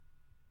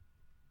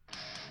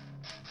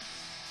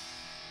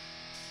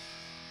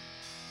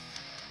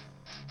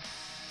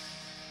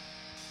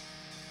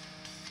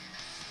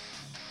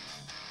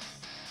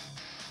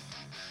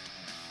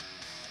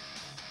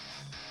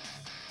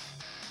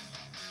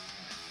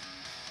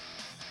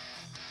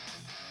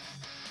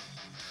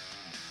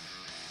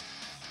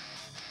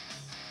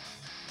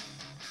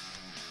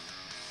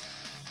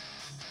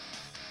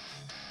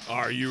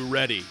Are you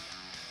ready?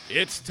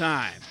 It's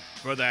time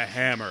for the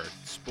Hammered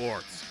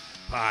Sports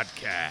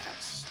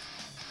Podcast.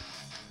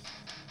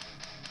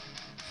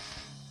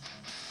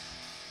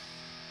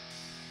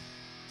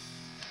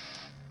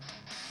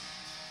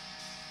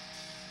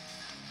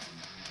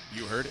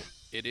 You heard it.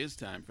 It is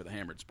time for the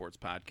Hammered Sports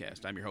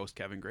Podcast. I'm your host,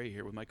 Kevin Gray,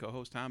 here with my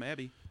co-host, Tom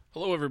Abbey.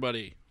 Hello,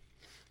 everybody.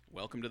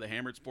 Welcome to the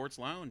Hammered Sports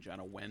Lounge on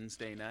a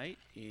Wednesday night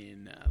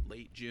in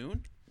late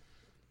June.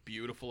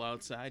 Beautiful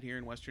outside here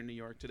in Western New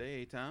York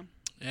today, Tom?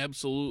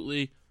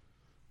 Absolutely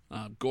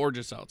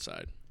gorgeous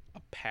outside. A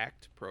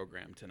packed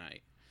program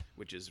tonight,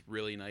 which is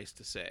really nice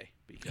to say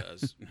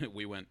because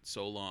we went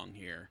so long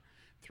here,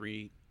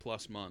 3+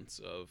 months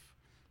of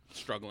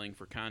struggling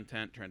for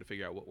content, trying to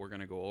figure out what we're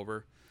going to go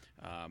over.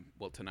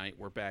 Well, tonight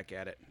we're back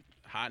at it,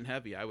 hot and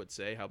heavy, I would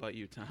say. How about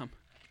you, Tom?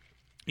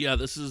 Yeah,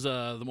 this is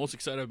the most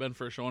excited I've been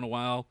for a show in a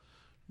while.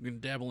 We're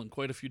going to dabble in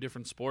quite a few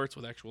different sports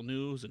with actual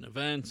news and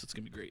events. It's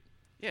going to be great.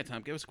 Yeah,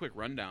 Tom, give us a quick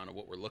rundown of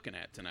what we're looking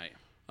at tonight.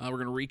 We're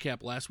going to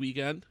recap last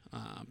weekend,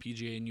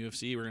 PGA and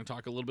UFC. We're going to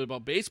talk a little bit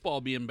about baseball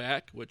being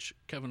back, which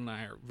Kevin and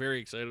I are very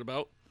excited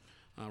about.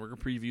 We're going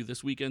to preview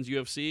this weekend's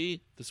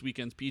UFC, this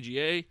weekend's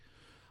PGA.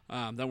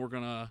 Then we're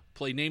going to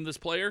play Name This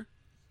Player.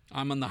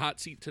 I'm on the hot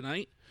seat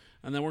tonight.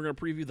 And then we're going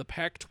to preview the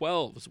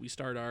Pac-12 as we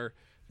start our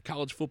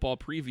college football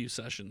preview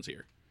sessions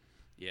here.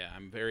 Yeah,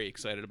 I'm very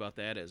excited about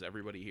that, as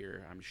everybody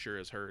here, I'm sure,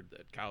 has heard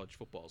that college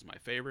football is my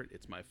favorite.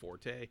 It's my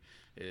forte.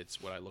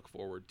 It's what I look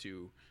forward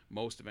to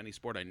most of any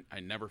sport. I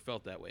never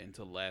felt that way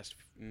until the last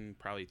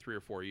probably 3 or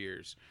 4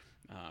 years.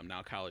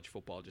 Now college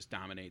football just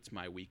dominates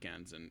my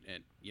weekends, and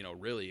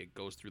really it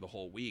goes through the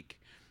whole week,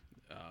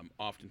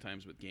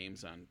 oftentimes with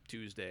games on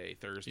Tuesday,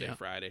 Thursday,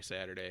 Friday,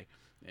 Saturday,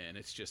 and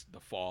it's just the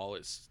fall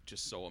is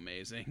just so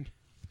amazing.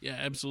 Yeah,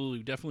 absolutely.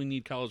 We definitely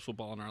need college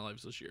football in our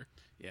lives this year.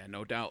 Yeah,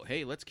 no doubt.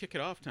 Hey, let's kick it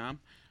off, Tom.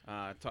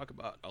 Talk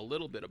about a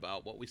little bit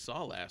about what we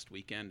saw last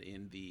weekend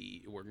in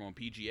we're going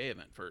PGA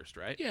event first,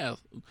 right? Yeah.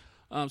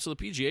 So the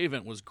PGA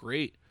event was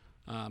great.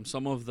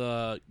 Some of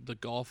the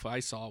golf I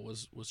saw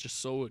was just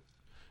so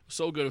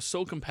good. It was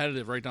so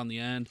competitive right down the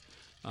end.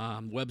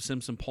 Webb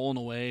Simpson pulling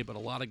away, but a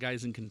lot of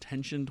guys in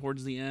contention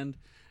towards the end,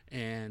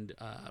 and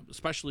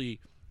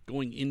especially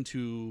going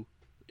into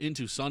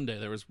Sunday,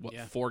 there was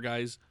 4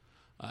 guys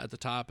at the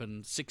top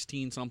and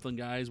 16-something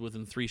guys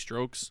within 3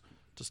 strokes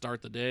to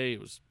start the day.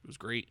 It was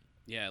great.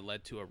 Yeah, it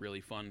led to a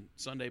really fun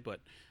Sunday, but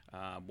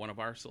one of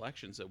our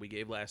selections that we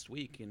gave last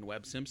week in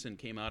Webb Simpson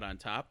came out on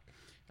top.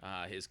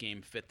 His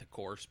game fit the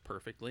course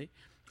perfectly,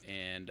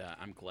 and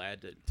I'm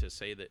glad to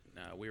say that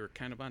we were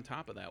kind of on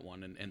top of that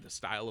one, and the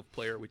style of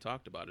player we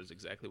talked about is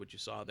exactly what you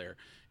saw there.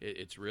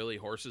 It's really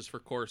horses for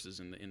courses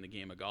in the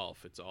game of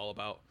golf. It's all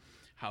about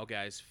how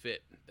guys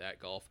fit that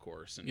golf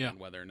course and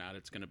whether or not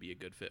it's going to be a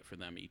good fit for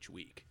them each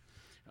week.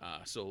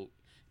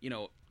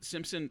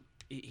 Simpson,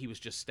 he was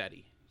just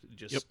steady,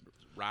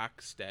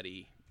 rock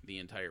steady the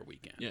entire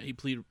weekend. Yeah, he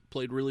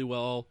played really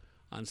well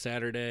on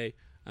Saturday,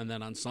 and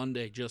then on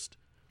Sunday, just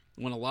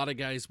when a lot of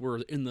guys were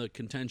in the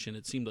contention,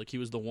 it seemed like he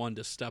was the one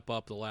to step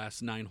up the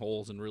last 9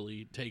 holes and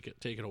really take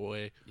it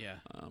away. Yeah,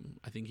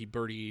 I think he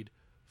birdied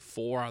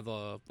 4 out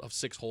of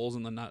 6 holes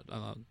in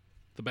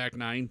the back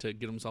 9 to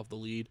get himself the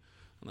lead,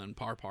 and then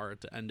par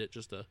to end it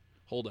just to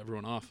hold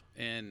everyone off.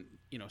 And,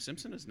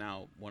 Simpson is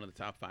now one of the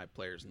top 5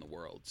 players in the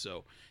world,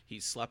 so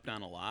he's slept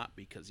on a lot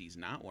because he's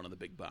not one of the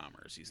big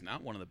bombers. He's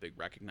not one of the big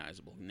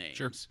recognizable names.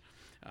 Sure.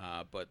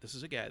 But this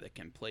is a guy that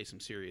can play some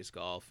serious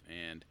golf,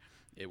 and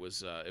it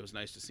was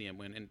nice to see him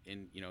win.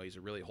 And he's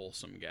a really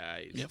wholesome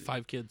guy.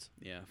 5 kids.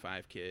 Yeah,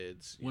 5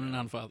 kids. Winning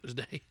on Father's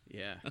Day.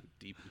 Yeah,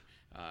 deep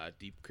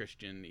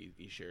Christian.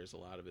 He shares a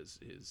lot of his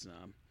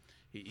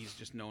he's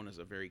just known as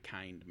a very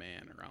kind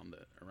man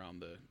around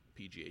the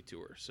PGA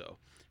Tour. So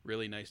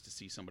really nice to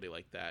see somebody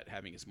like that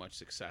having as much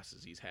success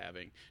as he's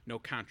having. No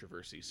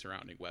controversy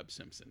surrounding Webb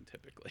Simpson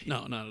typically.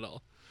 No, not at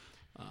all.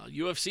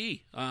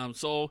 UFC.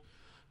 So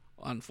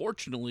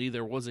unfortunately,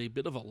 there was a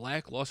bit of a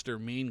lackluster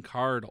main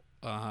card.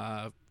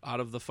 Out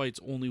of the fights,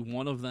 only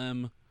one of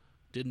them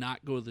did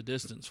not go the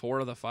distance. 4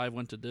 of the 5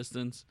 went to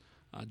distance.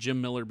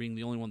 Jim Miller being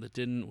the only one that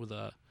didn't, with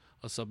a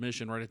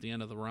submission right at the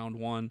end of the round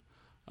 1.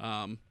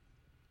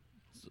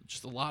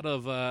 Just a lot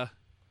of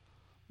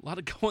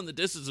going the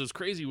distance. It was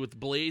crazy with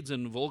Blades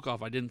and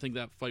Volkov. I didn't think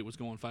that fight was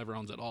going 5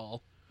 rounds at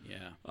all.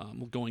 Yeah,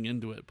 going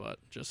into it, but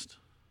just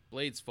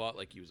Blades fought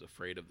like he was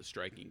afraid of the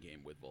striking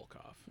game with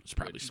Volkov. It's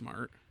probably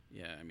smart.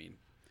 Yeah, I mean,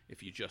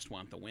 if you just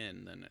want the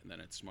win, then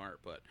it's smart.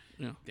 But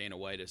yeah. Dana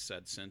White has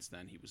said since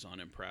then he was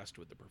unimpressed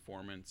with the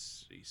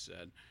performance. He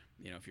said,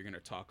 if you're going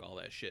to talk all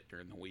that shit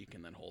during the week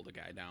and then hold a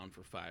guy down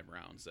for 5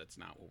 rounds, that's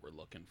not what we're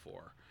looking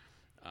for.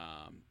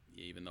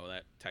 Even though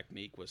that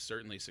technique was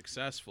certainly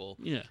successful,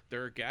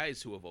 there are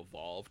guys who have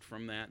evolved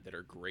from that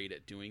are great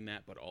at doing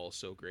that, but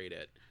also great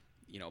at,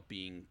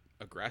 being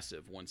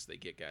aggressive once they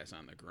get guys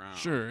on the ground.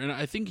 Sure, and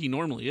I think he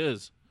normally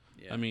is.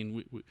 Yeah. I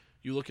mean,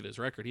 you look at his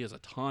record; he has a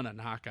ton of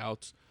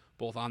knockouts,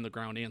 both on the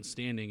ground and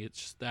standing.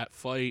 It's just that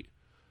fight,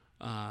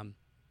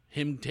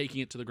 him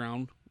taking it to the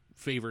ground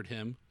favored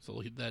him.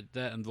 So that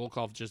and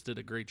Volkov just did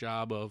a great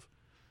job of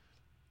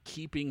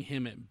keeping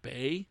him at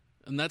bay.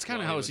 And that's kind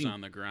of how he it was seemed.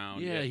 on the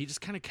ground. Yeah, he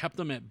just kind of kept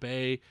them at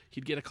bay.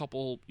 He'd get a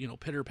couple,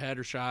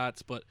 pitter-patter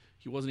shots, but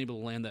he wasn't able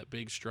to land that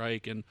big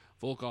strike, and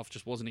Volkov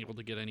just wasn't able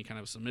to get any kind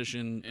of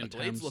submission And attempts.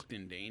 Blades looked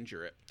in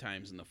danger at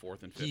times in the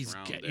 4th and 5th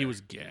round. He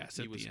was gassed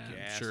at the end.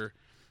 Sure.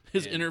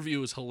 His interview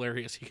was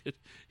hilarious. He could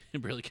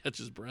barely catch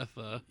his breath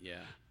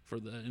for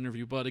the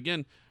interview. But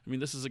again, I mean,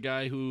 this is a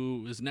guy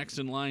who is next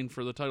in line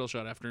for the title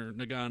shot after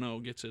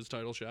Nagano gets his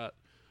title shot.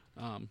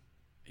 I'm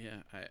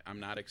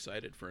not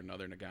excited for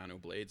another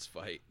Nagano-Blades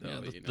fight,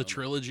 though. The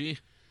trilogy.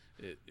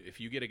 If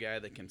you get a guy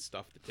that can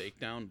stuff the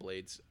takedown,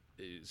 Blades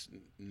is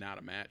not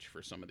a match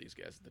for some of these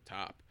guys at the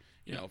top.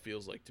 It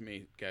feels like to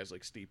me, guys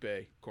like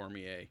Stipe,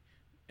 Cormier,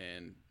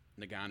 and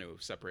Nagano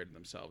have separated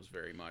themselves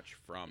very much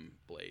from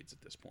Blades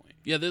at this point.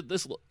 Yeah,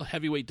 this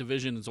heavyweight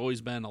division has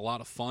always been a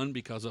lot of fun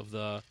because of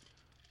the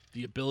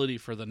ability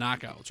for the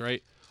knockouts,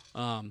 right?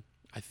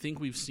 I think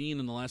we've seen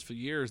in the last few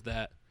years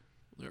that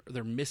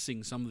they're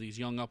missing some of these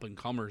young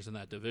up-and-comers in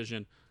that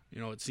division.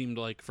 It seemed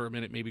like for a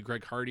minute maybe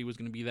Greg Hardy was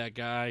going to be that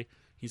guy.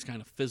 He's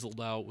kind of fizzled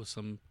out with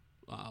some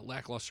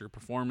lackluster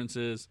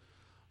performances.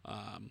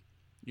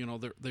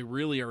 They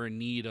really are in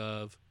need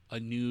of a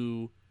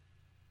new,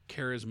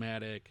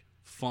 charismatic,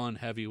 fun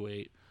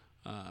heavyweight.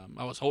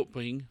 I was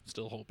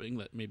still hoping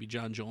that maybe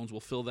John Jones will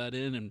fill that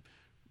in and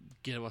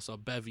give us a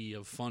bevy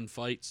of fun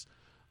fights.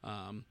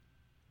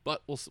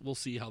 But we'll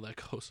see how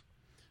that goes.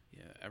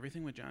 Yeah,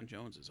 everything with John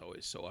Jones is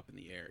always so up in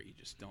the air. You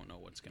just don't know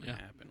what's going to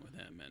happen with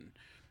him, and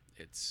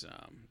it's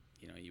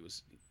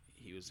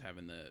he was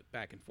having the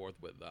back and forth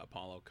with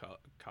Paulo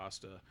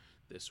Costa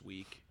this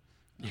week.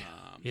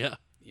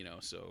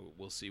 So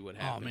we'll see what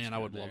happens. Oh man, I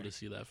would love to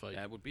see that fight.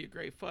 That would be a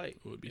great fight.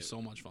 It would be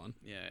so much fun.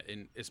 Yeah,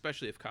 and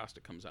especially if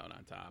Costa comes out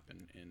on top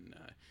in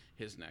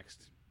his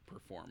next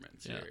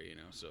performance here.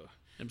 So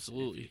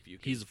absolutely,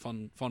 he's a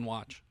fun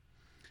watch.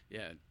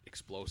 Yeah,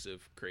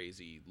 explosive,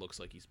 crazy. Looks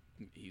like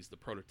he's the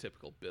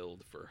prototypical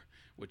build for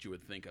what you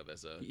would think of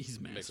as a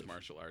mixed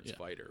martial arts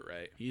fighter,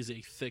 right? He's a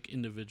thick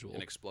individual.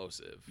 And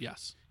explosive.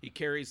 Yes. He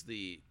carries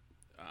the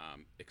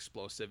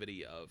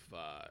explosivity of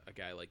a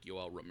guy like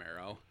Yoel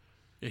Romero.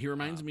 Yeah, he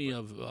reminds me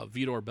of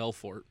Vitor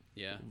Belfort.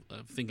 Yeah,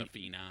 I think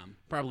the phenom.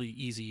 Probably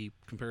easy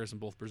comparison,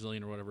 both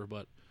Brazilian or whatever,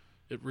 but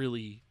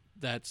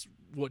that's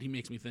what he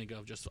makes me think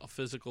of, just a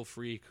physical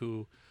freak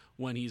who,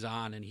 when he's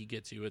on and he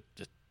gets you,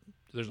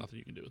 there's nothing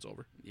you can do. It's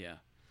over. Yeah.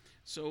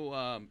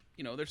 So,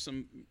 there's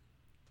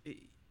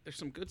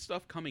some good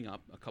stuff coming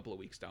up a couple of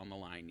weeks down the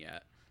line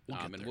yet.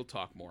 We'll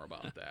talk more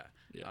about that.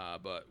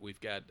 But we've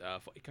got a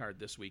fight card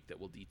this week that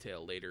we'll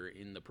detail later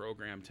in the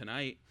program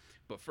tonight.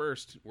 But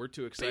first, we're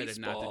too excited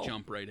not to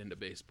jump right into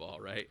baseball,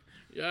 right?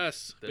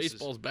 Yes.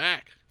 Baseball's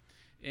back.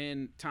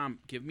 And, Tom,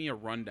 give me a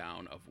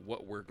rundown of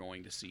what we're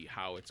going to see,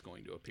 how it's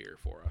going to appear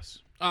for us.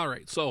 All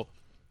right. So,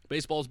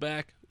 baseball's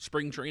back.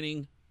 Spring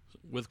training,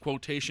 with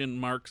quotation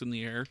marks in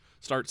the air,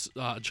 starts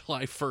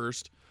July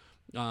 1st.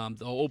 The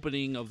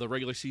opening of the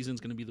regular season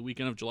is going to be the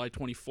weekend of July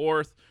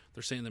 24th.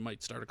 They're saying they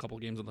might start a couple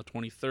games on the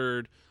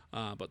 23rd,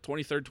 but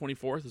 23rd,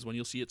 24th is when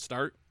you'll see it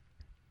start.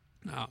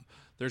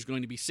 There's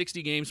going to be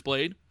 60 games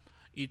played.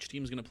 Each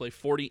team is going to play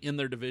 40 in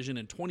their division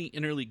and 20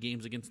 interleague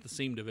games against the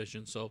same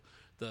division. So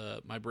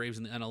my Braves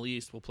in the NL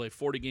East will play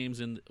 40 games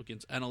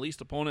against NL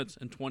East opponents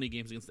and 20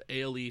 games against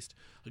the AL East,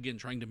 again,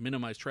 trying to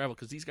minimize travel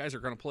because these guys are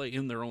going to play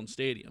in their own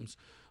stadiums,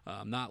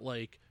 not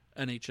like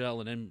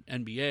NHL and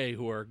NBA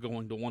who are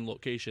going to one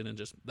location and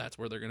just that's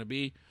where they're going to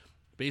be.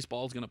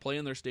 Baseball is going to play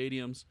in their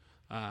stadiums.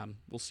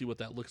 We'll see what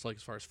that looks like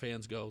as far as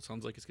fans go.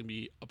 Sounds like it's going to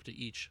be up to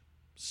each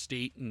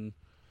state and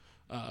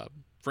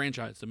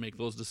franchise to make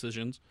those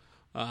decisions.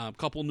 A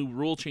couple new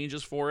rule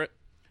changes for it.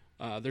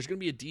 There's going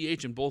to be a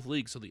DH in both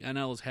leagues, so the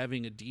NL is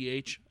having a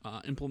DH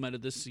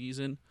implemented this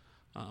season.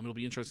 It'll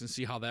be interesting to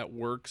see how that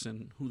works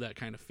and who that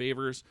kind of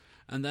favors.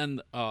 And then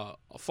a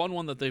fun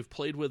one that they've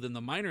played with in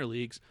the minor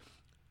leagues,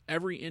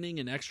 every inning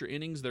and extra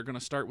innings, they're going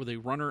to start with a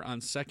runner on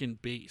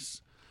second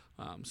base.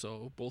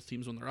 So both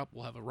teams, when they're up,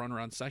 will have a runner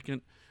on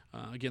second.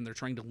 Again, they're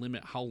trying to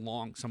limit how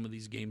long some of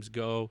these games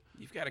go.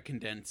 You've got a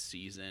condensed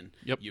season.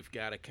 Yep. You've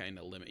got to kind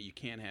of limit. You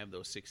can't have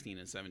those 16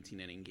 and 17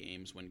 inning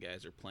games when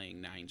guys are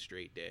playing 9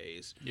 straight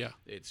days. Yeah.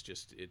 It's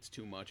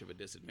too much of a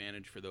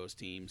disadvantage for those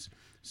teams.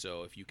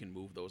 So if you can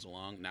move those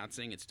along, not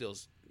saying it's still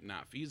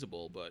not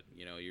feasible, but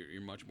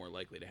you're much more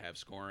likely to have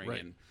scoring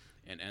right.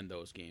 and end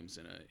those games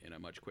in a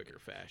much quicker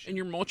fashion. And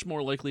you're much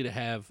more likely to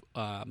have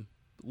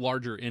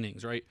larger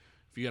innings, right?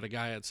 If you got a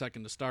guy at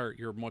second to start,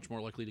 you're much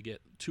more likely to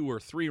get 2 or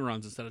 3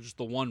 runs instead of just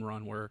the one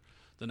run where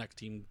the next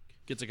team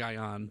gets a guy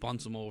on,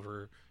 bunts him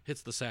over,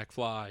 hits the sac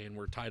fly, and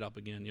we're tied up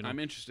again. I'm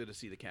interested to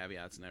see the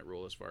caveats in that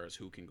rule as far as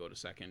who can go to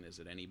second. Is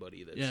it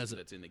anybody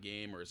that's in the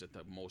game, or is it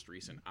the most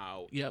recent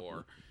out? Yep.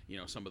 Or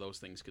some of those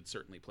things could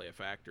certainly play a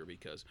factor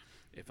because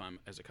if I'm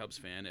as a Cubs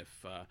fan,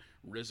 if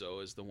Rizzo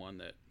is the one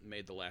that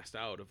made the last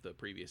out of the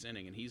previous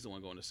inning and he's the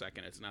one going to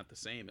second, it's not the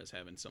same as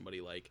having somebody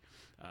like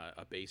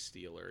a base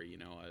stealer,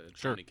 a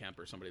Sure. Tony Kemp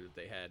or somebody that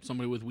they had.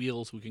 Somebody with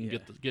wheels who can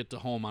get to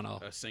home on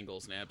a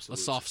singles and absolute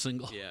a soft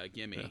single. Yeah,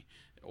 gimme. Yeah.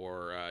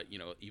 Or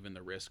even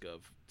the risk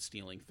of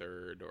stealing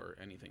third or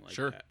anything like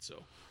Sure. that.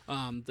 So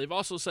They've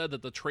also said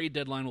that the trade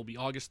deadline will be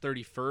August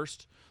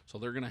 31st, so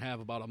they're going to have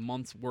about a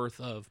month's worth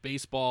of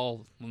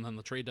baseball, and then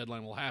the trade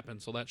deadline will happen.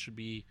 So that should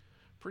be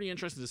pretty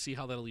interesting to see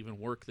how that'll even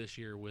work this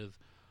year with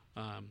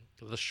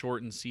the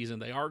shortened season.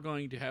 They are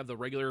going to have the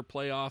regular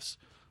playoffs.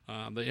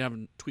 They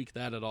haven't tweaked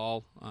that at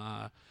all.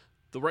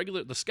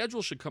 The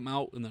schedule should come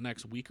out in the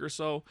next week or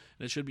so,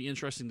 and it should be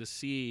interesting to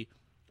see.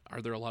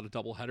 Are there a lot of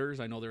double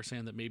headers? I know they're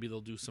saying that maybe they'll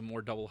do some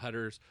more double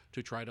headers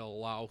to try to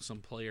allow some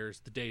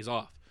players the days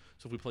off.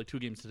 So if we play 2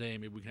 games today,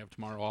 maybe we can have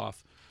tomorrow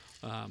off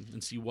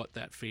and see what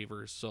that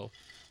favors. So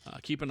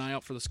keep an eye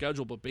out for the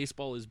schedule, but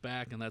baseball is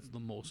back, and that's the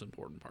most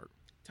important part.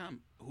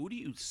 Tom, who do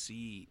you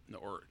see,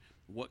 or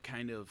what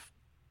kind of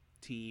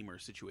team or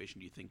situation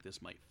do you think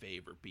this might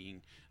favor,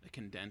 being a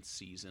condensed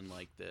season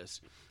like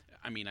this?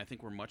 I mean, I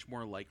think we're much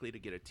more likely to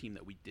get a team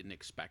that we didn't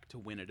expect to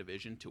win a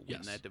division to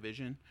win that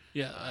division.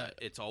 Yeah,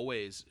 it's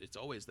always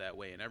that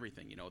way in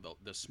everything. You know,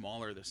 the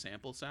smaller the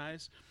sample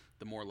size,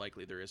 the more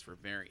likely there is for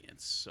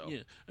variance. So yeah,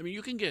 I mean,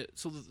 you can get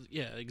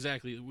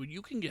exactly.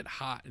 You can get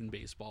hot in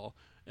baseball,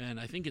 and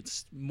I think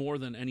it's more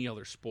than any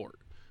other sport.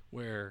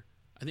 Where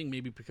I think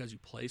maybe because you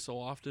play so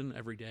often,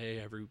 every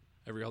day,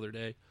 every other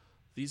day,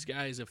 these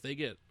guys, if you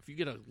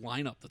get a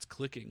lineup that's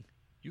clicking,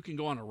 you can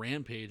go on a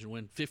rampage and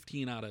win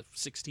 15 out of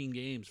 16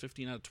 games,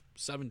 15 out of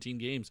 17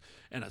 games,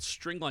 and a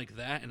string like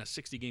that in a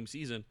 60-game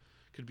season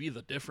could be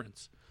the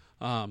difference.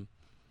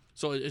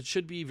 So it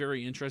should be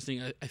very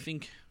interesting. I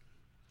think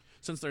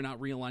since they're not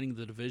realigning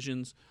the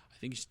divisions, I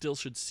think you still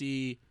should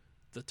see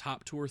the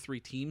top 2 or 3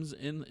 teams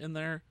in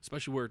there,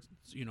 especially where,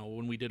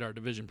 when we did our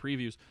division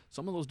previews,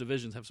 some of those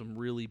divisions have some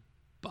really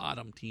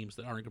bottom teams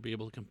that aren't going to be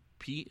able to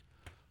compete.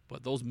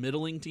 But those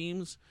middling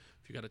teams,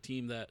 if you got a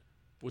team that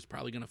was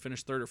probably going to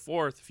finish 3rd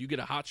or 4th, if you get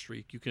a hot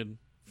streak, you can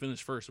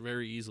finish 1st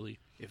very easily.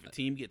 If a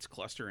team gets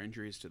cluster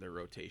injuries to their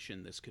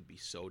rotation, this could be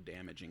so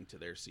damaging to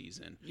their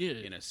season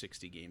in a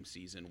 60-game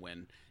season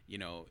when,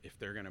 if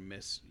they're going to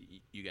miss,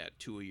 you got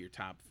 2 of your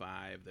top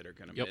 5 that are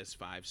going to miss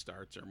 5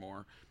 starts or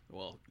more.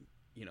 Well,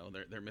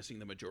 they're missing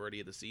the majority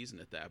of the season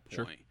at that point.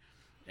 Sure.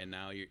 And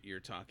now you're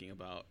talking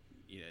about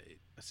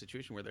a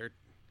situation where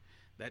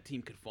that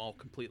team could fall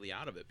completely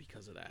out of it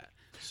because of that.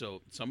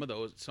 So some of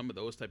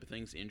those type of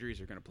things,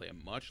 injuries are going to play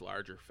a much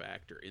larger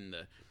factor in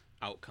the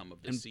outcome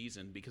of the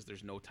season because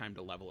there's no time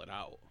to level it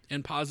out.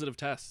 And positive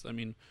tests. I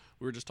mean,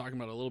 we were just talking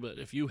about it a little bit.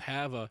 If you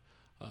have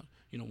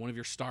one of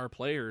your star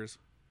players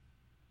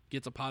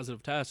gets a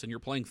positive test and you're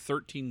playing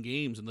 13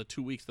 games in the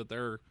 2 weeks that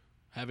they're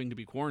having to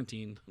be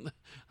quarantined.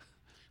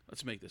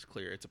 Let's make this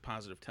clear. It's a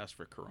positive test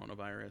for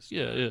coronavirus.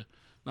 Yeah.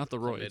 Not the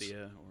roids.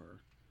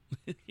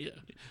 Or yeah,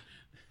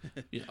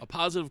 a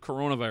positive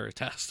coronavirus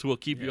test will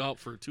keep you out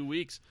for 2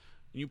 weeks.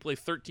 And you play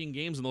 13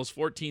 games in those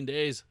 14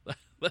 days.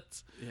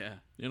 That's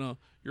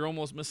you're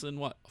almost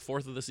missing a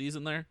fourth of the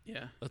season there.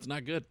 Yeah, that's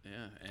not good.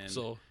 Yeah,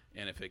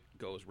 and if it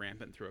goes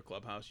rampant through a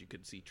clubhouse, you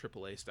could see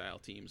AAA style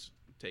teams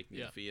taking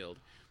the field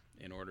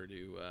in order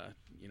to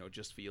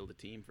just field a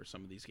team for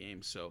some of these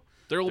games. So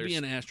there will be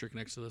an asterisk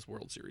next to this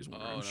World Series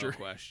winner. I'm sure.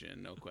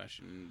 No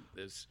question.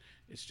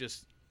 It's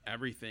just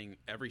everything,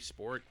 every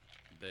sport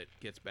that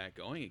gets back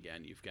going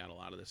again. You've got a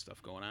lot of this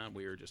stuff going on.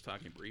 We were just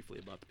talking briefly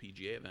about the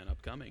PGA event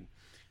upcoming,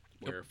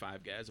 where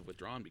 5 guys have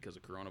withdrawn because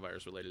of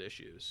coronavirus-related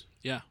issues.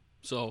 Yeah.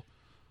 So,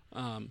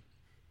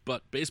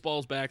 but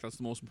baseball's back. That's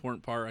the most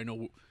important part. I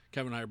know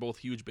Kevin and I are both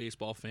huge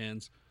baseball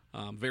fans.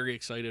 Very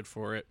excited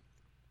for it.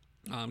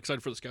 I'm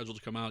excited for the schedule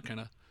to come out, kind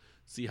of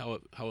see how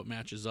it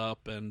matches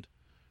up, and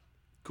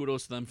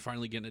kudos to them for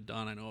finally getting it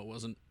done. I know it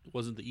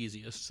wasn't the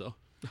easiest. So,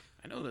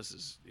 I know this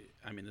is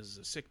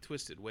a sick,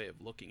 twisted way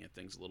of looking at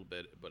things a little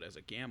bit, but as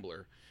a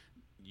gambler,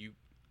 you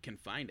can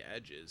find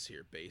edges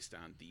here based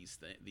on these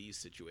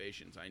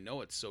situations. I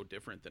know it's so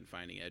different than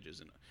finding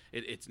edges, and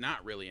it's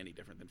not really any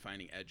different than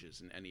finding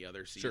edges in any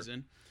other season.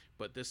 Sure.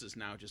 But this is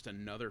now just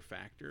another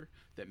factor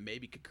that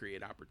maybe could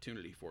create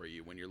opportunity for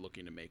you when you're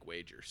looking to make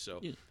wagers.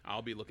 So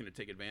I'll be looking to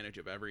take advantage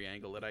of every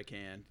angle that I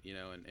can,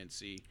 and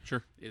see.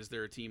 Sure. Is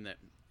there a team that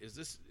is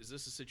this a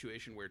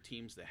situation where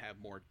teams that have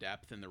more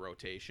depth in the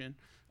rotation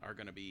are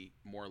going to be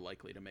more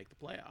likely to make the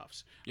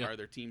playoffs? Yep. Are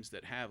there teams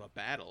that have a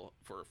battle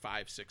for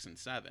 5, 6, and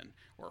 7,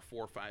 or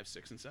 4, 5,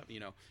 6, and 7?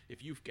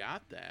 If you've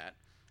got that,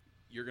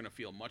 you're going to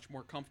feel much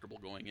more comfortable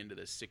going into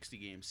this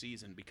 60-game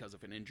season because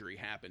if an injury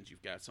happens,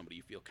 you've got somebody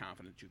you feel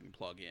confident you can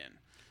plug in.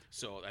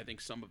 So I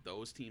think some of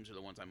those teams are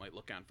the ones I might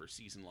look on for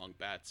season-long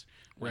bets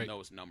when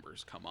those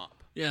numbers come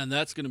up. Yeah, and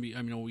that's going to be,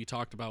 we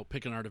talked about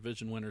picking our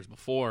division winners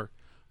before.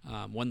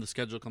 When the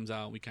schedule comes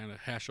out, we kind of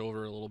hash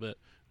over a little bit.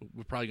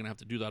 We're probably going to have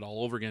to do that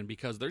all over again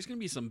because there's going to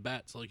be some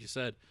bets, like you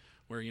said,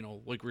 where,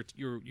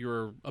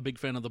 you're a big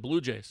fan of the Blue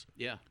Jays.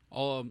 Yeah.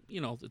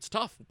 It's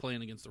tough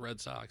playing against the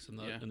Red Sox and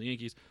the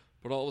Yankees.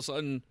 But all of a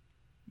sudden,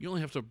 you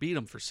only have to beat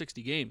them for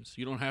 60 games.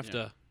 You don't have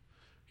to,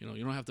 you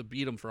don't have to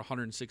beat them for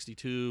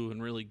 162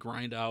 and really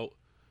grind out.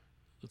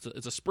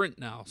 It's a sprint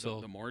now.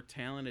 So the more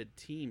talented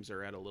teams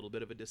are at a little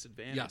bit of a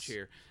disadvantage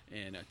here,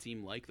 and a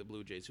team like the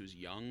Blue Jays, who's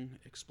young,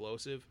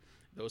 explosive,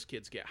 those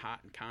kids get hot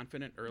and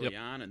confident early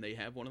on, and they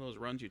have one of those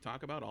runs you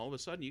talk about, all of a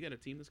sudden you got a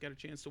team that's got a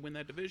chance to win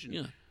that division.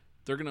 Yeah.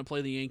 They're going to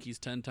play the Yankees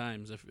 10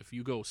 times. If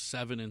you go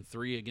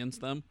 7-3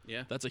 against them,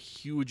 that's a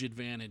huge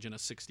advantage in a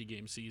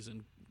 60-game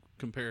season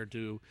compared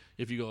to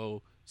if you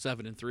go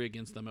 7-3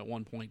 against them at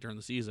one point during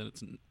the season.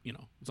 It's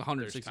it's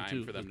 162. There's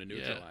time for them to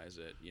neutralize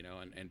it,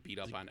 and beat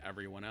up on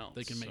everyone else.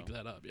 They can make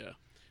that up. Yeah.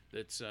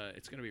 It's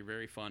going to be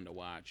very fun to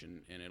watch,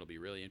 and it'll be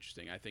really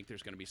interesting. I think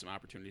there's going to be some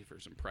opportunity for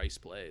some price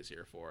plays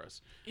here for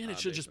us. And it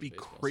should just be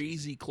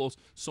crazy close.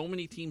 So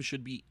many teams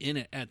should be in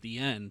it at the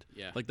end.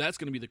 Yeah. Like, that's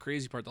going to be the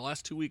crazy part. The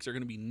last 2 weeks are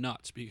going to be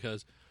nuts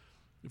because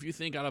if you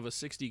think out of a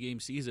 60-game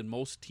season,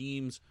 most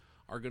teams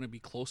are going to be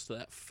close to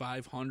that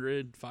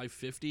 500,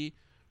 550.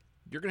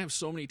 You're going to have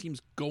so many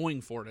teams going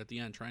for it at the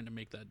end trying to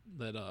make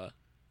that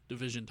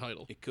division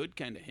title. It could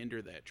kind of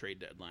hinder that trade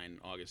deadline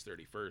August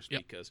 31st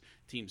because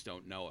teams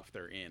don't know if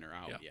they're in or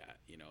out yet.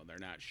 They're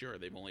not sure.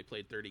 They've only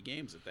played 30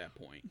 games at that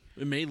point.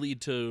 It may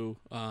lead to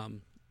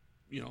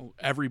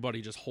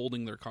everybody just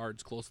holding their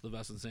cards close to the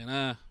vest and saying,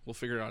 we'll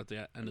figure it out at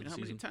the end of the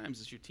season. How many times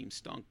has your team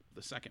stunk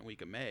the second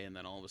week of May and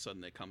then all of a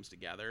sudden it comes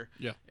together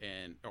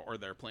or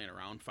they're playing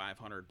around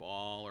 500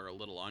 ball or a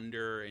little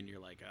under and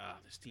you're like,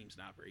 this team's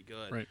not very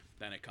good. Right.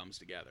 Then it comes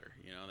together.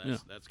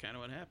 That's kind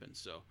of what happens.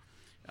 So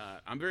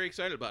I'm very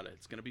excited about it.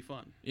 It's going to be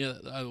fun. Yeah,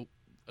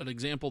 an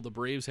example the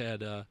Braves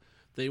had,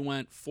 they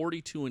went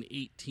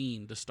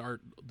 42-18 to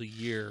start the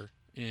year,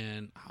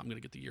 and I'm going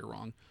to get the year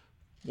wrong.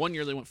 One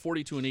year they went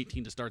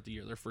 42-18 to start the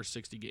year, their first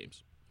 60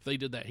 games. If they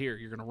did that here,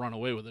 you're going to run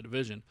away with the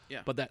division. Yeah.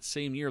 But that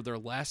same year, their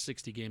last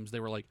 60 games, they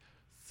were like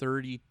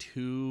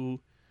 32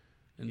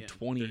 and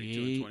 28.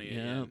 32 and 28.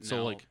 Yeah.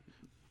 So like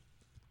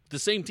the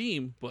same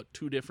team, but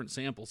two different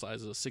sample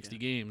sizes of 60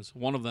 games.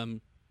 One of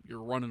them you're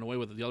running away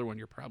with it. The other one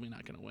you're probably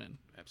not going to win.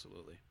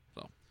 Absolutely.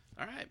 So,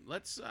 all right,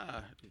 let's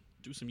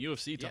do some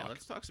UFC talk. Yeah,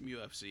 let's talk some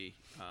UFC.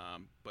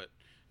 But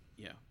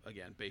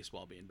again,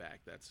 baseball being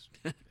back,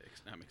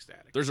 I'm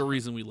ecstatic. There's a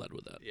reason we led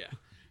with that. Yeah.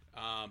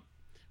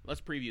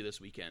 Let's preview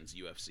this weekend's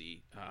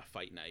UFC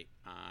fight night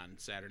on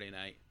Saturday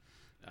night.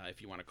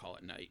 If you want to call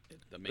it night,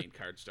 the main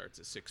card starts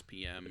at 6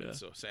 p.m.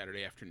 So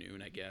Saturday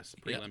afternoon, I guess.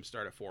 Prelims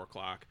start at 4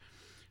 o'clock.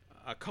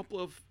 A couple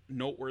of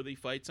noteworthy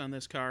fights on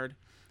this card.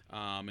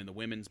 In the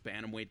women's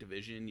bantamweight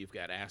division, you've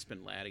got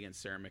Aspen Ladd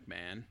against Sarah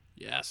McMahon.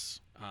 Yes.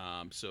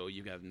 So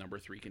you've got number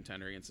 3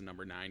 contender against the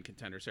number 9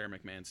 contender. Sarah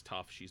McMahon's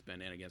tough. She's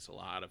been in against a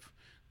lot of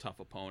tough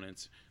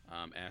opponents.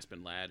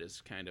 Aspen Ladd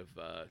is kind of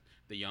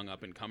the young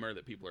up-and-comer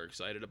that people are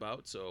excited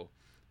about. So,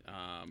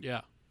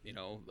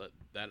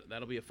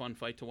 that'll be a fun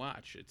fight to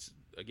watch. It's,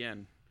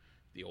 again,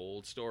 the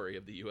old story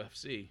of the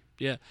UFC.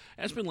 Yeah,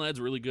 Aspen Ladd's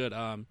really good.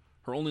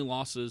 Her only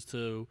losses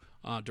to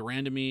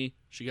Durandamy,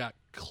 she got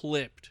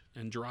clipped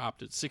and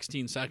dropped at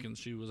 16 seconds.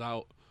 She was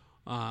out.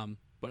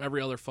 But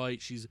every other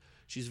fight, she's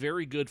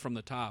very good from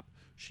the top.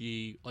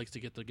 She likes to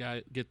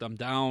get them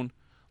down,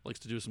 likes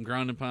to do some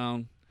ground and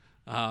pound.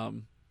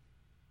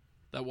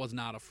 That was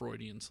not a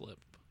Freudian slip.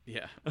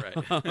 Yeah,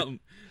 right.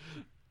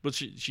 But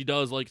she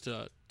does like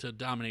to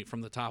dominate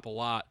from the top a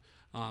lot.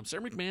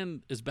 Sarah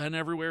McMahon has been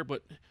everywhere,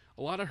 but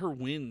a lot of her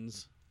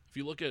wins, if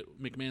you look at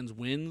McMahon's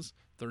wins,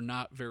 they're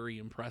not very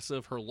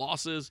impressive. Her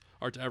losses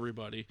are to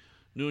everybody.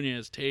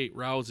 Nunes, Tate,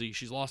 Rousey,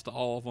 she's lost to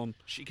all of them.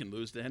 She can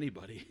lose to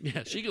anybody.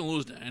 Yeah, she can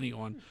lose to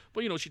anyone.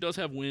 But, she does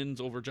have wins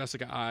over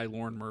Jessica Ai,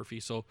 Lauren Murphy,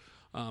 so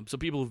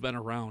people who've been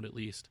around at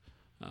least.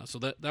 So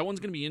that one's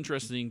going to be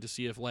interesting to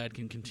see if Ladd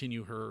can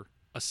continue her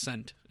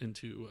ascent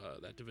into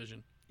that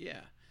division.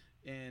 Yeah,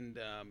 and,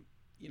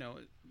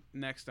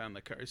 next on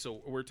the card,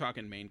 so we're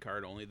talking main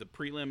card only. The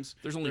prelims,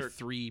 there's only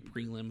 3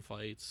 prelim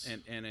fights,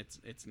 and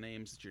it's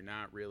names that you're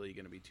not really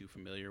going to be too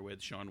familiar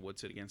with. Sean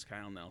Woodson against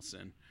Kyle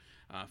Nelson,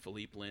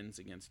 Philippe Lins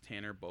against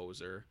Tanner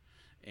Bozer,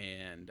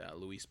 and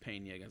Luis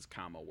Pena against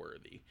Kama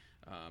Worthy.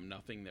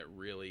 Nothing that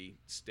really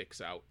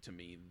sticks out to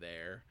me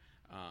there.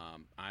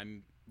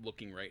 I'm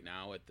looking right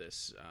now at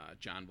this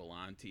John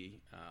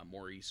Vellante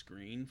Maurice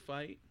Green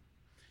fight,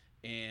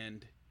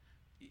 and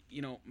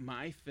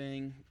my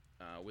thing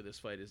with this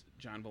fight is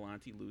John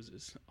Vellante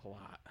loses a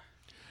lot.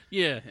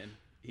 Yeah, and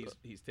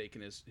he's taken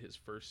his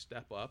first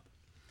step up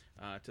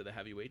to the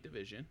heavyweight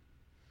division.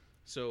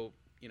 So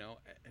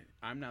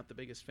I'm not the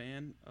biggest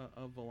fan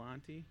of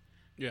Vellante.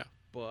 Yeah,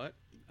 but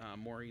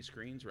Maurice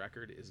Green's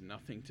record is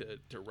nothing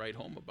to write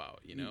home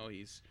about.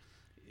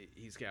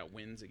 He's got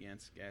wins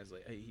against guys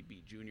like he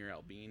beat Junior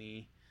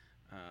Albini,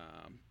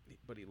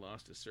 but he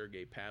lost to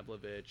Sergey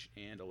Pavlovich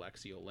and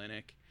Alexei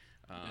Oleinik.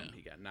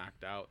 He got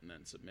knocked out and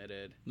then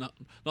submitted.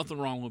 Nothing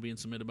wrong with being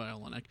submitted by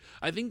Oleinik.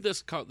 I think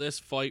this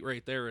fight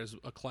right there is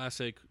a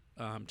classic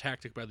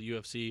tactic by the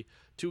UFC.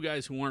 Two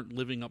guys who aren't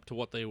living up to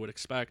what they would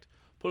expect.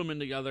 Put them in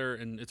together,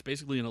 and it's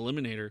basically an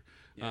eliminator.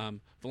 Yeah.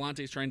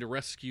 Vellante's trying to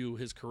rescue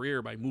his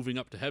career by moving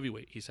up to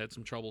heavyweight. He's had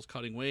some troubles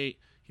cutting weight.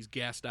 He's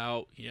gassed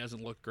out. He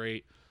hasn't looked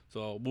great.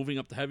 So moving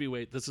up to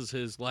heavyweight, this is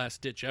his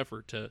last-ditch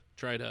effort to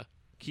try to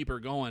keep her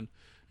going.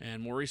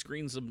 And Maurice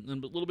Green's in a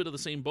little bit of the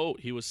same boat.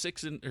 He was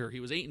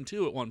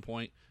 8-2 at one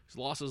point. He's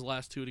lost his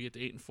last 2 to get to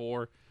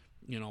 8-4.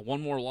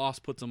 one more loss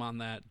puts him on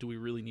that. Do we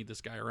really need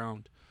this guy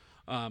around?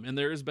 And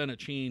there has been a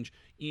change.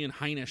 Ian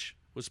Heinisch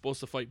was supposed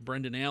to fight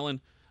Brendan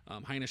Allen.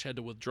 Heinisch had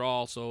to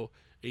withdraw, so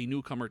a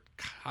newcomer,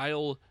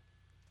 Kyle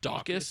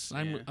Dawkins,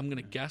 I'm going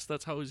to guess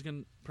that's how he's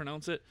going to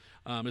pronounce it,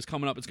 is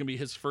coming up. It's going to be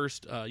his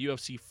first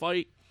UFC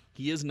fight.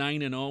 He is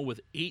 9-0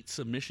 with 8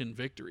 submission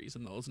victories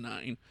in those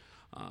 9.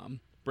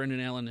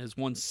 Brendan Allen has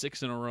won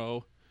 6 in a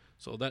row,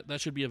 so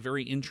that should be a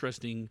very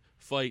interesting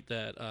fight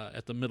that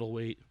at the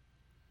middleweight.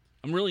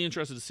 I'm really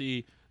interested to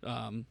see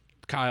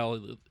Kyle.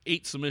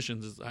 8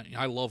 submissions.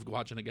 I love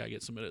watching a guy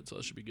get submitted, so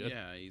that should be good.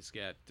 Yeah, he's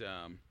got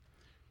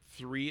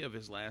 3 of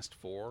his last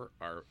 4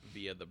 are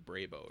via the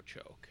Bravo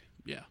choke.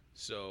 Yeah.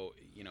 So,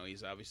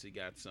 he's obviously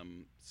got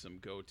some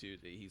go-to.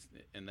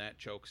 And that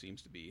choke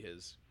seems to be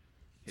his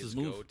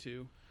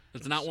go-to.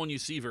 It's not one you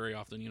see very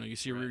often. You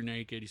see rear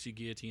naked, you see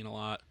guillotine a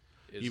lot.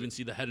 You even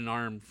see the head and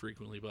arm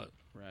frequently, but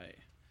right.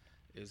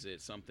 Is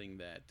it something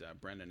that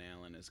Brendan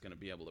Allen is going to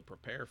be able to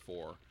prepare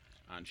for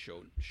on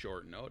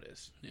short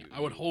notice? Yeah,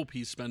 I would hope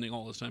he's spending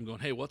all this time going,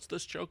 "Hey, what's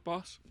this choke,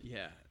 boss?"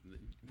 Yeah.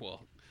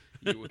 Well,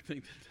 you would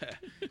think that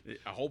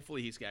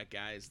hopefully he's got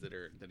guys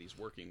that he's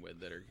working with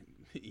that are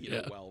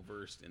well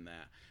versed in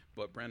that.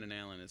 But Brendan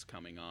Allen is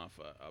coming off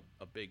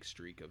a big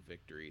streak of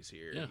victories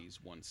here. Yeah.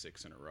 He's won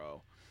 6 in a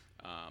row,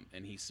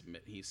 and he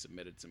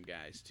submitted some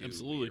guys too.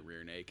 Absolutely.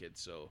 Rear naked.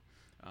 So,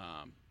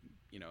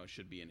 it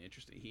should be an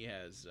interesting. He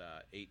has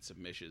 8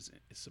 submissions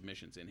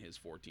in his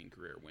 14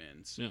 career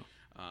wins. Yeah.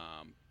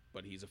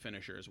 But he's a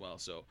finisher as well,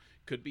 so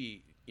could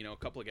be a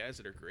couple of guys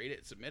that are great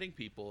at submitting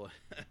people.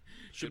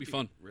 Should be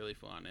fun, really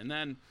fun. And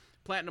then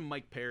Platinum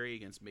Mike Perry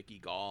against Mickey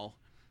Gall.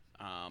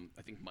 I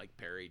think Mike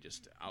Perry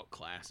just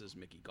outclasses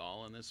Mickey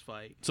Gall in this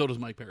fight. So does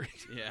Mike Perry.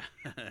 Yeah,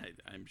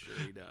 I'm sure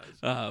he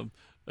does.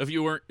 If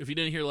you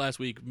didn't hear last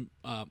week,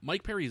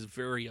 Mike Perry is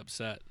very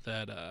upset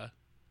that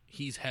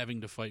he's having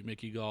to fight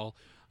Mickey Gall.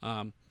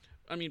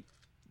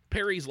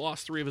 Perry's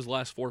lost 3 of his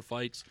last 4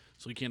 fights,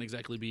 so he can't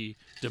exactly be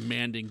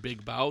demanding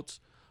big bouts.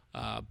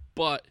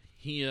 But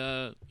he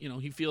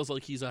feels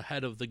like he's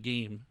ahead of the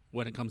game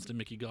when it comes to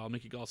Mickey Gall.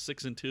 Mickey Gall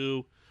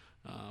 6-2,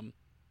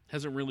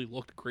 hasn't really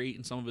looked great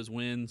in some of his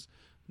wins.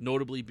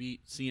 Notably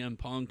beat CM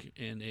Punk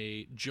in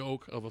a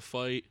joke of a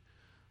fight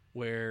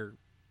where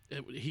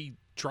he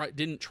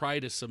didn't try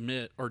to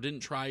submit or didn't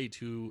try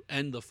to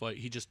end the fight.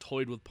 He just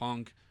toyed with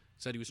Punk,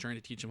 said he was trying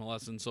to teach him a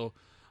lesson. So,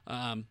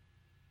 Platinum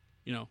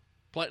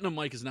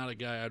Mike is not a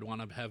guy I'd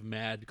want to have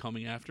mad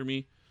coming after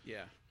me.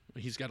 Yeah.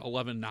 He's got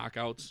 11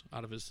 knockouts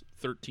out of his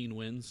 13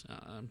 wins.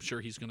 I'm sure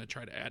he's going to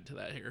try to add to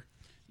that here.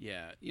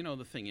 Yeah,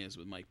 the thing is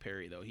with Mike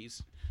Perry, though,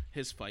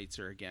 his fights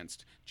are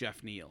against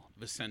Jeff Neal,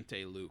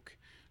 Vicente Luque,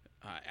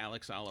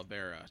 Alex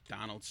Oliveira,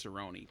 Donald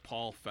Cerrone,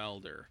 Paul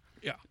Felder,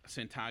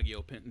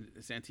 Santiago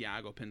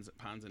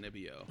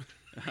Ponzinibbio,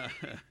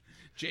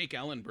 Jake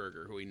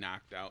Ellenberger, who he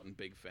knocked out in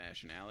big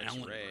fashion, Alex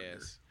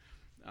Reyes.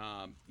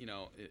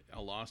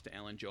 A loss to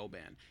Alan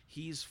Jouban.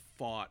 He's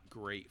fought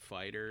great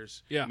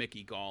fighters. Yeah.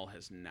 Mickey Gall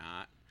has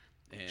not.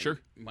 And sure.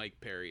 Mike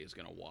Perry is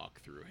going to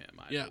walk through him.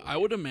 I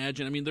would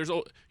imagine. There's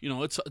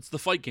it's the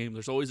fight game.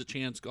 There's always a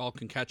chance Gall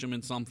can catch him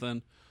in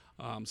something,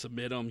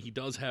 submit him. He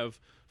does have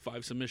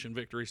 5 submission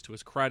victories to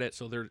his credit,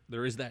 so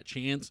there is that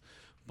chance.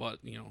 But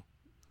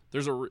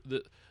there's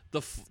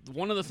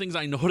one of the things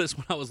I noticed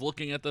when I was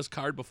looking at this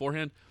card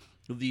beforehand.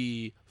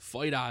 The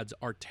fight odds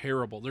are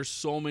terrible. There's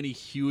so many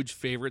huge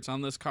favorites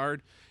on this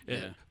card.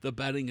 The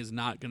betting is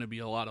not going to be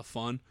a lot of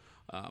fun.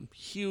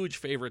 Huge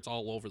favorites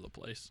all over the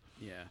place.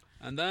 Yeah.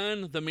 And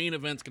then the main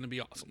event's going to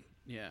be awesome.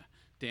 Yeah.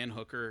 Dan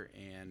Hooker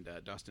and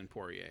Dustin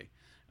Poirier.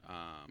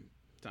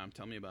 Tom,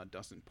 tell me about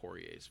Dustin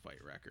Poirier's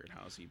fight record.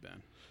 How's he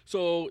been?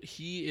 So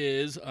he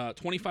is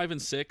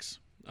 25-6.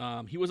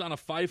 He was on a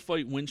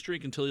 5-fight win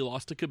streak until he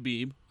lost to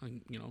Khabib.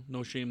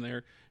 No shame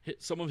there.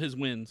 Hit some of his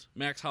wins: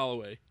 Max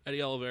Holloway,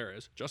 Eddie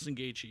Alvarez, Justin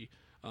Gaethje,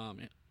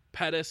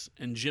 Pettis,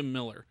 and Jim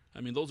Miller.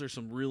 Those are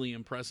some really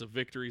impressive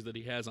victories that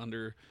he has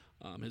under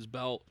his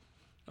belt.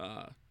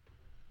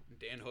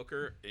 Dan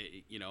Hooker,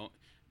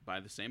 by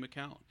the same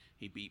account,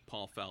 he beat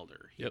Paul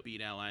Felder. He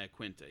beat Al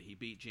Iaquinta. He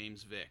beat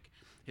James Vick.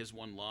 His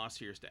one loss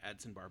here is to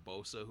Edson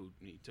Barbosa, who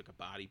he took a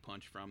body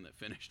punch from that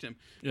finished him.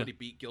 But he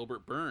beat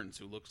Gilbert Burns,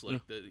 who looks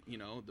like the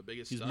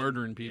biggest. He's stud.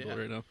 murdering people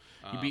right now.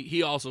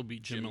 He also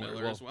beat Jim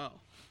Miller as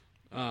well.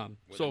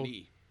 With a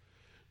knee.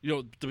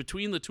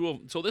 Between the two of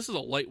them, so this is a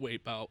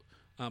lightweight bout.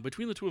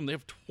 Between the two of them, they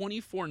have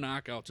 24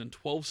 knockouts and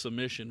 12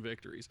 submission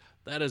victories.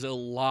 That is a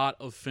lot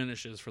of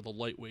finishes for the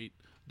lightweight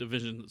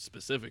division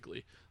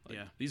specifically.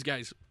 These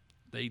guys,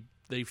 they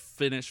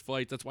finish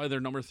fights. That's why they're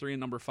number 3 and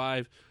number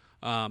 5.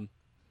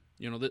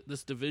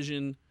 This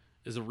division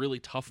is a really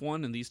tough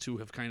one, and these two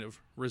have kind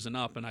of risen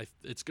up, and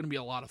it's going to be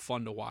a lot of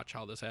fun to watch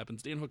how this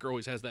happens. Dan Hooker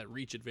always has that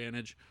reach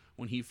advantage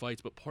when he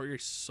fights, but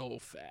Poirier's so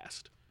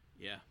fast.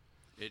 Yeah.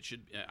 It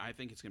should. I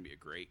think it's going to be a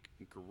great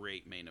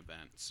main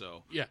event.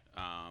 So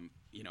I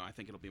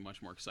think it'll be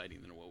much more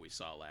exciting than what we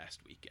saw last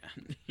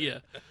weekend.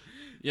 The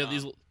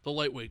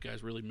lightweight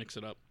guys really mix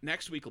it up.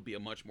 Next week will be a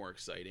much more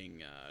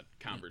exciting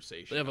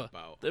conversation They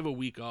have a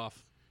week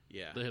off.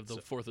 Yeah. They have the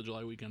 4th of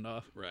July weekend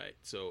off. Right.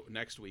 So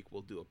next week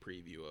we'll do a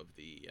preview of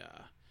the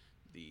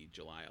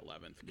July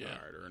 11th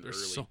card, or an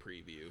early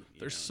preview.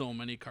 There's so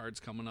many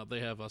cards coming up. They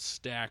have a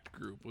stacked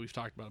group. We've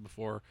talked about it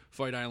before.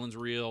 Fight Island's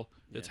real.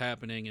 It's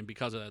happening, and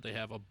because of that, they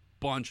have a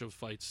bunch of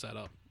fights set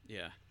up.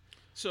 Yeah.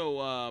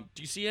 So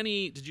did you see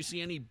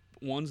any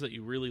ones that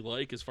you really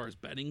like as far as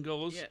betting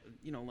goes?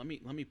 Yeah. Let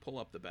me pull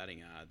up the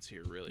betting odds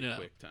here really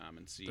quick, Tom,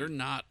 and see. They're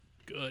not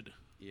good.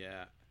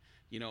 Yeah.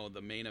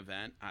 The main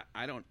event.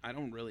 I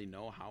don't really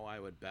know how I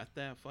would bet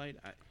that fight.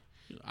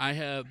 I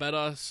have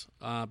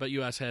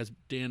BetUS has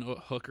Dan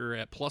Hooker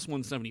at plus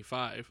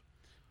 175.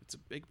 It's a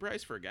big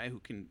price for a guy who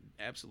can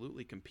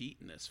absolutely compete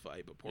in this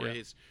fight, but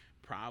Poirier's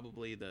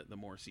probably the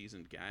more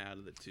seasoned guy out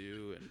of the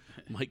two. And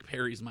Mike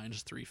Perry's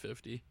minus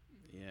 350.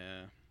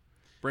 Yeah.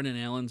 Brendan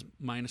Allen's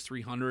minus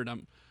 300.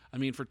 I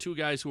mean, for two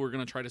guys who are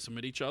going to try to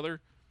submit each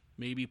other,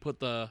 maybe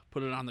put it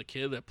on the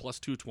kid at plus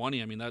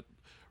 220. I mean, that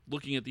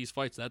looking at these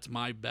fights, that's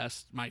my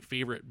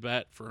favorite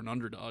bet for an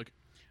underdog.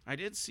 I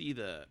did see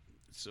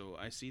So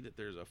I see that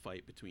there's a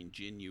fight between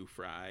Jin Yu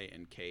Fry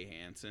and Kay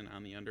Hansen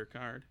on the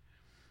undercard.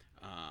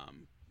 I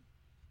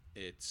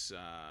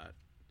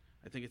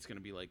think it's going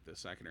to be like the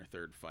second or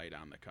third fight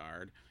on the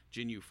card.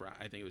 Jin Yu Fry,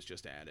 I think it was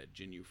just added.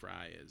 Jin Yu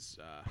Fry is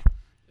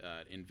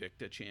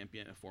Invicta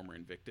champion, a former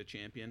Invicta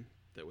champion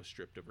that was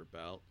stripped of her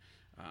belt.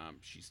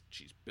 She's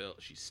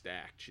built, she's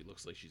stacked. She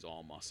looks like she's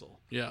all muscle.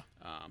 Yeah.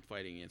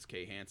 Fighting against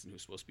Kay Hansen,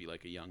 who's supposed to be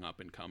like a young up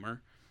and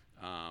comer.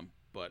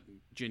 But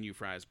Jin Yu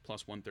Fry is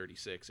plus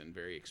 136 and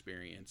very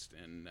experienced,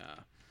 and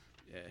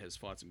has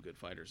fought some good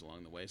fighters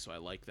along the way. So I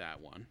like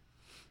that one.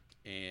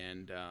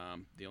 And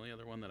the only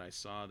other one that I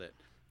saw that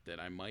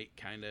I might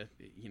kind of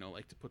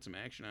like to put some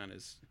action on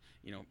is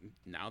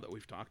now that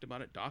we've talked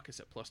about it, Dawkins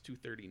at plus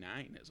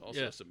 239 is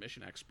also a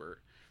submission expert,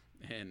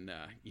 and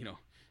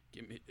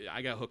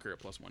I got Hooker at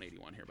plus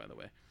 181 here, by the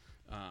way.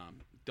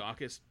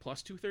 Dawkins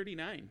plus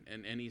 239,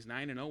 and he's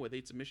 9-0 with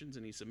 8 submissions,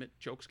 and he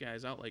chokes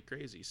guys out like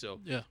crazy. So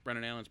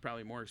Brendan Allen's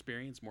probably more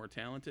experienced, more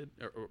talented,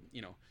 or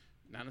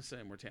not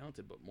necessarily more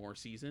talented, but more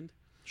seasoned.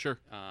 Sure.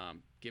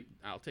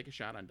 I'll take a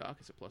shot on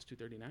Dawkins at plus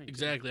 239.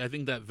 Exactly. Too. I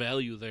think that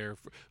value there,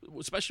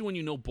 especially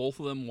when both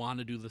of them want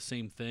to do the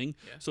same thing.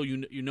 Yeah. So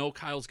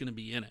Kyle's going to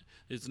be in it.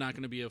 It's not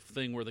going to be a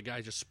thing where the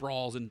guy just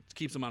sprawls and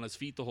keeps him on his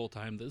feet the whole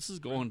time. This is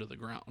going to the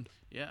ground.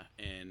 Yeah,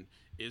 and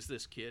is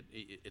this kid?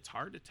 It's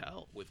hard to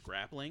tell with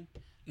grappling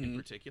in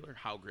particular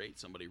how great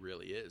somebody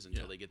really is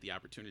until they get the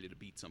opportunity to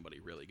beat somebody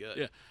really good.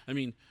 Yeah, I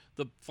mean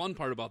the fun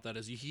part about that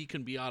is he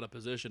can be out of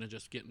position and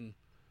just getting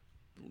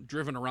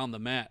driven around the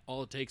mat.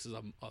 All it takes is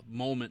a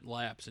moment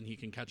lapse, and he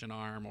can catch an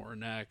arm or a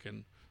neck,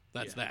 and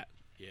that's that.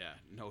 Yeah,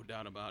 no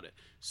doubt about it.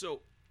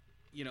 So,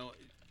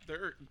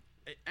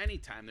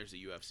 anytime there's a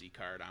UFC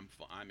card,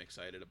 I'm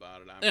excited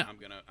about it. I'm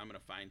gonna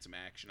find some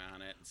action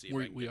on it and see if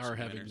I can we get are some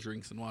having winners.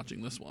 Drinks and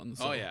watching this one.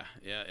 So. Oh yeah,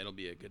 it'll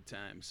be a good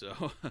time.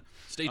 So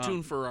stay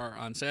tuned for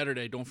on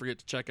Saturday. Don't forget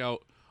to check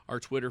out our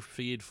Twitter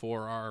feed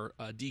for our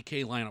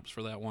DK lineups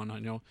for that one. I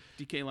know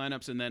DK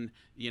lineups, and then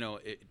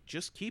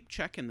just keep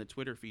checking the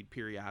Twitter feed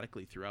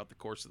periodically throughout the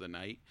course of the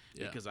night,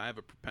 because I have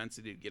a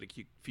propensity to get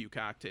a few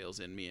cocktails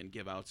in me and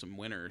give out some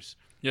winners.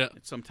 Yeah,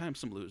 sometimes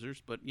some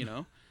losers, but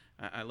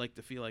I like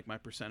to feel like my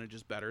percentage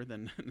is better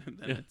than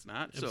it's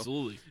not. So,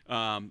 absolutely.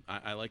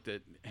 I like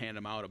to hand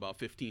them out about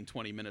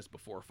 15-20 minutes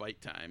before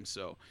fight time.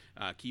 So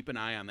keep an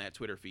eye on that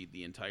Twitter feed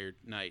the entire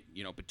night.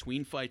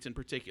 Between fights in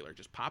particular,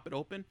 just pop it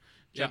open,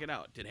 check it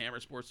out. Did Hammer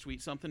Sports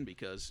tweet something?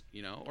 Because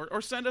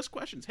or send us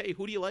questions. Hey,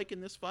 who do you like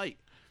in this fight?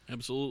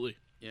 Absolutely.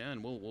 Yeah,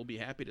 and we'll be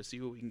happy to see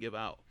what we can give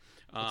out.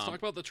 Let's talk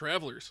about the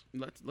Travelers.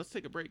 Let's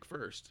take a break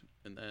first,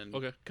 and then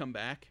come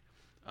back.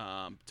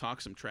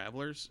 Talk some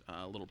Travelers,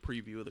 a little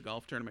preview of the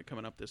golf tournament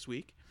coming up this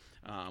week.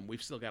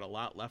 We've still got a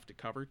lot left to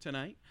cover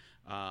tonight,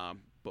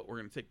 but we're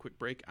going to take a quick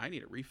break. I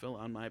need a refill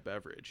on my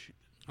beverage.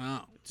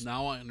 Oh,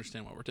 now I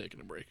understand why we're taking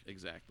a break.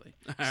 Exactly.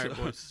 All right,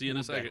 boys. See you in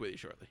a second. Back with you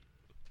shortly.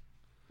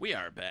 We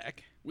are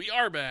back. We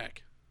are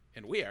back.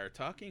 And we are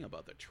talking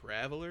about the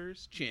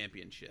Travelers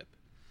Championship.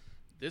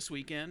 This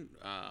weekend,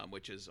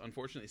 which has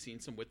unfortunately seen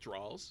some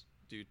withdrawals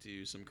due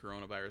to some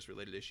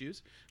coronavirus-related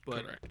issues.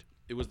 But correct.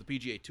 It was the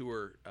PGA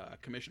Tour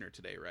commissioner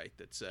today, right,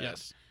 that said,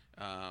 yes.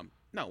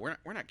 No,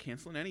 we're not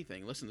canceling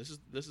anything. Listen, this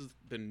is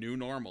the new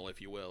normal, if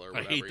you will, or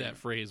whatever. I hate that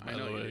phrase, by the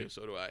way. I know you do,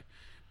 so do I.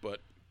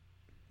 But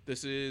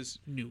this is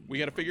new. We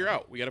got to figure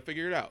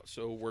it out.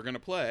 So we're going to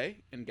play,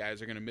 and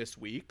guys are going to miss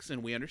weeks,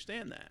 and we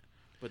understand that.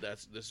 But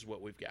this is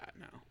what we've got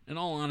now. In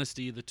all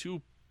honesty, the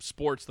two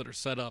sports that are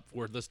set up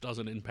where this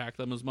doesn't impact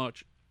them as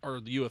much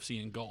are the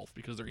UFC and golf,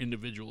 because they're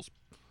individual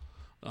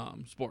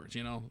sports.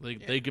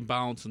 They can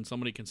bounce, and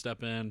somebody can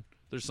step in.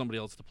 There's somebody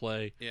else to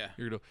play. Yeah.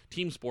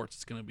 Team sports,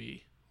 it's going to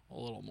be a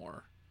little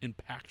more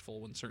impactful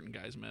when certain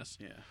guys miss.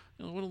 Yeah.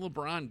 When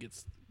LeBron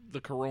gets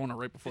the corona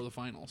right before the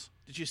finals.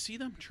 Did you see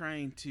them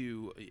trying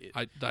to?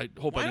 I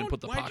hope I didn't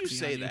put the poxy on you. Why'd you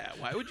say that?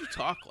 Why would you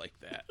talk like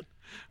that?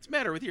 What's the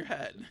matter with your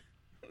head?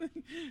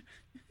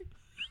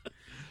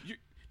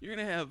 You're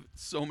going to have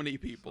so many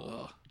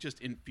people just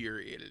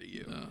infuriated at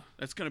you.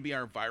 That's going to be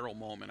our viral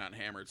moment on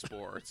Hammered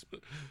Sports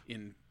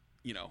in,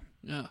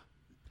 a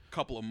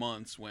couple of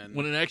months when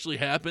it actually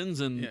happens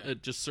and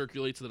it just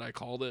circulates that I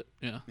called it.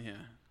 Yeah.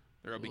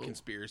 There'll be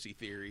conspiracy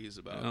theories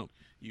about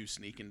you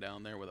sneaking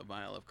down there with a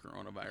vial of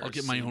coronavirus. I'll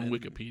get my own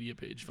Wikipedia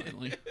page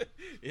finally.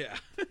 Yeah.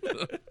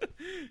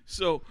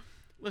 So,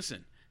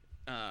 listen,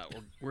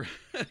 we're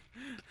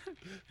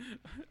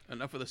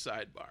enough of the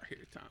sidebar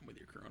here, Tom, with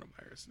your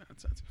coronavirus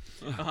nonsense.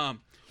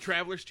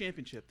 Travelers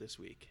Championship this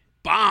week.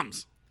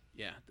 Bombs.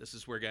 Yeah, this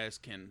is where guys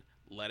can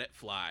let it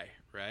fly,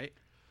 right?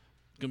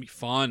 It's gonna be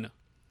fun.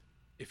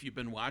 If you've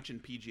been watching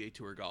PGA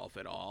Tour golf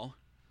at all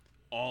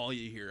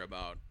you hear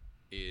about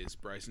is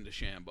Bryson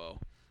DeChambeau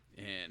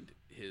and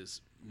his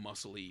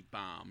muscly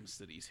bombs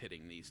that he's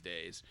hitting these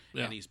days.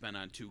 Yeah. And he's been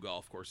on 2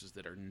 golf courses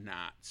that are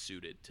not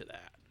suited to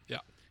that.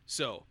 Yeah.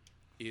 So,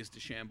 is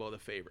DeChambeau the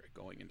favorite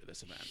going into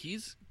this event?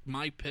 He's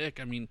my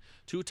pick. I mean,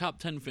 2 top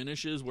 10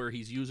 finishes where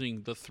he's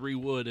using the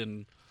 3-wood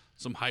and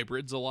some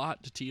hybrids a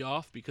lot to tee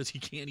off because he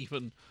can't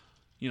even,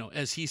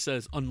 as he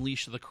says,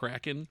 unleash the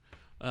Kraken,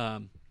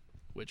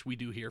 which we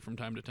do hear from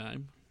time to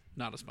time.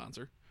 Not a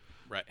sponsor.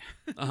 Right.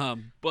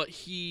 But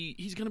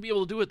he's going to be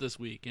able to do it this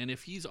week. And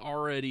if he's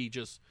already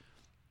just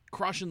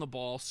crushing the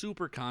ball,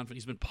 super confident,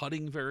 he's been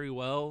putting very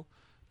well,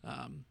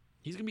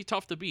 he's going to be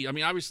tough to beat. I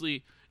mean,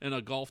 obviously, in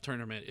a golf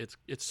tournament,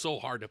 it's so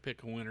hard to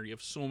pick a winner. You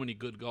have so many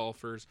good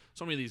golfers.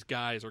 So many of these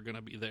guys are going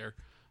to be there.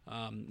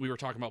 We were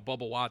talking about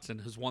Bubba Watson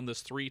has won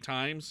this 3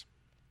 times,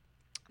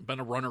 been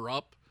a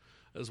runner-up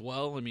as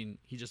well. I mean,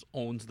 he just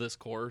owns this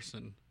course,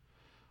 and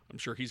I'm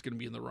sure he's going to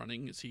be in the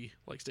running as he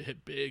likes to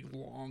hit big,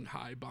 long,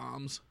 high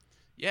bombs.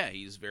 Yeah,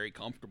 he's very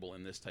comfortable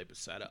in this type of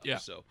setup. Yeah.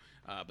 So,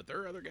 but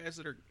there are other guys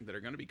that are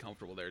going to be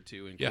comfortable there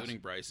too, including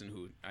Bryson,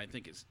 who I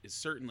think is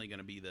certainly going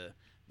to be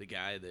the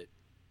guy that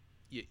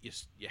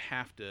you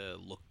have to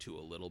look to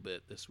a little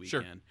bit this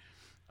weekend.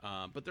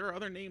 Sure. But there are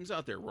other names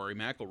out there. Rory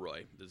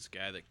McIlroy, this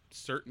guy that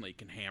certainly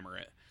can hammer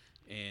it,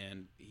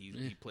 and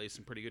he plays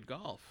some pretty good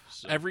golf.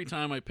 So. Every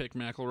time I pick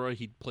McIlroy,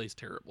 he plays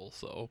terrible.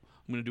 So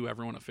I'm going to do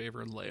everyone a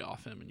favor and lay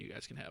off him, and you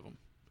guys can have him.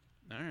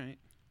 All right.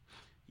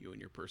 You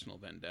and your personal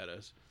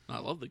vendettas. I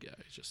love the guy.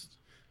 It's just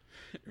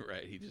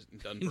right. He just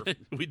done.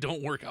 We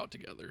don't work out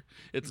together.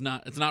 It's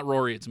not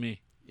Rory. It's me.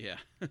 Yeah.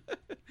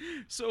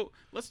 So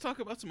let's talk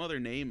about some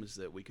other names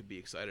that we could be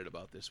excited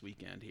about this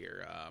weekend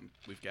here.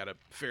 We've got a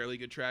fairly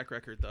good track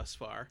record thus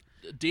far.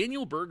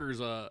 Daniel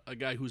Berger's a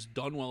guy who's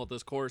done well at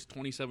this course.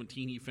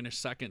 2017, he finished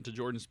second to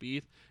Jordan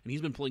Spieth, and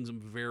he's been playing some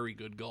very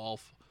good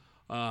golf.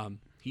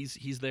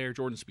 He's there.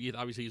 Jordan Spieth,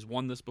 obviously, he's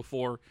won this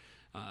before.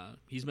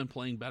 He's been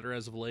playing better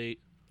as of late.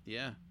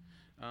 Yeah.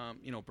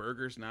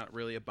 Berger's not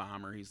really a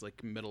bomber. He's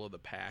like middle of the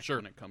pack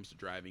when it comes to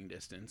driving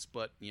distance,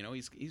 but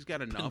he's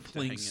got enough to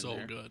hang in so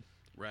there. Good.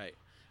 Right.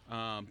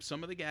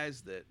 Some of the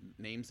guys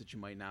names that you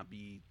might not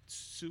be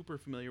super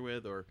familiar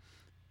with, or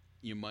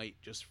you might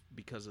just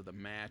because of the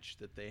match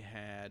that they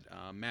had.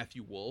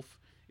 Matthew Wolff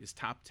is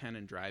top 10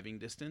 in driving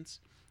distance.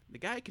 The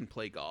guy can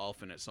play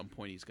golf, and at some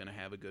point he's going to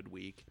have a good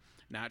week.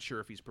 Not sure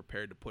if he's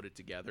prepared to put it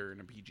together in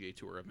a PGA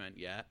Tour event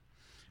yet.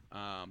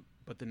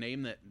 But the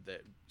name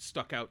that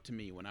stuck out to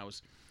me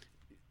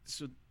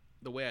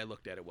the way I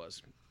looked at it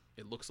was,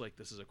 it looks like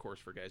this is a course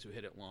for guys who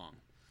hit it long.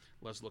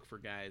 Let's look for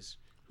guys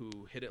who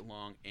hit it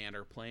long and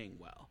are playing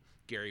well.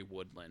 Gary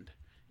Woodland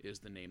is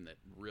the name that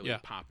really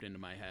popped into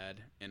my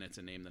head, and it's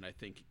a name that I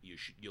think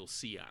you'll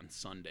see on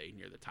Sunday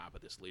near the top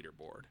of this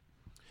leaderboard.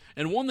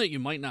 And one that you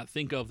might not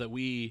think of that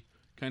we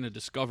kind of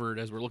discovered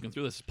as we're looking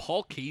through this is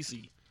Paul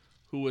Casey,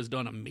 who has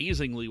done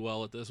amazingly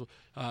well at this.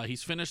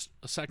 He's finished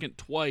a second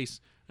twice.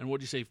 And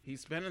what'd you say?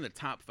 He's been in the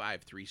top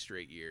 5 3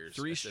 straight years.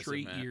 3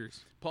 straight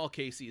years. Paul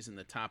Casey is in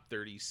the top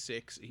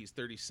 36. He's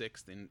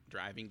 36th in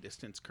driving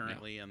distance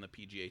currently on the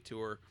PGA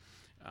Tour.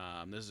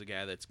 This is a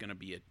guy that's going to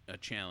be a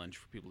challenge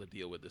for people to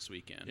deal with this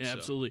weekend. Yeah,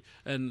 absolutely.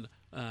 And,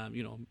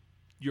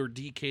 your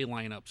DK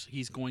lineups,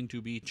 he's going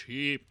to be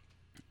cheap.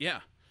 Yeah.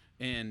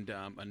 And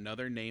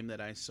another name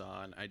that I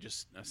saw, and I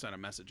sent a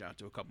message out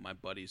to a couple of my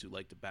buddies who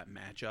like to bet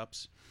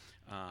matchups.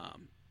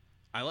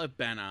 I love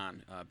Ben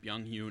On,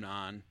 Byung-Hyun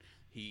On.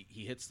 He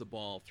hits the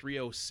ball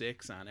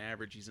 306 on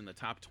average. He's in the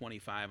top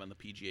 25 on the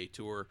PGA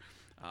Tour.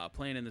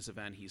 Playing in this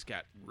event, he's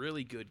got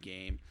really good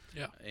game.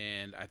 Yeah.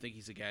 And I think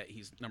he's a guy.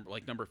 He's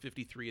number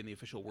 53 in the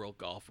official world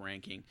golf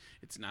ranking.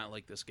 It's not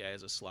like this guy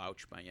is a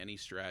slouch by any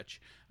stretch.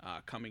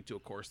 Coming to a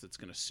course that's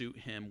going to suit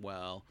him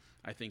well,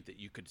 I think that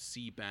you could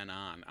see Ben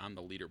on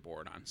the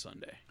leaderboard on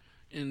Sunday.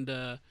 And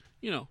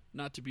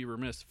not to be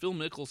remiss, Phil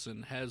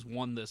Mickelson has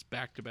won this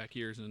back-to-back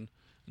years in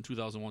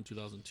 2001,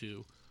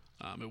 2002.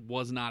 It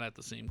was not at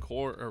the same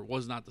course, or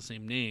was not the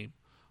same name,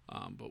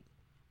 but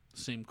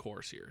same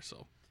course here.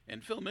 So.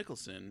 And Phil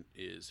Mickelson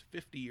is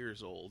 50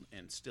 years old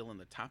and still in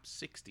the top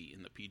 60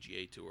 in the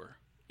PGA Tour.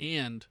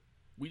 And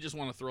we just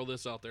want to throw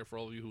this out there for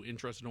all of you who are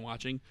interested in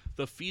watching.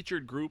 The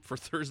featured group for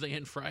Thursday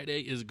and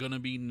Friday is going to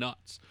be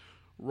nuts.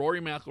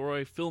 Rory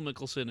McIlroy, Phil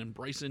Mickelson, and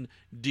Bryson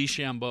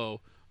DeChambeau.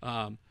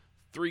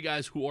 three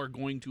guys who are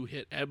going to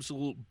hit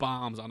absolute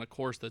bombs on a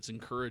course that's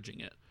encouraging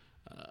it.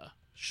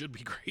 Should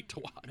be great to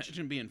watch.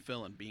 Imagine being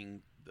Phil and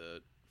being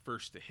the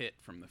first to hit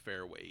from the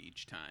fairway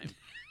each time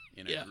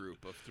in a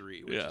group of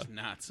three, which is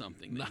not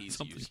something that he's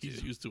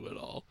used to at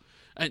all.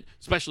 And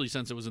especially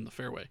since it was in the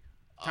fairway.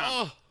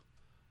 Tom.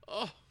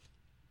 Oh.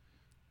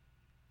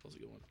 That was a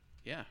good one.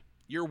 Yeah.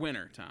 Your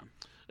winner, Tom.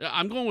 Yeah,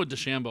 I'm going with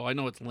DeChambeau. I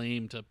know it's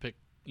lame to pick,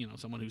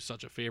 someone who's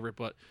such a favorite,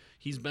 but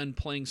he's been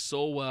playing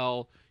so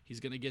well. He's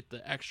going to get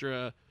the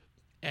extra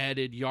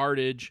added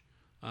yardage.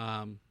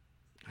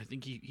 I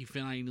think he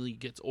finally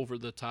gets over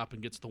the top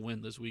and gets the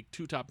win this week.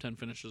 2 top 10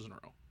 finishes in a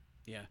row.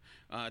 Yeah.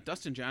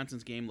 Dustin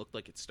Johnson's game looked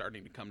like it's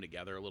starting to come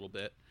together a little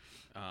bit.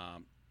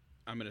 I'm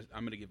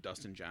gonna give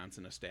Dustin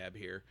Johnson a stab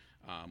here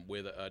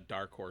with a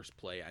dark horse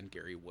play on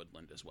Gary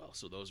Woodland as well.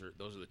 So those are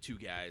the 2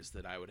 guys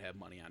that I would have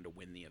money on to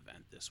win the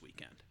event this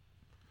weekend.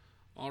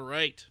 All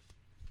right.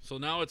 So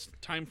now it's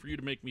time for you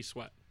to make me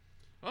sweat.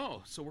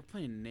 Oh, so we're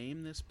playing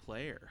Name This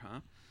Player,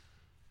 huh?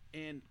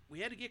 And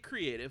we had to get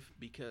creative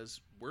because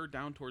we're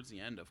down towards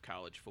the end of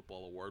college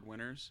football award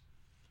winners.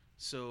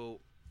 So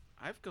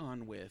I've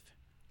gone with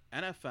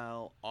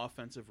NFL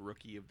Offensive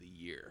Rookie of the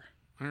Year.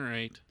 All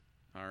right.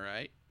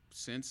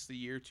 Since the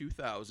year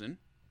 2000.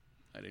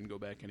 I didn't go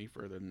back any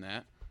further than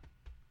that.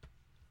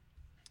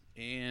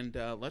 And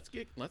let's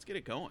get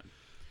it going.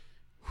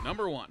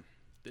 Number 1.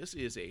 This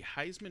is a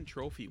Heisman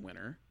Trophy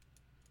winner,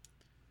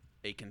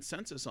 a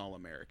consensus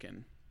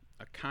All-American,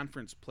 a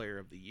Conference Player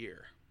of the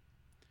Year.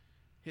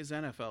 His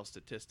NFL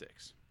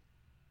statistics: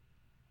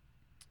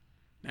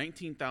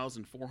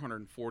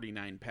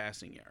 19,449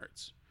 passing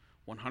yards,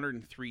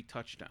 103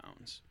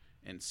 touchdowns,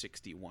 and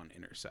 61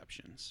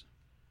 interceptions.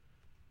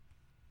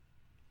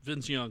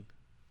 Vince Young.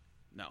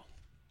 No.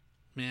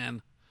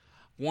 Man,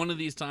 one of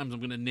these times I'm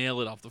going to nail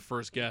it off the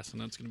first guess,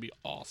 and that's going to be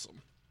awesome.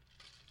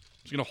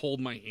 I'm just going to hold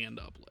my hand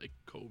up like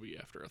Kobe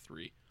after a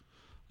 3.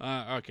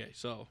 Okay,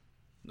 so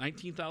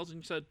 19,000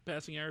 you said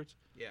passing yards?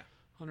 Yeah.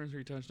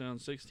 103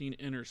 touchdowns, 16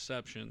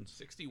 interceptions.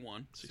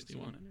 61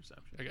 interceptions.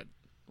 I got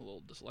a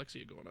little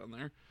dyslexia going on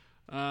there.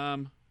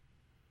 All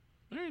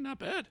right, not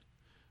bad.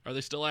 Are they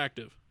still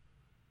active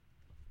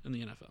in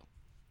the NFL?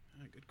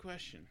 Good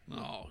question.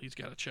 Oh, he's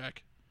got a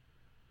check.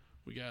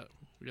 We got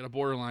a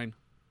borderline.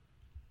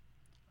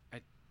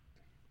 I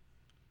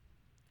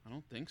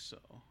don't think so.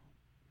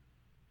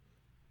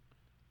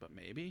 But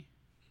maybe.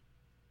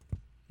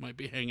 Might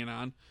be hanging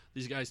on.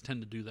 These guys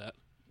tend to do that.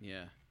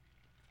 Yeah.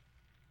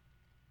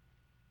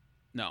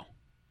 No.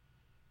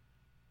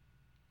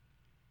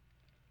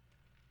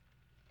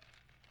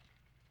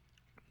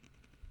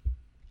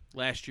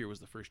 Last year was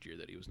the first year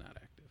that he was not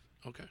active.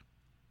 Okay.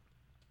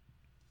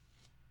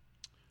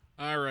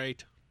 All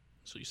right.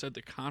 So you said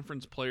the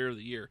Conference Player of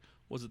the Year.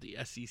 Was it the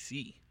SEC?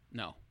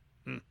 No.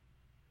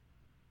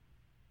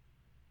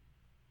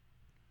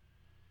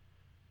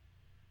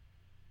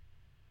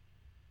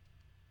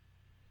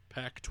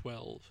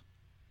 Pac-12.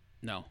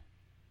 No. All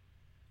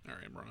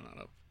right, I'm running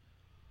out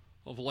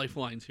of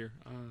lifelines here.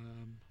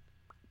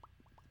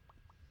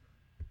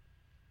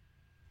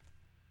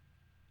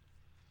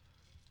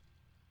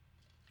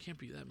 Can't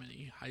be that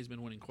many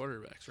Heisman-winning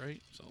quarterbacks,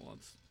 right? So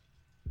let's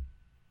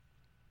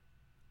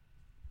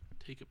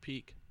take a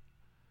peek.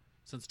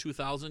 Since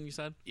 2000, you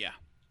said? Yeah.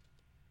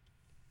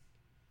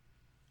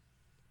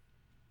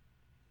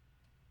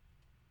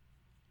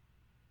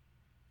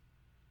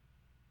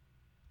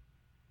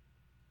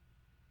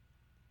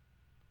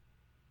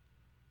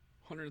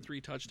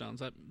 $103 touchdowns.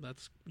 That's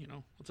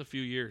that's a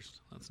few years.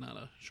 That's not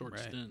a short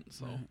stint.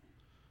 So,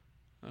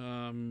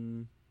 yeah,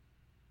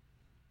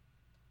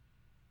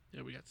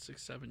 we got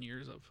 6-7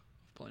 years of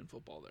playing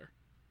football there.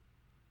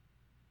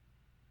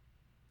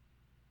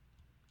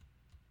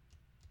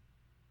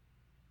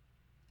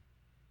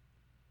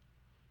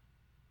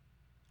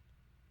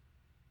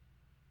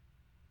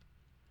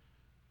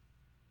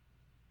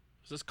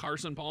 Is this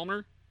Carson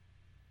Palmer?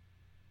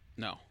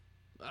 No.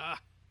 Oh,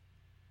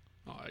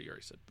 I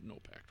already said no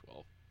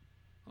Pac-12.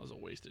 That was a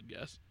wasted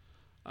guess.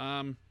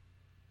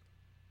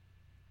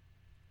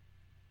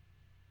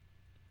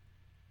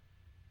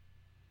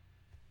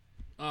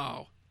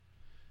 Oh,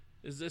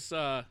 is this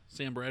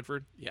Sam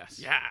Bradford? Yes.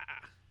 Yeah.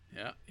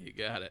 Yeah, you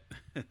got it.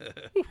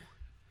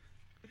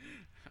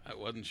 I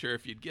wasn't sure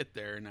if you'd get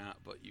there or not,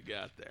 but you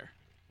got there.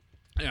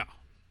 Yeah.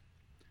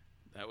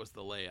 That was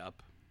the layup.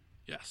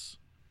 Yes.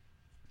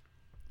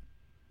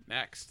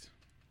 Next.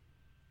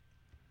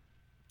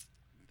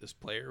 This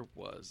player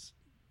was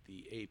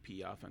the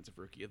AP Offensive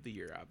Rookie of the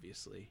Year,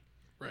 obviously.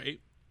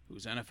 Right.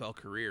 Whose NFL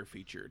career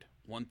featured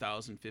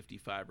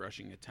 1,055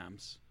 rushing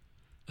attempts.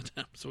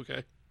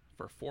 Okay.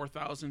 For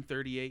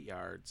 4,038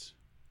 yards,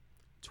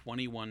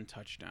 21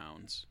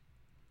 touchdowns,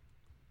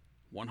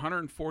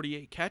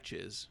 148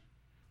 catches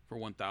for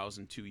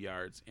 1,002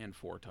 yards and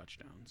 4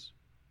 touchdowns.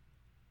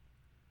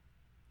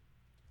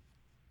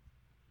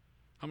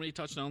 How many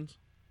touchdowns?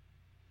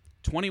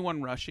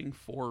 21 rushing,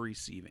 4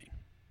 receiving.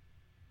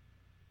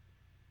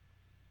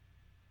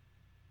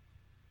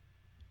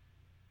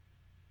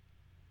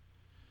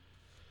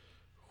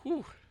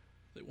 Whew.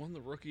 They won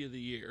the Rookie of the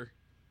Year.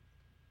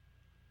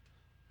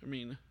 I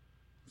mean,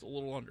 it's a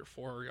little under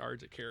 4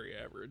 yards a carry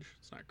average.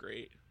 It's not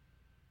great.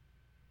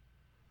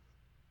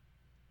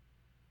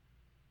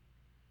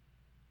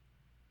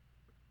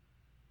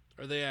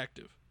 Are they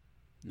active?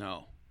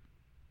 No.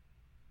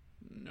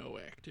 No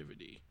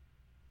activity.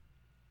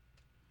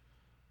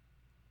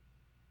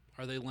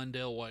 Are they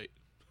Lendale White?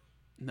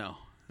 No.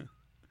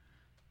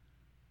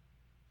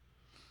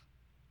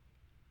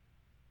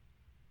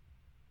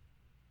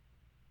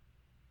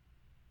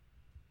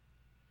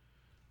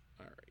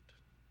 All right.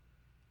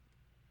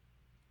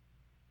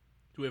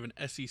 Do we have an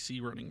SEC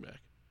running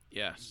back?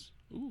 Yes.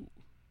 Ooh,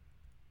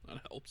 that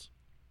helps.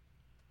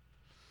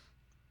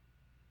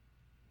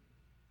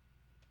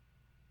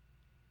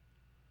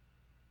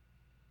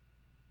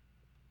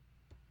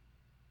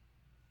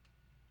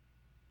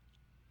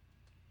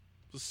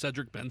 Was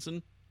Cedric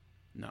Benson?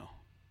 No.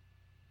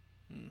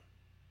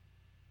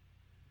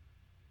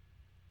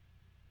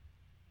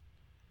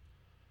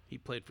 He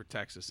played for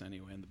Texas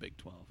anyway in the Big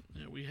 12.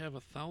 Yeah, we have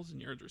 1,000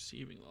 yards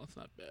receiving, though. That's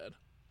not bad.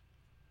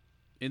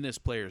 In this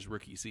player's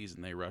rookie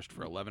season, they rushed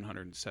for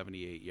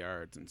 1,178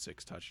 yards and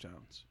 6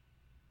 touchdowns.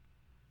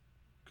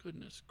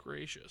 Goodness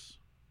gracious.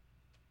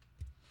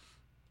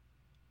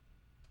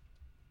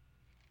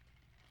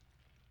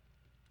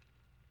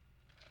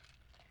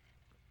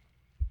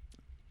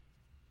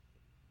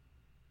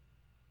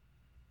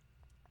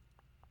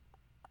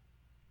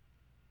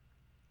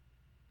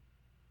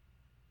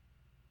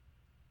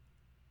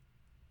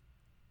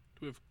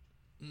 Do we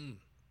have...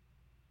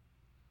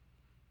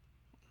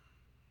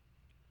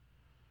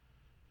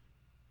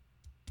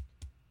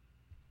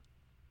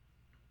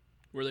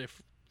 Were they a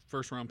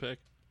first-round pick?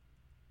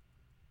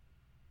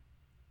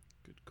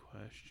 Good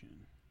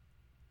question.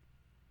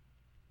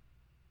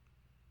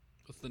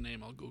 What's the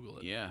name? I'll Google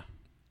it. Yeah.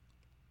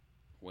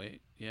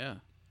 Wait, yeah.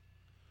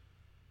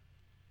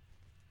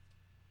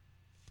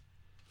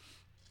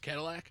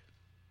 Cadillac?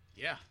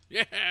 Yeah.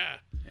 Yeah!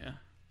 Yeah.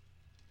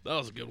 That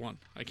was a good one.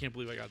 I can't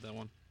believe I got that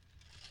one.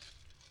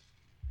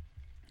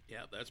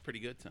 Yeah, that's pretty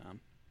good,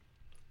 Tom.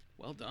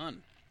 Well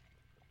done.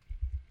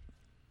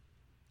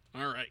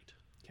 All right.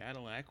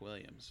 Cadillac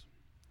Williams.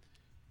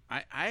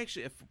 I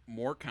actually have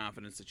more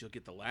confidence that you'll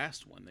get the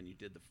last one than you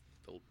did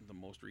the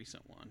most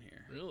recent one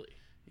here. Really?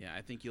 Yeah,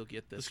 I think you'll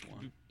get this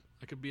one.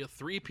 I could be a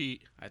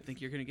three-peat. I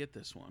think you're gonna get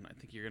this one. I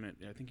think you're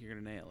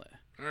gonna nail it.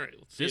 All right,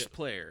 let's see This it.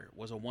 player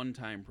was a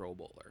one-time Pro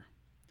Bowler,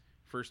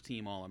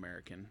 first-team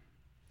All-American,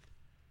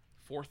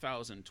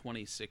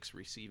 4,026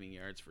 receiving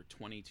yards for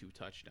 22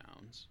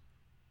 touchdowns,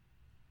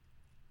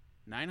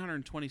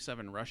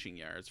 927 rushing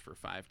yards for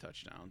 5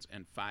 touchdowns,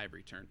 and 5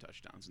 return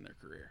touchdowns in their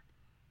career.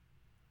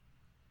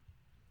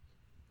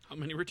 How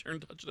many return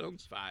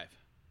touchdowns? 5.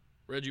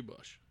 Reggie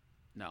Bush.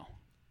 No.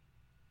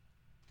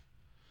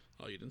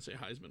 Oh, you didn't say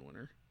Heisman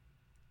winner.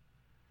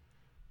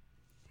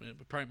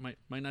 But probably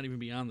might not even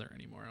be on there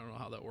anymore. I don't know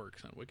how that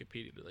works on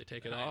Wikipedia. Do they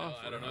take it off?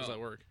 I don't How does know. that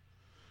work?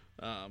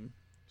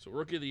 So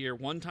Rookie of the Year,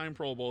 one-time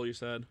Pro Bowl, you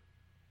said.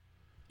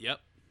 Yep.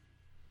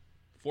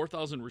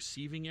 4,000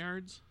 receiving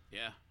yards.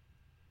 Yeah.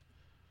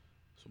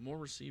 So more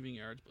receiving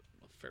yards, but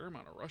a fair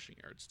amount of rushing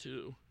yards,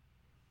 too.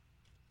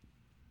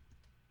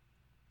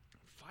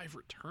 5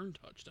 return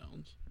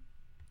touchdowns.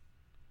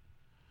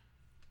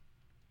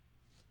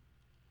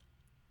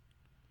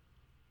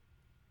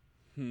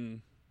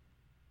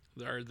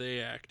 Are they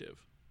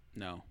active?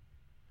 No.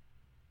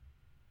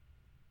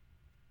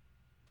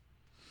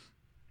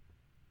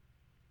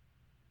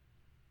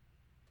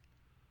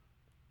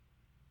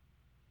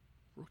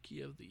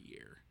 Rookie of the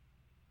Year.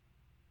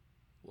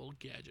 Little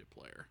gadget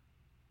player.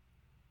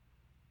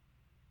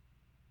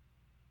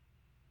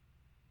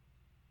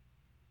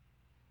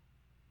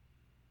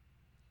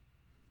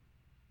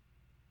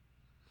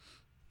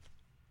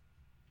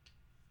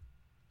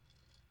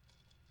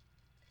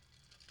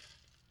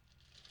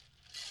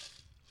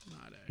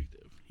 Not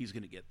active. He's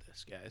going to get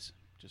this, guys.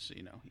 Just so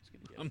you know, he's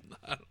going to get it.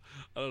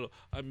 I don't know.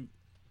 I'm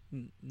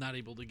not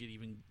able to get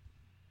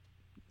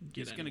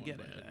He's going to get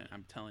anyone it. by head.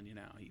 I'm telling you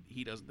now.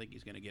 He doesn't think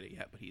he's going to get it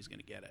yet, but he's going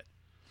to get it.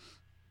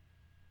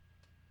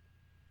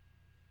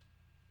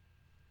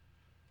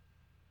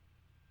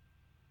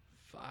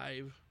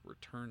 Five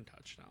return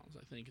touchdowns,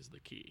 I think, is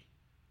the key.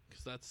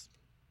 Because that's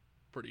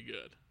pretty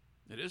good.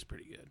 It is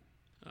pretty good.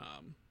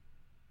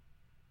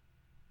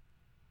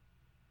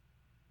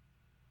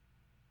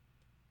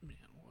 Man,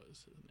 what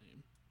is his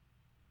name?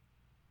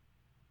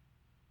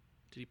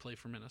 Did he play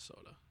for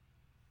Minnesota?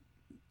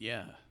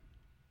 Yeah.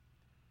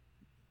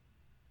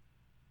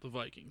 The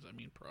Vikings, I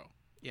mean pro.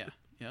 Yeah.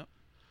 Yep.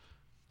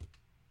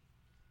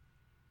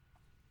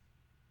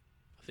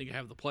 I think I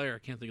have the player. I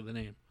can't think of the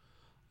name.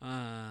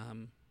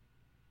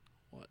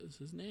 What is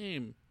his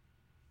name?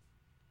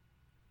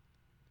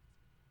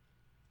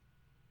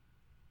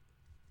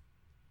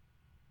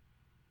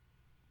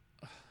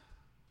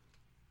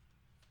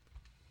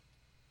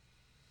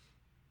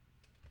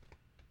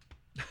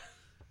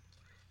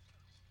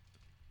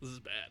 This is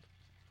bad.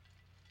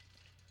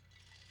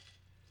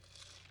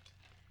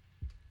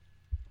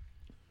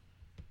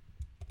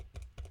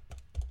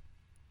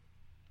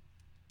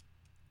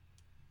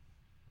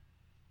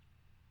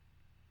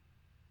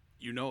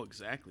 You know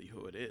exactly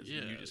who it is.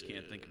 Yeah, and you just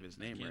can't think of his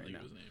name can't right think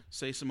now. of his name.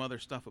 Say some other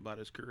stuff about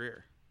his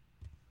career.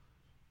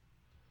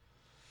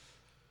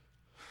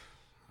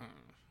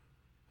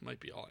 Might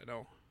be all I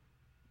know.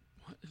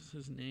 What is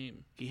his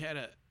name? He had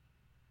a.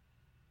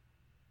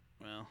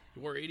 Well, He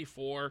wore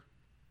 84.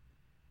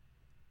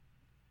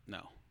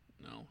 no,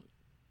 No.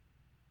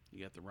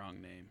 you got the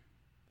wrong name.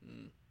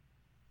 Mm.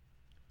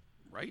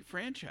 Right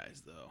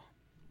franchise though.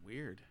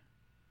 Weird.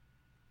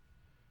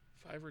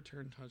 5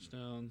 return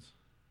touchdowns.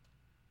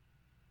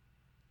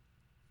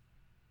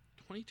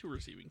 22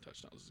 receiving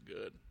touchdowns is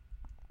good.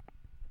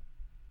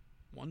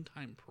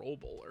 1-time Pro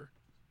Bowler.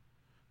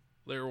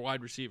 They were a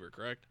wide receiver,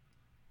 correct?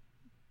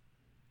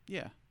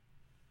 Yeah.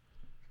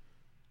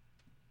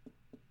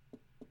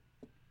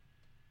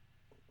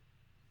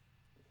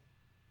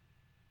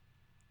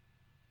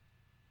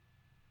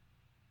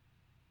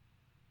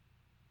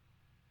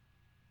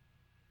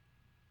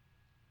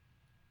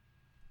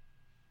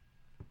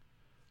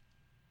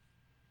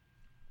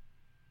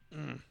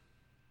 Mm.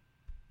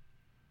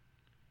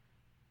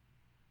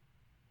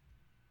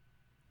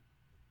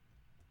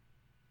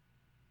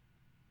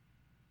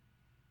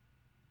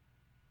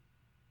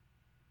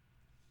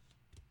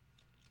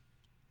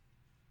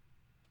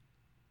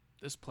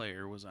 This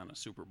player was on a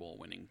Super Bowl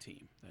winning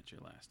team. That's your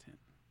last hint.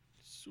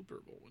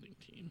 Super Bowl winning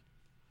team.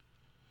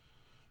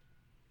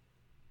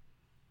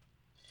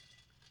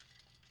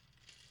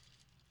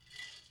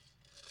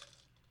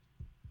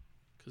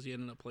 Because he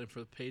ended up playing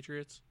for the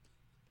Patriots.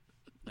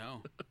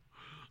 No.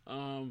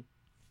 Hold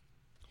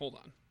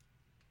on.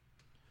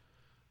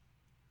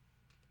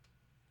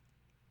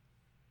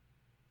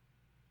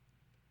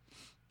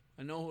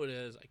 I know who it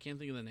is. I can't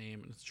think of the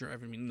name, and it's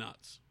driving me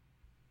nuts.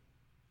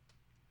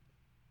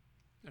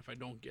 If I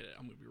don't get it,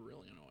 I'm going to be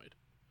really annoyed.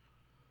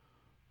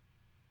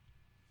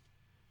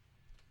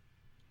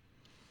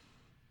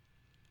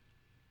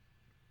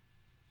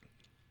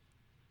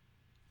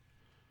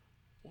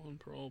 One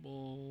Pro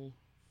Bowl.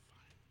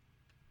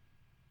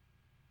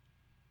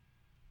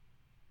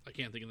 I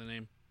can't think of the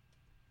name.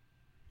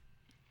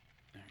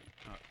 All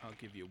right. I'll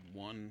give you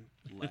one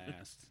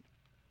last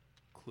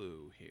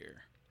clue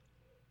here.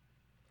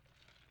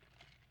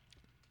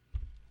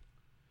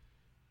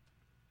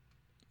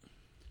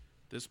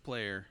 This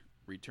player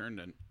returned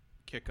a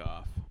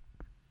kickoff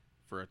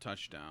for a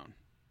touchdown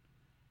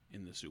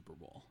in the Super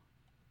Bowl.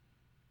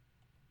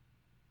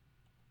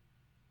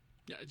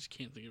 Yeah, I just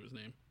can't think of his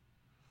name.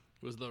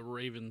 It was the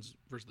Ravens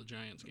versus the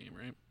Giants game,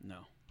 right? No.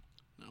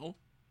 No?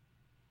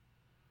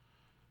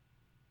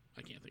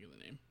 I can't think of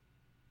the name.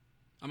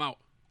 I'm out.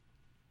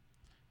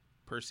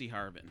 Percy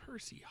Harvin.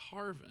 Percy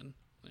Harvin.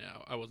 Yeah,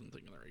 I wasn't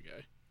thinking of the right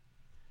guy.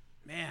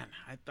 Man,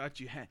 I thought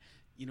you had.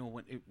 You know,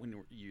 when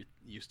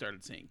you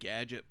started saying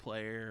gadget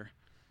player,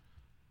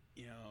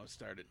 you know,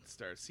 started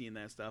seeing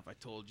that stuff. I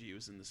told you he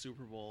was in the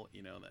Super Bowl.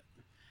 You know that.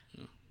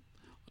 Yeah.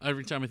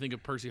 Every time I think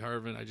of Percy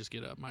Harvin, I just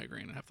get a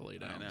migraine and have to lay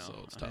down. I know. So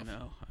it's tough.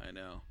 I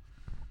know.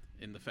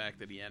 In the fact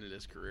that he ended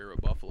his career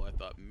at Buffalo, I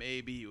thought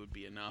maybe he would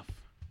be enough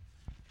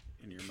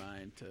in your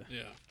mind to.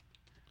 Yeah.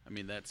 I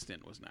mean, that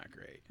stint was not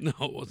great. No,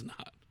 it was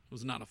not. It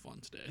was not a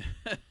fun stay.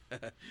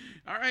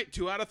 All right,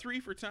 2 out of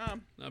 3 for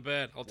Tom. Not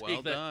bad. I'll take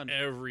Well that done.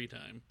 every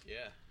time.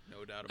 Yeah,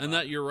 no doubt about And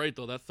it. you're right,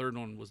 though. That third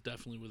one was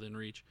definitely within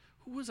reach.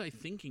 Who was I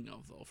thinking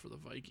of, though, for the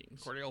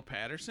Vikings? Cordell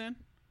Patterson?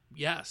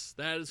 Yes,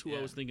 that is who I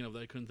Yeah. was thinking of.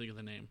 That I couldn't think of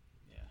the name.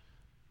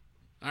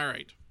 Yeah. All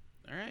right.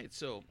 All right,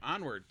 so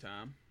onward,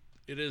 Tom.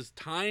 It is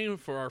time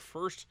for our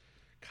first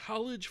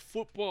college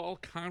football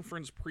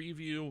conference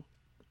preview.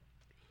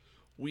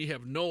 We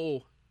have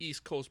no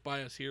East Coast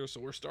bias here, so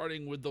we're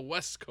starting with the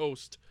West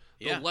Coast,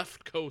 the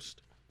left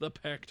coast, the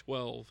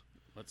Pac-12.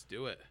 Let's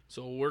do it.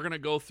 So we're going to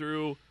go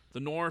through the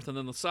North and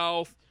then the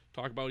South,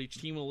 talk about each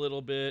team a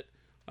little bit,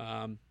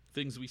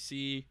 things we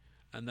see,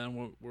 and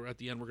then we're at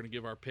the end, we're going to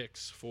give our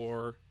picks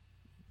for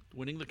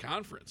winning the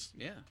conference.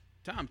 Yeah.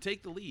 Tom,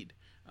 take the lead.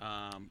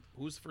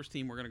 Who's the first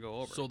team we're going to go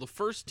over? So the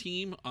first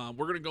team,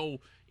 we're going to go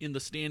in the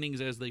standings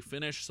as they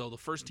finish. So the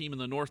first team in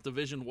the North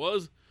Division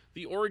was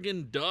the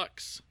Oregon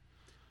Ducks.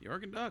 the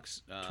Oregon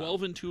Ducks.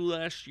 12-2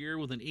 last year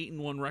with an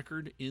 8-1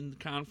 record in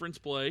conference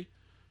play.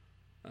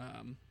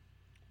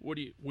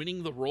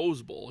 Winning the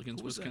Rose Bowl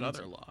against Who was Wisconsin. that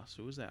other loss?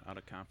 Who was that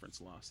out-of-conference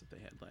loss that they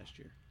had last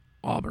year?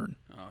 Auburn.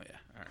 Oh, yeah.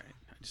 All right.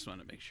 I just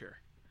want to make sure.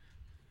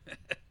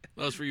 That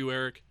was for you,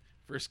 Eric.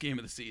 First game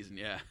of the season,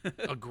 yeah.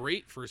 A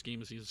great first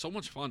game of the season. So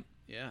much fun.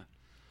 Yeah.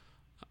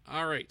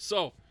 All right.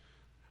 So,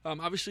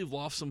 obviously, we've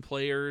lost some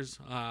players.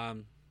 Not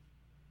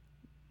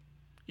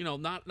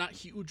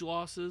huge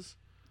losses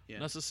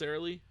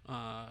necessarily.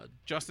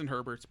 Justin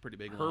Herbert's a pretty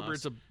big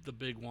Herbert's loss. the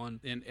big one.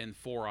 And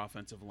 4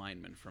 offensive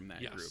linemen from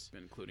that Yes. group,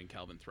 including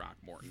Calvin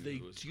Throckmorton. They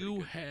who was do pretty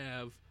good.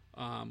 have,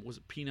 was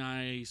it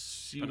Penei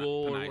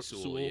Sewell? Penei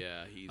Sewell,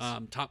 yeah. He's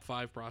top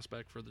 5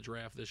 prospect for the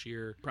draft this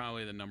year.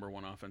 probably the number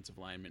 1 offensive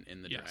lineman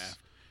in the draft.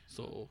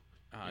 So,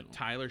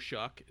 Tyler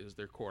Shuck is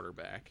their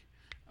quarterback.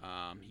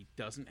 He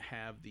doesn't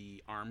have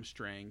the arm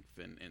strength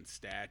and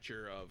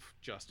stature of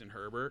Justin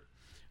Herbert,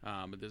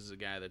 but this is a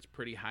guy that's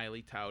pretty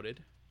highly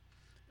touted.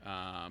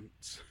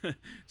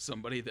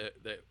 Somebody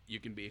that you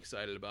can be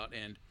excited about.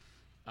 And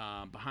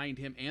behind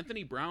him,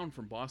 Anthony Brown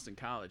from Boston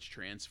College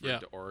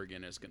transferred to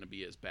Oregon, is going to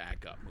be his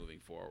backup moving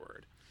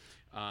forward.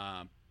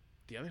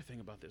 The other thing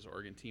about this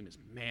Oregon team is,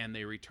 man,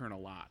 they return a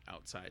lot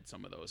outside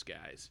some of those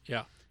guys.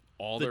 Yeah.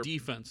 All the their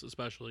defense,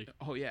 especially.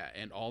 Oh, yeah,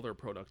 and all their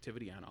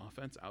productivity on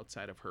offense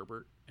outside of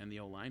Herbert and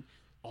the O-line,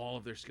 all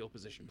of their skill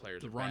position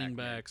players. The running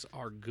backs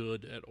are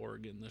good at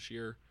Oregon this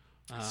year.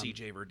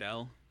 C.J.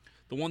 Verdell.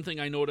 The one thing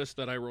I noticed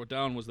that I wrote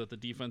down was that the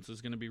defense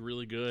is going to be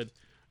really good.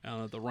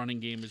 The running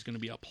game is going to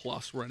be a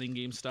plus running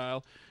game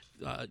style.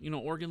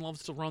 Oregon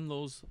loves to run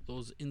those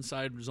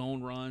inside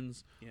zone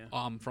runs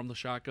from the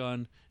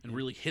shotgun and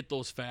really hit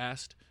those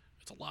fast.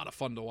 It's a lot of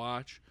fun to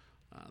watch.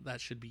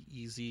 That should be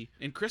easy.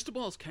 And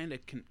Cristobal's kind of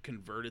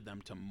converted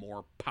them to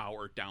more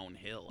power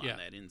downhill on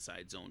that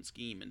inside zone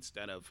scheme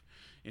instead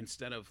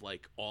of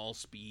like all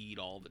speed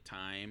all the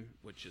time,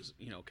 which is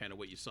kind of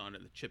what you saw in the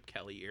Chip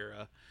Kelly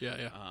era.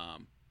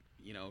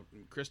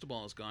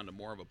 Cristobal has gone to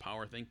more of a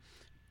power thing.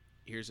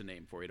 Here's a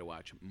name for you to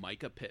watch: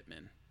 Micah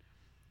Pittman.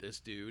 This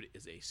dude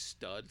is a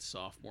stud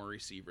sophomore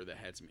receiver that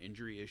had some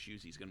injury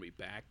issues. He's going to be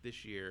back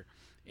this year,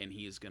 and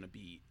he is going to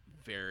be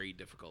very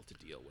difficult to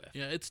deal with.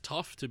 Yeah, it's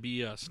tough to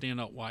be a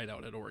standout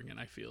wideout at Oregon,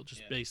 I feel,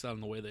 just based on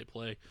the way they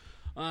play.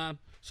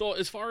 So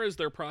as far as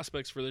their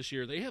prospects for this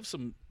year, they have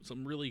some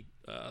really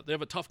they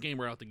have a tough game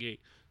right out the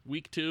gate.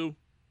 Week 2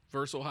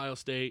 versus Ohio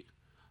State.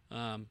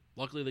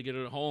 Luckily they get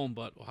it at home,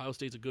 but Ohio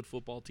State's a good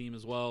football team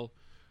as well.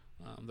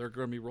 They're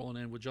going to be rolling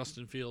in with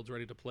Justin Fields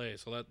ready to play,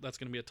 so that's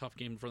going to be a tough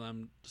game for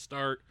them to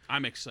start.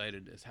 I'm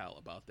excited as hell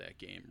about that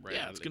game.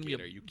 It's going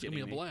to be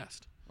a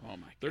blast. Oh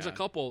my God! There's a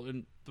couple,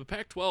 and the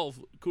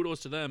Pac-12.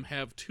 Kudos to them.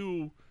 Have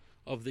 2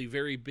 of the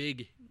very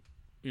big,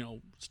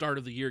 start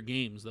of the year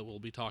games that we'll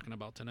be talking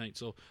about tonight.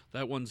 So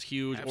that one's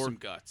huge. Have some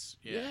guts.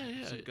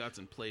 Yeah. Some guts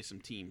and play some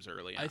teams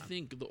early on. I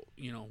think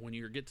when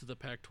you get to the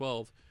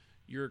Pac-12,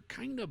 you're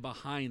kind of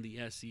behind the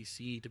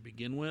SEC to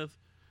begin with,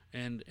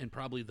 and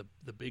probably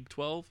the Big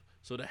 12.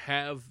 So to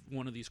have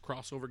one of these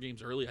crossover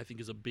games early, I think,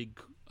 is a big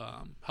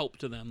help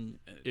to them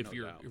if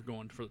you're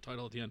going for the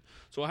title at the end.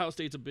 So Ohio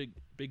State's a big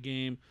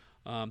game.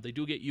 They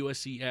do get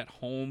USC at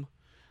home,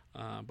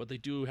 but they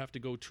do have to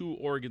go to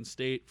Oregon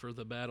State for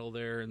the battle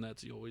there, and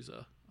that's always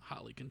a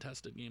hotly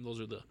contested game. Those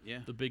are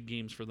the big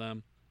games for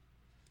them.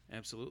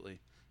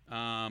 Absolutely.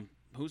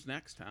 Who's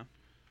next, Tom?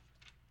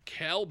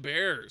 Cal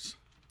Bears.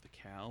 The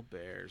Cal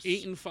Bears.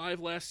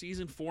 8-5 last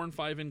season,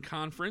 4-5 in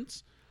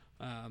conference.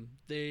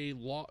 They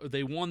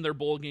won their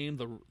bowl game,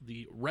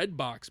 the Red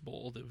Box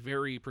Bowl, the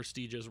very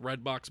prestigious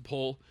Red Box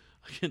Bowl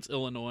against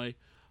Illinois.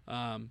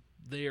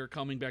 They are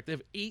coming back. They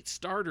have 8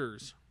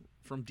 starters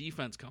from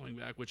defense coming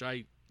back, which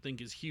I think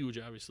is huge,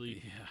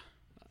 obviously. Yeah.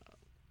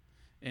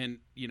 And,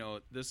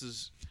 this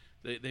is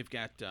they've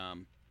got,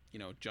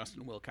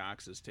 Justin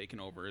Wilcox has taken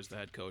over as the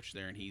head coach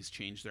there, and he's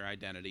changed their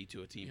identity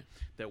to a team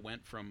that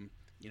went from,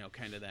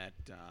 kind of that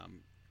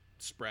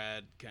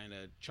spread, kind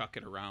of chuck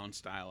it around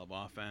style of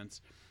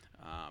offense.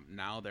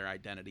 Now their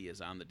identity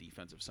is on the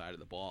defensive side of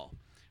the ball.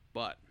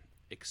 But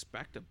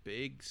expect a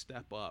big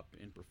step up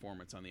in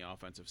performance on the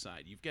offensive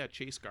side. You've got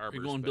Chase Garbers. Are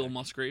you going back. Bill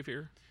Musgrave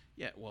here?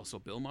 Yeah, well, so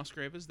Bill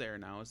Musgrave is there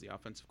now as the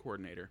offensive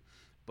coordinator.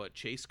 But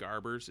Chase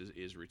Garbers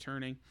is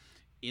returning.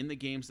 In the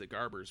games that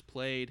Garbers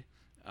played,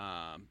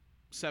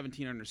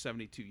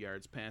 1,772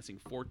 yards passing,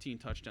 14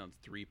 touchdowns,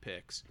 3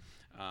 picks.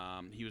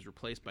 He was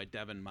replaced by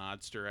Devin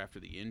Modster after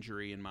the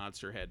injury, and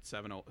Modster had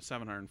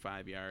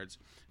 705 yards,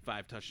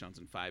 5 touchdowns,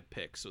 and 5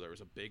 picks. So there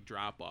was a big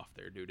drop-off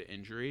there due to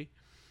injury.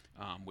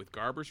 With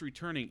Garbers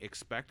returning,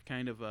 expect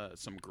kind of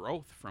some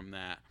growth from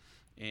that,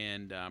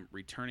 and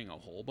returning a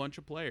whole bunch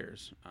of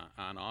players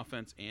on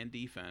offense and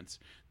defense.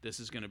 This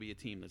is going to be a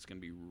team that's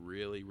going to be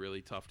really,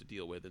 really tough to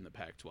deal with in the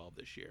Pac-12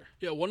 this year.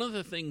 Yeah, one of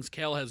the things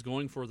Cal has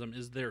going for them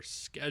is their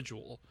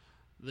schedule.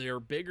 Their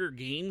bigger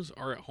games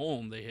are at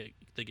home. They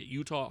get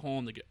Utah at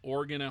home. They get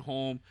Oregon at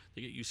home.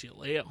 They get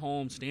UCLA at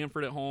home,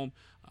 Stanford at home.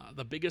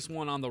 The biggest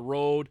one on the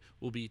road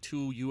will be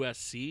to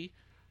USC.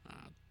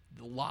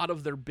 A lot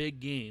of their big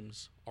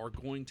games are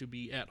going to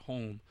be at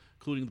home,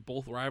 including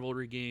both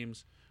rivalry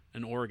games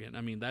and Oregon.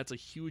 I mean, that's a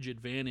huge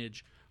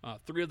advantage.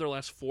 3 of their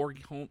last 4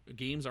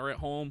 games are at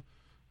home.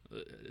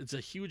 It's a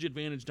huge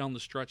advantage down the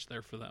stretch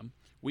there for them.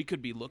 We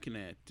could be looking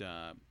at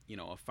a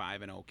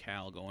 5-0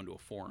 Cal going to a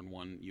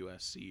 4-1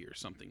 USC or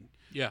something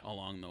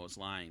along those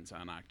lines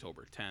on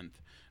October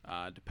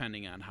 10th,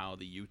 depending on how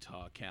the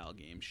Utah Cal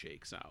game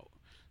shakes out.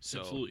 So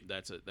Absolutely.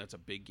 that's a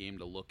big game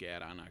to look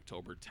at on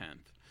October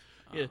 10th.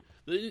 Yeah,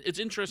 it's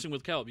interesting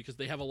with Cal because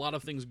they have a lot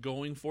of things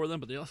going for them,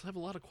 but they also have a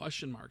lot of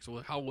question marks. So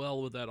how well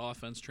will that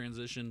offense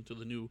transition to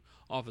the new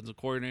offensive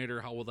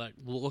coordinator? How will that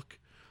look?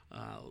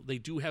 They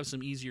do have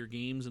some easier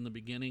games in the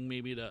beginning,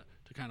 maybe to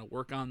kind of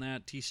work on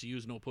that.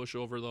 TCU's no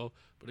pushover though,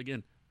 but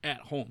again, at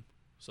home.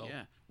 So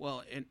yeah,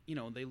 well, and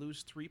they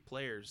lose 3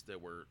 players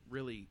that were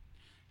really,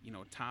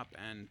 top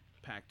end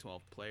Pac-12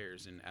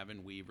 players in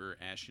Evan Weaver,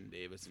 Ashton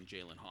Davis, and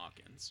Jalen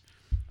Hawkins.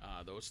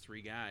 Those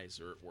 3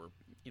 guys were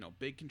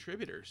big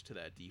contributors to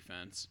that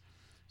defense.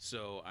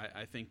 So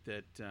I think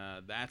that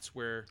that's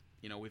where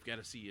we've got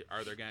to see,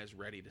 are there guys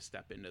ready to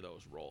step into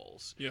those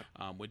roles? Yeah.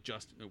 With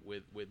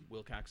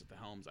Wilcox at the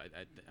helms,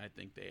 I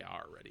think they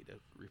are ready to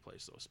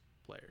replace those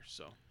players.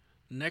 So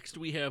Next,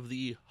 we have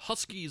the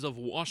Huskies of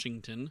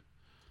Washington.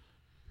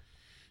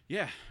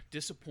 yeah,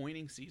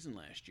 disappointing season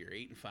last year.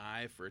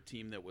 8-5 for a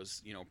team that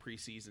was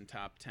preseason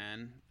top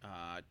 10.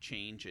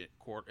 Change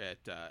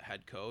at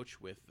head coach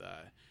with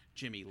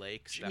Jimmy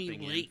Lake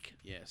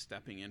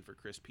stepping in for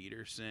Chris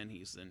Peterson.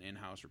 He's an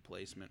in-house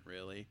replacement,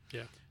 really.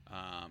 Yeah.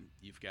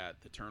 You've got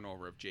the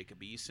turnover of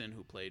Jacob Eason,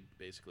 who played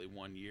basically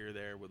 1 year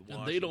there with Washington.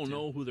 And they don't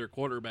know who their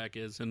quarterback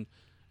is, and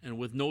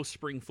with no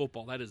spring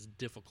football, that is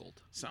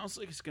difficult. Sounds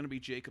like it's going to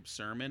be Jacob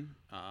Sermon.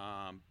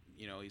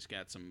 He's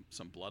got some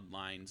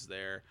bloodlines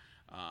there.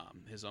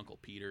 His uncle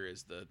Peter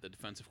is the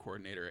defensive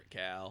coordinator at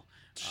Cal.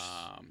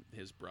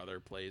 His brother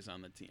plays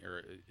on the team, or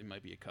it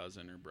might be a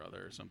cousin or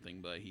brother or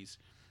something, but he's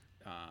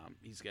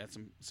got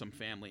some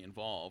family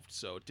involved.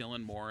 So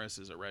Dylan Morris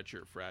is a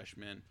redshirt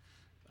freshman.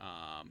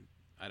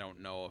 I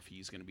don't know if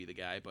he's going to be the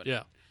guy, but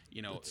yeah,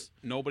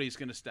 nobody's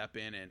going to step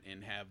in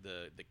and have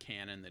the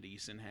cannon that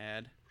Eason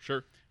had.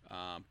 Sure.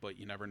 But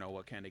you never know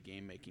what kind of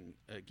gameplay,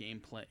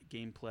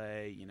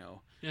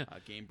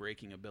 game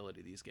breaking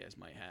ability these guys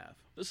might have.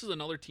 This is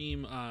another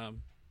team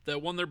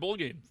that won their bowl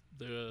game.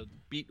 They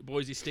beat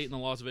Boise State in the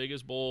Las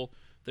Vegas Bowl.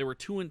 They were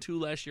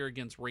 2-2 last year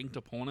against ranked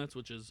opponents,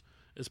 which is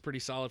pretty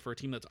solid for a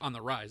team that's on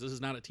the rise. This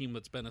is not a team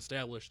that's been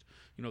established.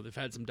 They've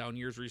had some down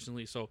years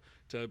recently, so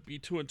to be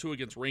 2-2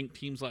 against ranked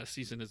teams last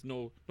season is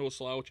no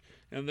slouch.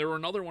 And they were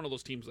another one of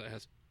those teams that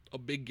has a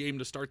big game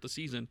to start the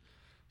season.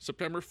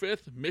 September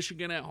 5th,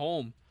 Michigan at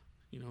home.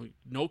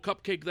 No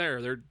cupcake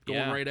there. They're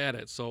going right at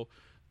it. So,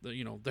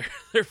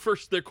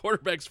 their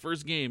quarterback's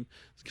first game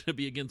is going to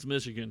be against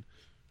Michigan.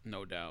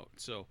 No doubt.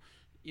 So,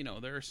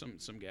 there are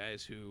some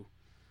guys who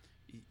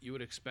you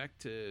would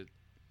expect to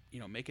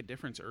make a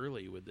difference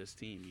early with this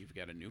team. You've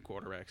got a new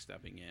quarterback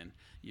stepping in.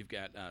 You've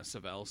got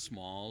Savell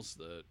Smalls.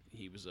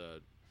 He was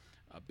a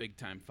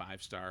big-time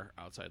 5-star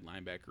outside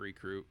linebacker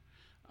recruit.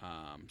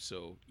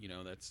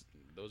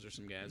 Those are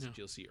some guys that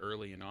you'll see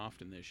early and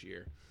often this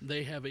year.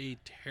 They have a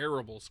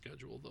terrible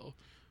schedule, though.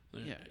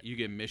 Yeah, you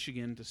get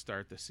Michigan to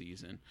start the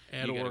season.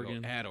 At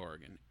Oregon.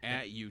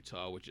 At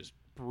Utah, which is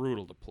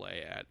brutal to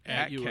play at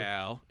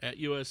Cal. At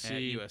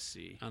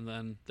USC. And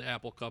then the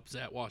Apple Cup's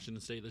at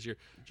Washington State this year.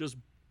 Just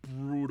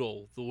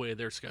brutal the way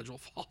their schedule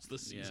falls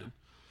this season.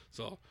 Yeah.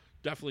 So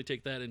definitely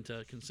take that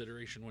into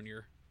consideration when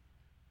you're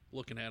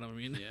looking at them. I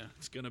mean,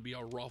 it's going to be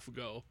a rough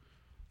go.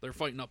 They're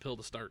fighting uphill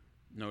to start.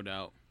 No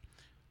doubt.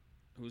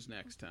 Who's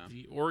next, Tom?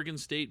 The Oregon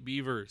State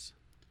Beavers.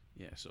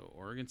 Yeah, so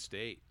Oregon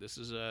State. This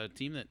is a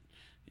team that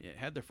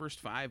had their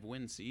first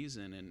 5-win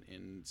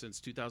season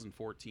since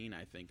 2014,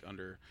 I think,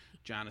 under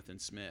Jonathan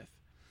Smith.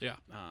 Yeah.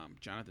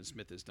 Jonathan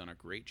Smith has done a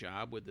great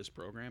job with this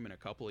program in a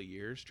couple of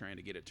years, trying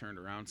to get it turned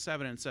around.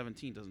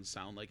 7-17 doesn't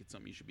sound like it's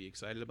something you should be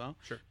excited about.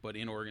 Sure. But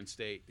in Oregon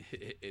State,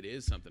 it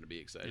is something to be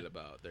excited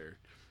about.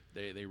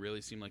 They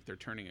really seem like they're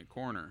turning a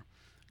corner.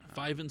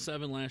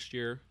 5-7 last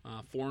year,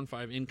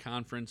 4-5 in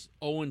conference,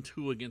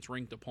 0-2 against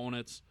ranked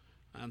opponents,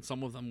 and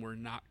some of them were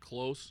not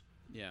close.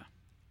 Yeah,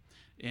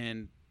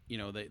 and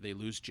they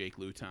lose Jake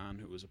Luton,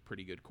 who was a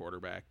pretty good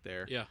quarterback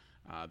there. Yeah,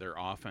 their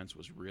offense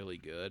was really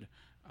good.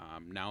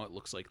 Now it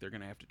looks like they're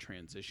going to have to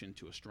transition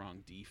to a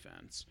strong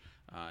defense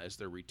as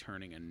they're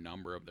returning a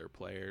number of their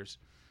players.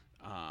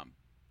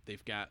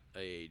 They've got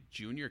a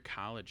junior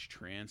college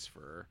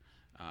transfer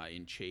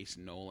in Chase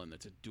Nolan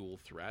that's a dual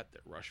threat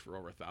that rushed for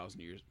over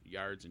 1,000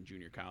 yards in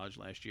junior college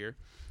last year,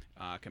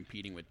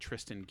 competing with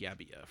Tristan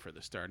Gebbia for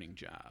the starting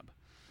job.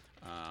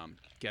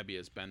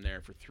 Gebbia's been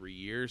there for 3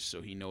 years,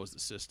 so he knows the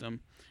system,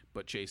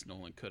 but Chase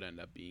Nolan could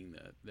end up being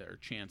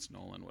Chance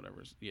Nolan.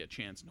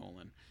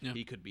 Yeah.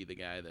 He could be the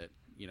guy that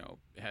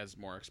has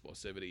more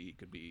explosivity. He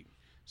could be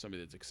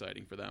somebody that's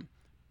exciting for them.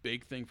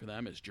 Big thing for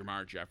them is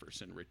Jamar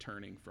Jefferson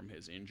returning from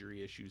his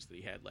injury issues that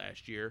he had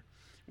last year,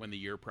 when the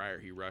year prior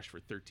he rushed for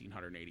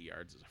 1,380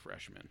 yards as a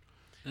freshman.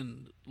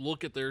 And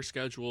look at their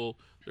schedule.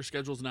 Their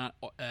schedule's not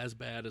as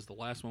bad as the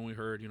last one we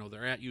heard.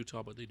 They're at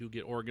Utah, but they do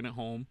get Oregon at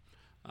home.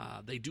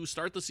 They do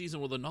start the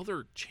season with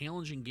another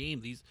challenging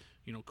game. These,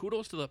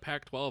 kudos to the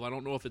Pac-12. I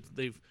don't know if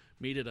they've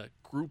made it a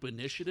group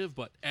initiative,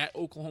 but at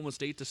Oklahoma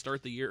State to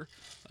start the year,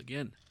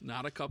 again,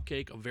 not a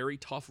cupcake, a very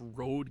tough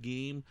road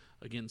game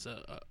against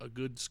a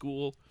good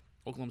school.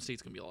 Oklahoma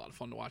State's going to be a lot of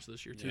fun to watch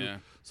this year, too. Yeah.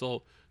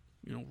 So,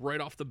 right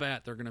off the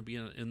bat, they're going to be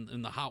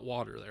in the hot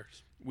water there.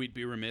 We'd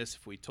be remiss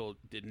if we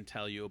didn't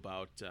tell you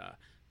about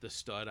the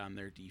stud on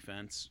their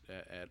defense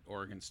at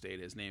Oregon State.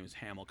 His name is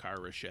Hamilcar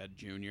Rashed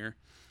Jr.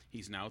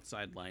 He's an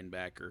outside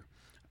linebacker.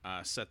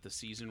 Set the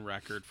season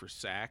record for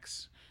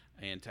sacks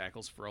and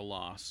tackles for a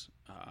loss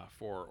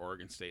for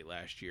Oregon State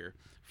last year.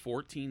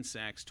 14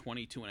 sacks,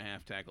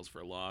 22.5 tackles for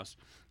a loss.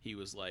 He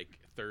was like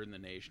third in the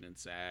nation in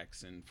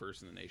sacks and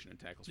first in the nation in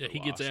tackles for a loss.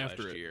 Yeah, he gets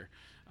after last it. Year.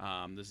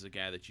 This is a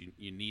guy that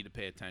you need to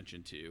pay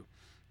attention to.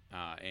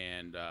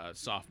 And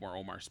sophomore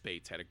Omar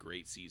Spates had a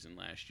great season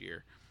last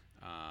year.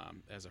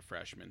 as a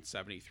freshman,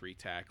 73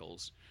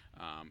 tackles,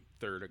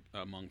 third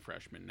among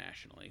freshmen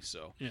nationally.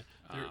 So yeah,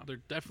 they're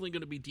definitely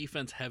going to be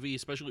defense heavy,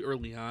 especially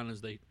early on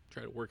as they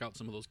try to work out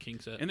some of those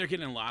kinks. And they're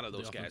getting a lot of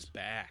those guys offense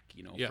back,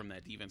 from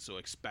that defense. So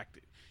expect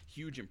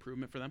huge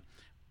improvement for them.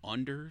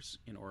 Unders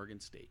in Oregon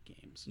State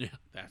games. Yeah,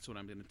 that's what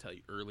I'm going to tell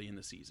you early in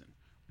the season.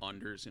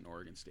 Unders in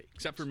Oregon State games.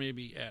 Except for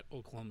maybe at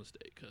Oklahoma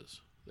State,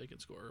 because they can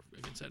score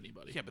against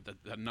anybody. Yeah, but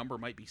the number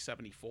might be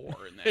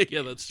 74 in that game,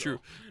 yeah, that's true.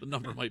 The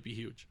number might be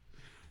huge.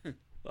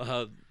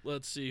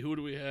 Let's see. Who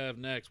do we have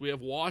next? We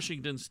have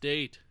Washington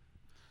State.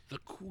 The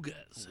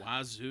Cougars.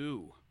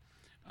 Wazoo.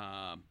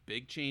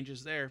 Big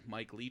changes there.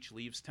 Mike Leach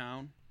leaves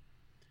town.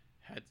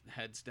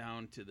 Heads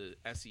down to the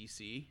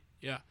SEC.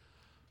 Yeah.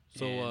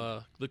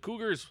 So the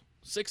Cougars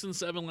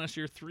 6-7 last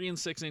year,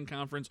 3-6 in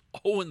conference,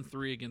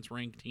 0-3 against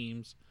ranked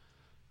teams.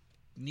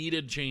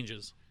 Needed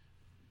changes.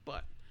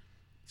 But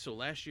so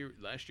last year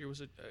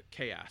was a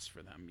chaos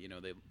for them.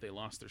 They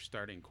lost their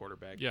starting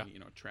quarterback. Yeah.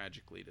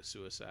 Tragically to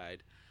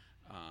suicide.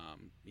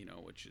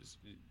 Which is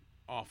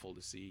awful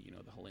to see.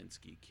 The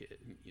Helinski kid,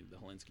 the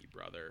Helinski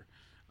brother,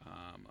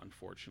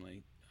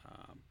 unfortunately.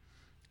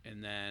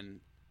 And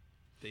then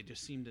they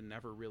just seem to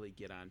never really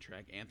get on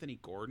track. Anthony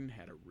Gordon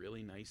had a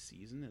really nice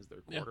season as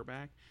their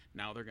quarterback.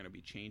 Yeah. Now they're going to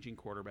be changing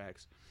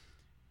quarterbacks.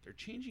 They're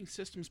changing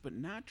systems, but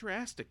not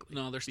drastically.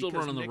 No, they're still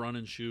running the run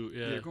and shoot.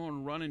 Yeah, they're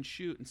going run and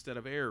shoot instead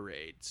of air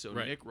raid. So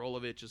right. Nick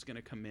Rolovich is going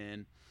to come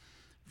in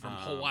from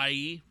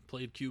Hawaii,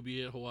 played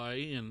QB at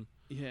Hawaii, and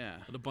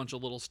had a bunch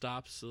of little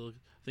stops. So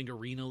I think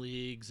arena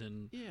leagues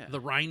and the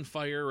Rhine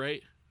Fire.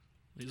 Right,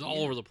 he's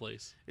all over the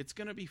place. It's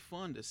going to be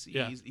fun to see.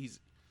 Yeah. He's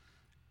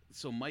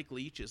so Mike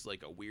Leach is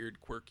like a weird,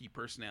 quirky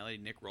personality.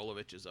 Nick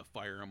Rolovich is a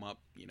fire him up.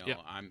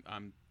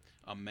 I'm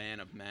a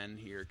man of men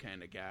here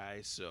kind of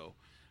guy. So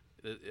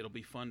it'll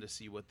be fun to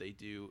see what they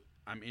do.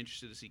 I'm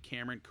interested to see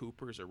Cameron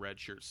Cooper's a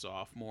redshirt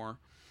sophomore.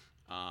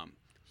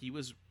 He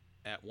was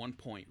at one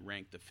point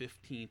ranked the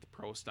 15th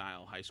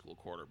pro-style high school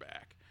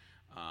quarterback.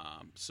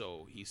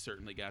 So he's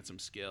certainly got some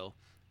skill.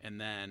 And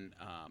then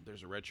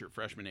there's a redshirt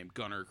freshman named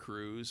Gunnar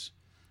Cruz.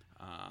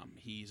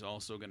 He's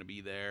also going to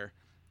be there.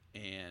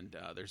 And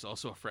there's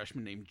also a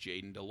freshman named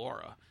Jaden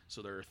DeLaura.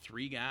 So there are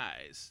three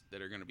guys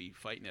that are going to be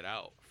fighting it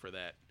out for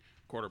that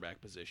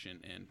quarterback position,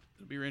 and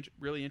it'll be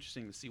really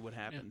interesting to see what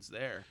happens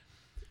there.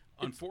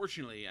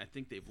 Unfortunately, I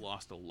think they've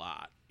lost a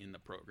lot in the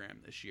program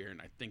this year,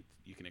 and I think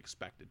you can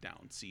expect a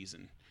down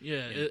season.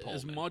 Yeah,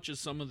 as much as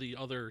some of the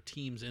other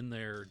teams in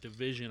their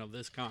division of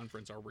this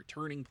conference are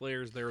returning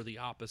players, they're the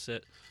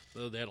opposite.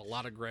 So they had a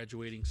lot of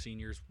graduating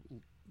seniors,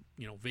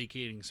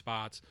 vacating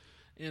spots.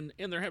 And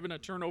they're having a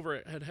turnover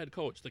at head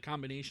coach. The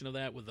combination of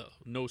that with the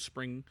no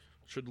spring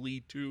should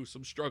lead to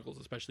some struggles,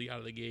 especially out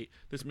of the gate.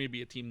 This may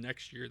be a team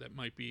next year that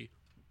might be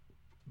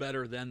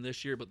better than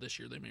this year, but this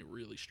year they may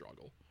really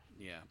struggle.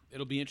 Yeah,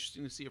 it'll be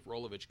interesting to see if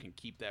Rolovich can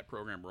keep that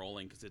program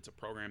rolling, because it's a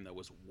program that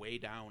was way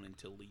down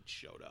until Leach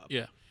showed up.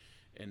 Yeah.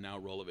 And now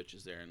Rolovich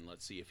is there, and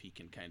let's see if he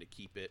can kind of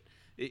keep it.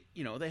 They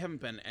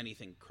haven't been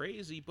anything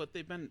crazy, but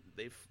they've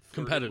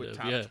competitive with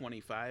top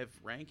 25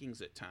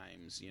 rankings at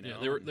times.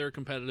 Yeah, they're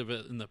competitive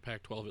in the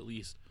Pac-12 at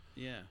least.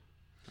 Yeah.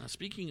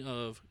 Speaking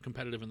of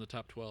competitive in the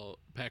top 12,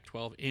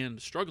 Pac-12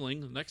 and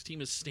struggling, the next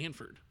team is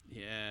Stanford.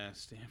 Yeah,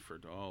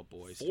 Stanford. Oh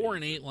boy,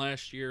 4-8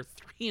 last year,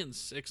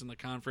 3-6 in the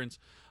conference.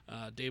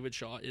 David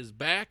Shaw is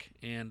back,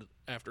 and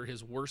after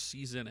his worst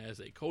season as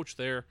a coach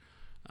there,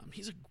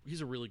 he's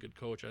a really good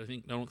coach. I don't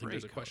think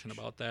there's a question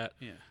about that.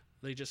 Yeah,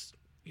 they just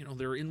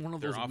they're in one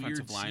of those weird seasons.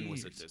 Their offensive line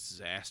was a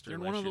disaster. They're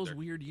in one of those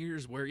weird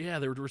years where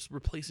they were just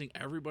replacing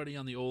everybody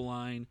on the O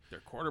line.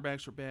 Their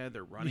quarterbacks were bad.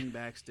 Their running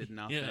backs did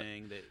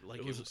nothing.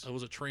 It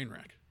was a train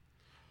wreck.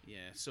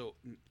 Yeah, so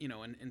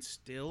and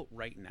still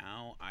right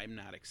now I'm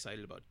not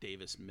excited about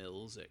Davis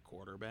Mills at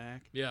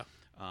quarterback. Yeah.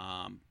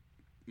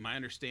 My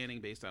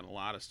understanding, based on a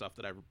lot of stuff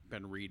that I've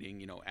been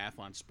reading,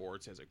 Athlon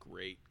Sports has a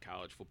great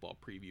college football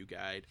preview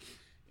guide,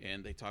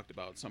 and they talked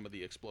about some of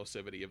the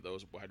explosivity of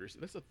those wide receivers.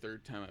 That's the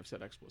third time I've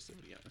said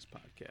explosivity on this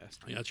podcast.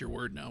 Yeah, that's your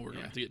word now. We're going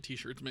to have to get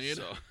T-shirts made.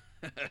 So,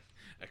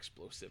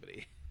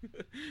 explosivity.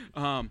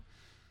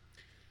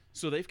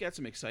 So they've got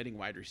some exciting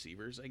wide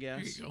receivers, I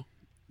guess. There you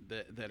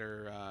go. That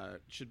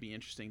are should be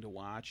interesting to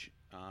watch.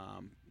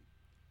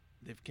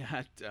 They've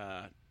got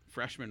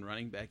freshman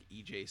running back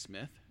E.J.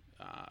 Smith,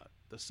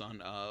 the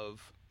son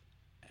of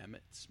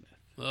Emmitt Smith.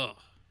 Oh.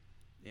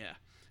 Yeah.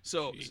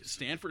 So Jeez.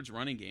 Stanford's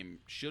running game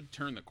should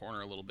turn the corner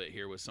a little bit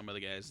here with some of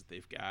the guys that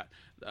they've got.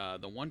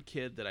 The one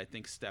kid that I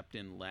think stepped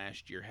in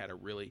last year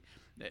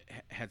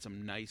had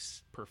some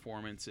nice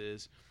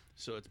performances.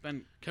 So it's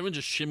been Kevin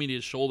just shimmied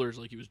his shoulders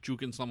like he was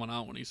juking someone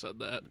out when he said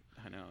that.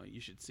 I know, you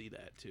should see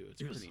that too.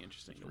 It's pretty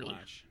interesting to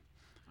watch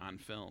on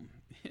film.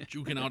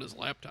 Juking out his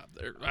laptop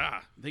there.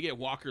 They get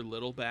Walker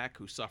Little back,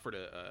 who suffered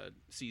a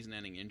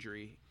season-ending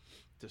injury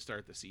to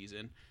start the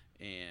season,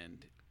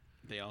 and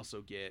they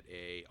also get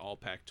a All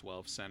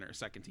Pac-12 center,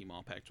 second-team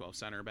All Pac-12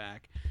 center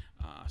back.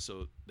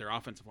 So their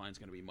offensive line is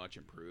going to be much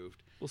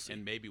improved. We'll see.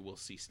 And maybe we'll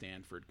see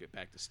Stanford get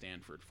back to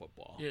Stanford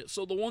football. Yeah.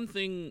 So the one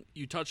thing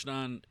you touched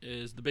on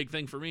is the big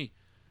thing for me.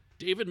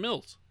 David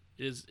Mills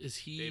is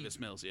he Davis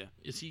Mills, yeah.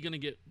 Is he going to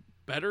get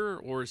better,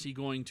 or is he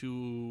going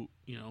to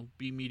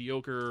be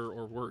mediocre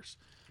or worse?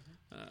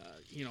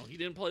 He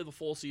didn't play the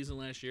full season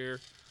last year,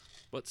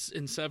 but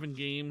in 7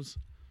 games,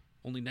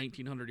 only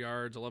 1,900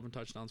 yards, 11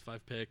 touchdowns,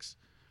 5 picks,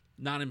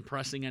 not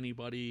impressing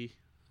anybody.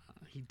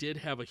 He did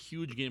have a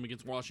huge game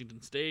against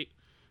Washington State,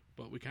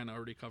 but we kind of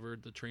already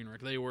covered the train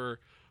wreck they were.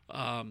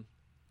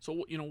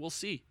 So we'll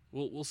see.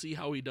 We'll see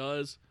how he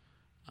does.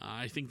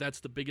 I think that's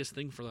the biggest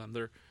thing for them.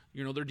 Their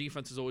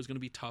defense is always going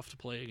to be tough to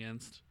play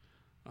against.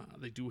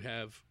 They do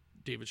have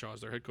David Shaw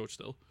as their head coach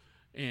still,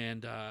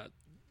 and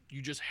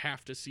you just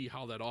have to see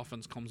how that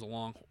offense comes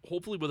along.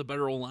 Hopefully, with a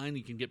better O-line,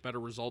 you can get better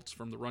results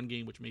from the run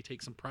game, which may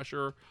take some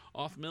pressure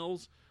off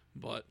Mills.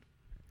 But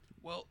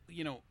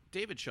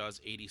David Shaw's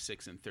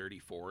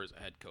 86-34 as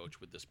a head coach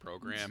with this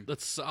program.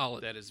 That's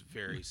solid. That is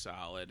very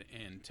solid,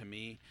 and to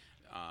me,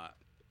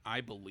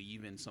 I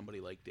believe in somebody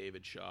like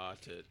David Shaw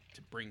to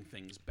bring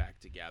things back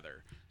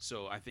together.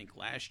 So I think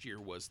last year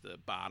was the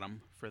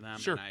bottom for them,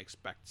 Sure. and I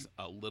expect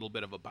a little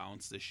bit of a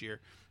bounce this year.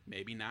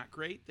 Maybe not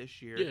great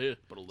this year, Yeah.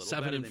 but a little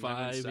 7 better. and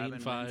 5, 8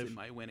 and 5. They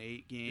might win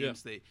 8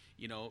 games. They,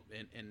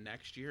 and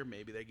next year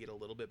maybe they get a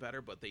little bit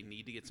better, but they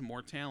need to get some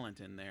more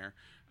talent in there.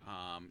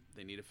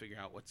 They need to figure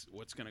out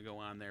what's going to go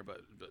on there.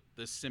 But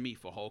this Simi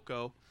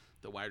Fehoko,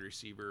 the wide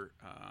receiver,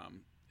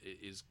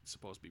 is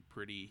supposed to be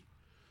pretty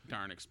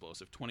darn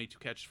explosive. 22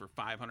 catches for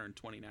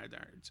 529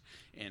 yards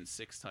and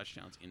 6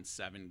 touchdowns in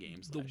 7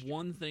 games The last year.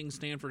 one thing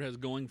Stanford has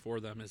going for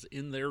them is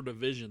in their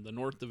division, the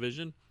North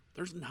Division,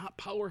 there's not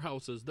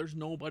powerhouses. There's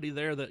nobody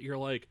there that you're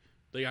like,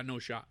 they got no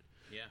shot.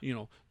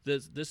 Yeah.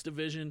 This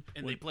division.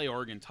 And they play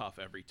Oregon tough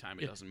every time.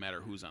 It doesn't matter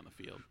who's on the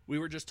field. We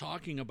were just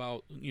talking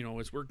about,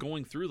 as we're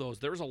going through those,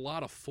 there's a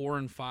lot of 4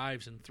 and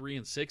 5s and 3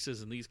 and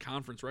 6s in these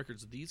conference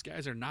records. These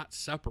guys are not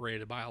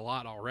separated by a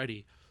lot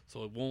already.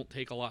 So it won't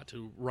take a lot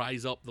to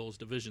rise up those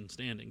division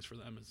standings for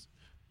them,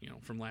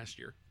 from last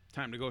year.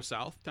 Time to go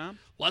south, Tom?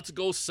 Let's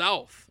go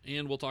south,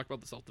 and we'll talk about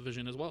the South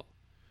Division as well.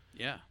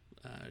 Yeah.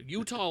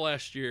 Utah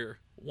last year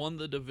won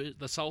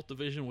the South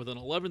Division with an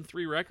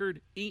 11-3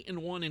 record,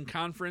 8-1 in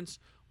conference,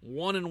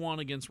 1-1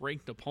 against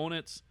ranked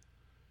opponents.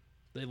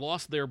 They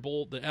lost their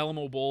bowl, the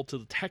Alamo Bowl,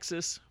 to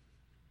Texas,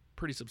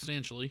 pretty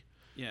substantially.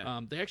 Yeah.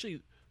 They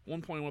actually,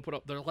 one point I want to put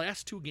up, their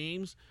last 2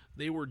 games,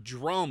 they were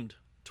drummed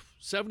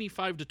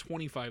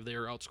 75-25. They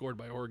were outscored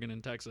by Oregon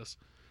and Texas.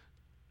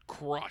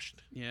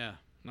 Crushed. Yeah.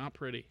 Not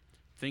pretty.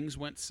 Things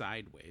went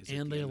sideways.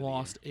 And they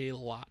lost a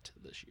lot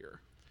this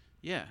year.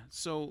 Yeah.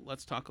 So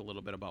let's talk a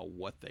little bit about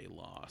what they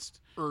lost.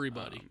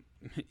 Everybody.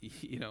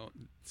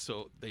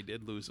 So they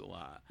did lose a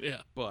lot.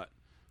 Yeah. But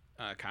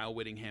Kyle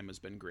Whittingham has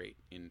been great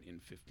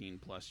in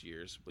 15-plus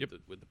years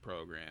with the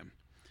program.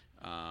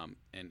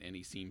 And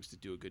he seems to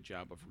do a good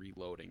job of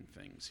reloading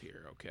things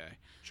here, okay?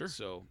 Sure.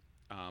 So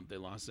they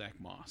lost Zach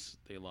Moss.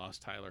 They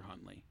lost Tyler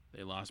Huntley.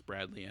 They lost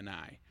Bradley and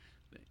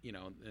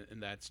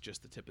and that's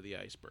just the tip of the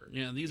iceberg.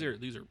 Yeah, these are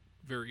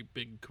very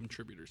big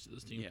contributors to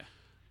this team. Yeah.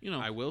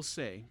 I will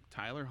say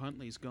Tyler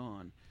Huntley's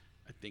gone.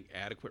 I think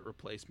adequate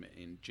replacement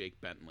in Jake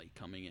Bentley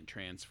coming and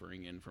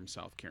transferring in from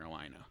South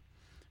Carolina.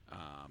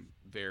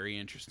 Very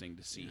interesting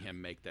to see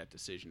him make that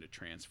decision to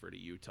transfer to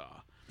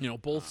Utah.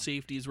 Both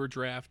safeties were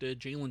drafted.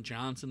 Jalen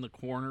Johnson, the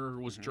corner,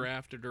 was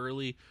drafted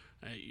early.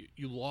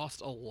 You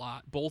lost a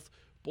lot. Both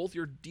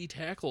your D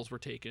tackles were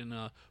taken.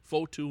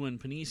 Fotu and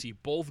Panisi,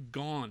 both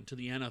gone to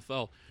the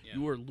NFL. Yeah.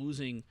 You are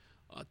losing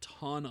a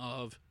ton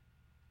of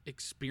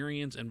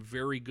experience and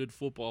very good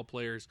football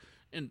players.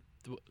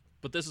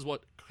 But this is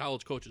what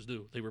college coaches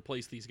do. They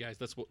replace these guys.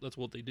 That's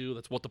what they do.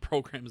 That's what the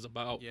program is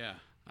about. Yeah.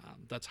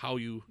 That's how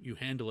you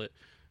handle it.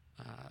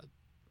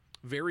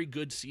 Very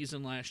good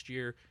season last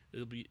year.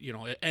 It'll be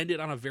it ended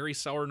on a very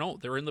sour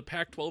note. They're in the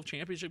Pac-12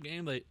 championship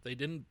game. They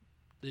didn't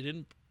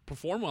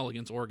perform well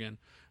against Oregon,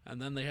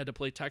 and then they had to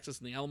play Texas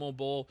in the Alamo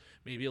Bowl.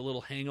 Maybe a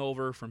little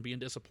hangover from being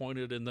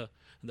disappointed in the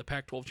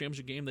Pac-12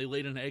 championship game. They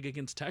laid an egg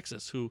against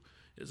Texas, who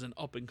is an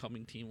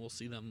up-and-coming team. We'll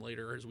see them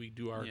later as we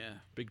do our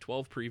Big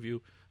 12 preview.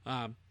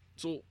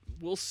 So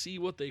we'll see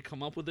what they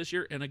come up with this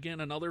year. And again,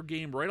 another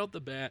game right off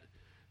the bat.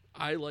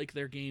 I like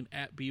their game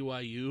at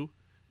BYU.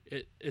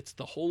 It's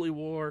the Holy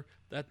War,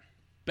 that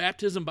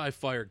baptism by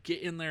fire.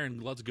 Get in there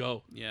and let's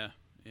go. Yeah,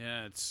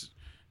 it's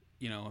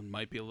it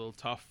might be a little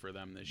tough for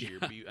them this year.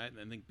 I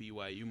think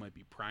BYU might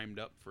be primed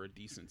up for a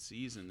decent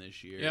season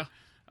this year.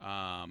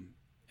 Yeah.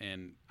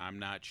 And I'm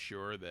not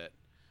sure that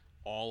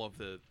all of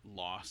the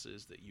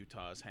losses that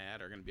Utah's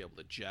had are going to be able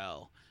to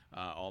gel.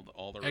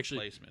 All the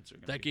replacements are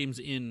going to that game's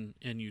in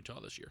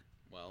Utah this year.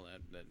 Well,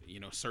 that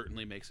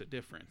certainly makes a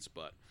difference,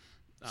 but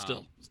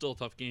still a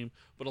tough game,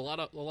 but a lot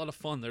of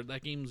fun there.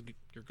 That game's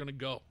you're going to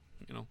go,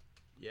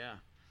 Yeah.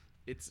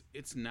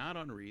 It's not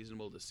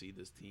unreasonable to see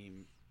this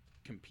team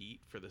compete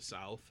for the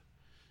South.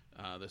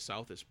 The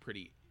South is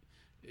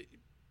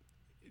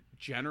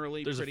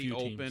generally pretty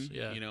open,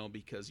 teams,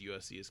 because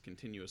USC is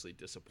continuously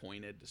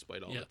disappointed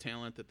despite all the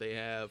talent that they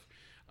have.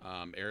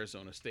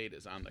 Arizona State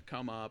is on the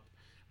come up.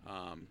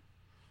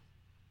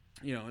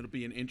 It'll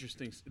be an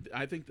interesting.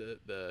 I think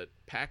the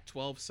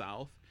Pac-12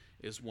 South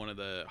is one of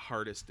the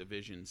hardest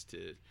divisions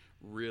to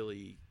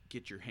really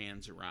get your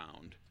hands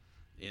around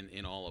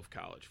in all of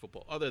college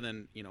football. Other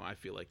than, I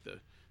feel like the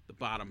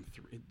bottom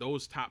three,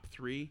 those top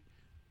three,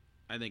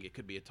 I think it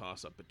could be a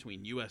toss-up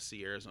between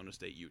USC, Arizona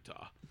State,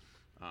 Utah.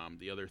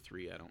 The other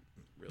three, I don't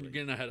really. We're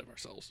getting ahead of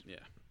ourselves.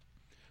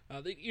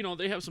 Yeah.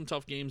 They have some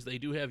tough games. They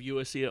do have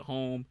USC at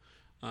home.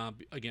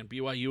 Again,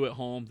 BYU at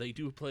home. They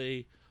do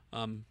play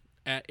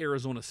at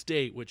Arizona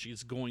State, which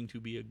is going to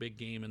be a big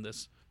game in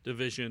this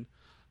division.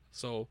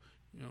 So,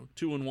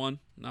 2-1,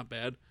 not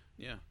bad.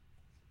 Yeah.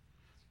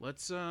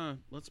 Let's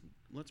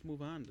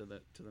move on to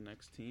the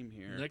next team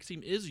here. The next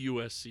team is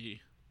USC.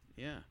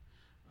 Yeah.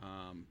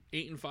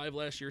 8-5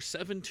 last year,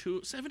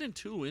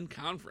 7-2 in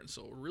conference,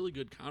 so a really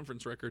good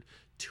conference record.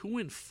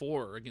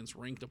 2-4 against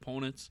ranked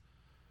opponents.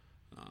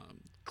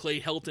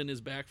 Clay Helton is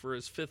back for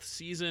his 5th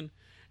season,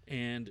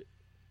 and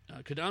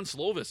Kadon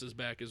Slovis is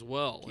back as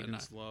well.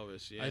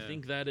 Slovis, yeah. I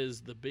think that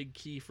is the big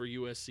key for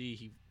USC.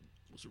 He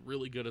was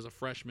really good as a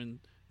freshman,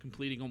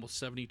 completing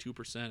almost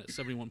 72% at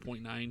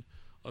 71.9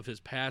 of his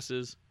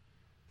passes.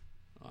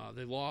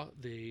 They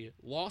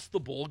lost the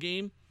bowl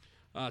game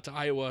to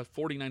Iowa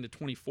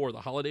 49-24,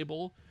 the Holiday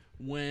Bowl,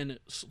 when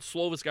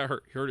Slovis got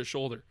hurt. He hurt his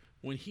shoulder.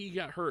 When he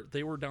got hurt,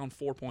 they were down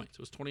 4 points. It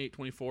was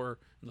 28-24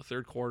 in the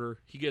third quarter.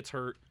 He gets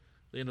hurt.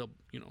 They end up,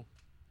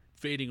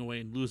 fading away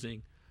and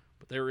losing.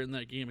 But they were in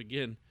that game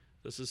again.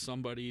 This is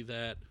somebody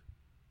that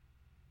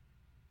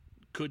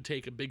could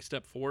take a big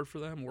step forward for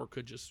them, or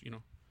could just,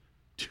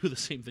 do the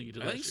same thing he did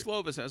last year. I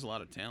think Slovis has a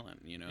lot of talent.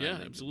 Yeah,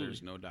 absolutely.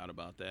 There's no doubt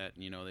about that.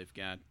 They've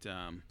got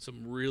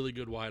some really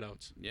good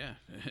wideouts. Yeah,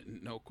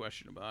 no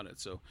question about it.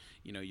 So,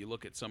 you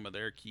look at some of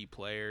their key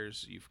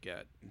players. You've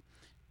got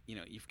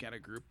a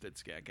group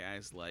that's got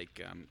guys like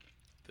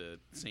the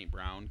St.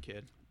 Brown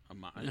kid.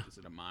 Is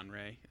it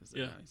Amon-Ra?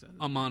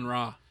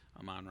 Amon-Ra.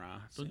 Amon-Ra.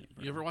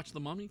 You ever watch The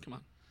Mummy? Come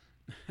on.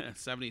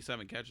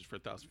 77 catches for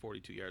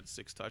 1,042 yards,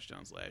 6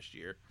 touchdowns last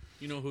year.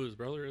 You know who his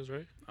brother is,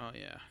 right? Oh,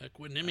 yeah.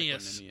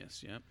 Equanimous,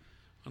 yep.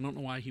 I don't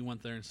know why he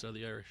went there instead of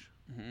the Irish.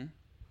 Mm-hmm.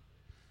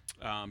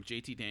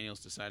 JT Daniels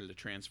decided to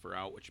transfer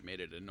out, which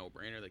made it a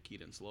no-brainer that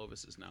Keaton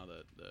Slovis is now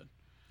the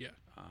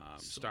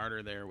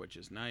starter there, which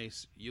is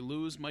nice. You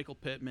lose Michael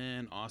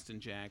Pittman, Austin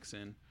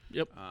Jackson.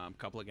 Yep. A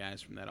couple of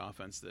guys from that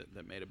offense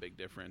that made a big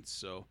difference.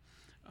 So,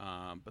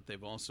 but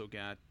they've also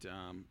got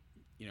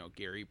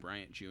Gary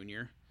Bryant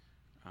Jr.,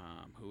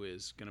 who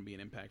is going to be an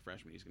impact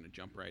freshman. He's going to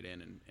jump right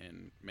in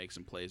and make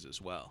some plays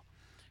as well.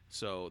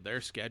 So their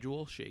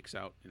schedule shakes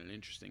out in an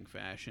interesting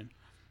fashion,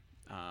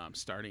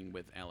 starting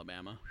with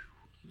Alabama.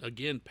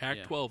 Again,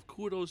 Pac-12,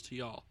 Kudos to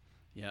y'all.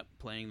 Yep,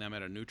 playing them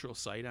at a neutral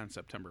site on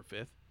September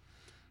 5th.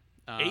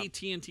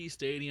 AT&T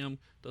Stadium.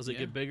 Does it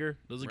get bigger?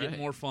 Does it get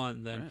more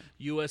fun than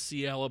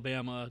USC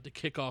Alabama to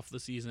kick off the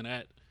season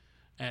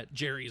at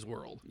Jerry's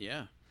World?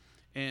 Yeah,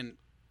 and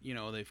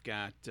they've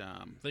got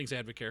thanks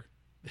Advocare.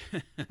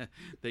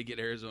 They get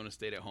Arizona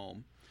State at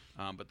home,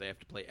 but they have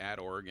to play at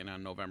Oregon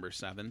on November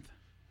 7th.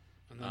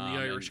 And then the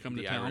Irish come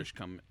to town. The Irish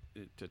come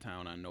to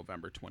town on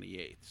November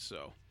 28th.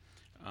 So,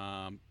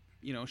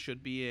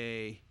 should be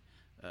a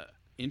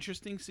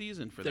interesting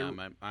season for them.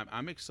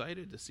 I'm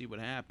excited to see what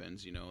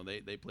happens.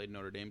 They played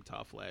Notre Dame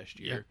tough last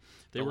year.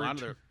 Yeah, a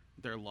lot of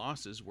their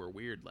losses were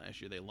weird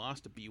last year. They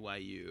lost to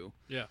BYU.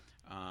 Yeah.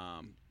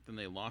 Then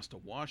they lost to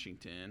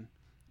Washington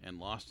and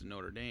lost to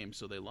Notre Dame.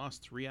 So they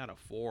lost 3 out of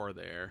 4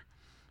 there.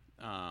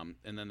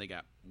 And then they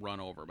got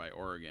run over by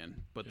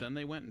Oregon. But then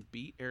they went and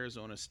beat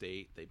Arizona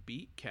State. They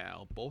beat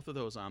Cal, both of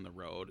those on the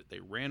road. They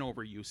ran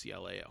over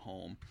UCLA at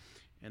home.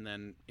 And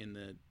then in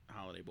the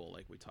Holiday Bowl,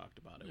 like we talked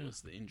about, it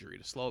was the injury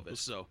to Slovis.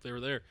 So they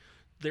were there.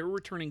 They were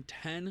returning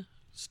 10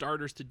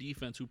 starters to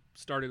defense who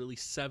started at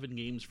least 7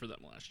 games for them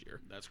last year.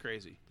 That's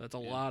crazy. That's a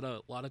lot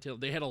of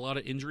talent. They had a lot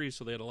of injuries,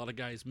 so they had a lot of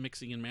guys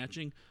mixing and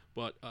matching.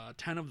 But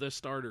 10 of the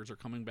starters are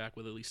coming back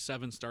with at least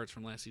 7 starts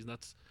from last season.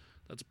 That's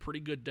a pretty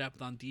good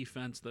depth on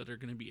defense that are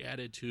going to be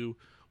added to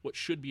what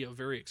should be a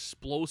very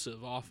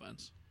explosive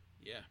offense.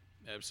 Yeah,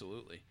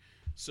 absolutely.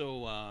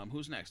 So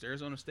who's next?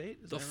 Arizona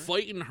State? The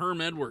fighting Herm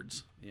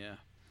Edwards. Yeah.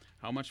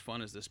 How much fun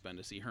has this been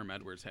to see Herm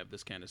Edwards have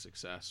this kind of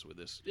success with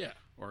this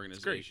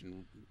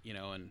organization?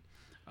 And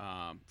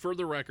for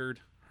the record,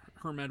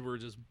 Herm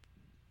Edwards is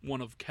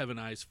one of Kevin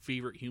I's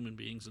favorite human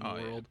beings in the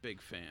world. Yeah,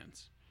 big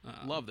fans.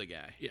 Love the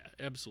guy. Yeah,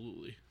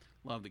 absolutely.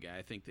 Love the guy.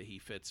 I think that he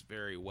fits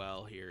very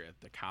well here at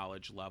the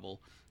college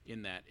level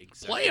in that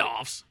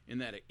playoffs. In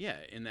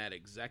that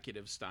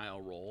executive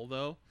style role,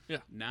 though. Yeah.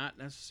 Not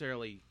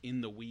necessarily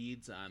in the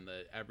weeds on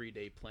the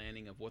everyday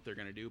planning of what they're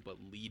going to do, but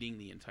leading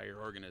the entire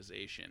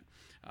organization.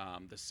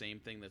 The same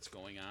thing that's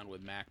going on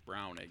with Mac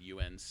Brown at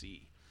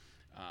UNC.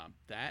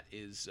 That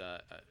is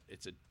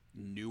it's a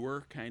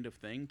newer kind of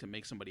thing to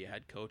make somebody a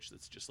head coach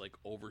that's just like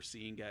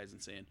overseeing guys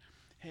and saying,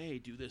 "Hey,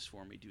 do this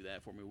for me, do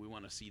that for me. We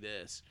want to see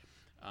this."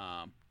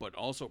 But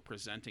also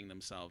presenting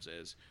themselves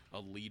as a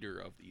leader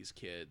of these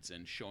kids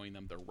and showing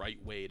them the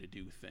right way to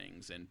do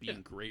things and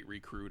being great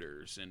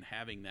recruiters and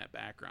having that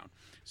background.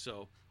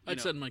 So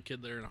I'd send my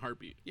kid there in a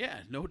heartbeat.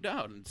 Yeah, no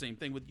doubt. And same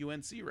thing with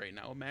UNC right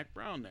now with Mac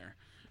Brown there.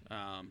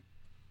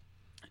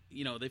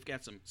 they've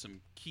got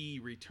some key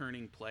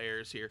returning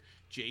players here.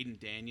 Jaden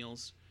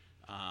Daniels,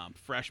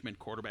 freshman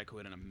quarterback who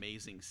had an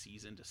amazing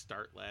season to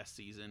start last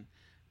season.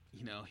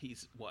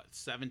 He's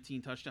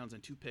 17 touchdowns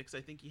and 2 picks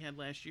I think he had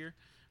last year.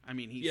 I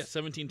mean, he's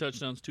 17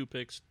 touchdowns, 2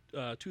 picks,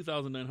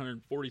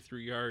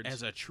 2,943 yards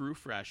as a true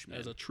freshman.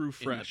 In the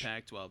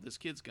Pac-12, this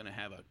kid's going to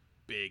have a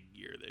big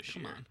year this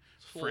year. Come on,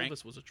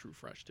 Frank was a true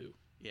fresh too.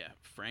 Yeah,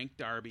 Frank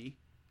Darby,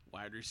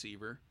 wide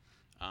receiver,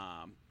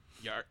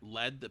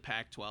 led the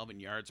Pac-12 in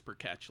yards per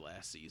catch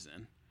last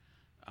season.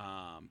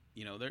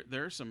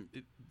 There are some.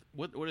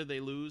 What did they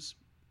lose?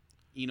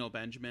 Eno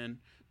Benjamin,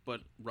 but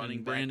running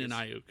and back Brandon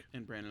Ayuk.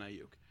 And Brandon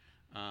Ayuk.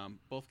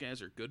 Both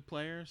guys are good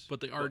players,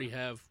 but they already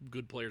have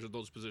good players at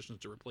those positions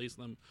to replace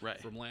them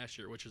from last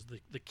year, which is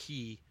the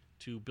key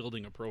to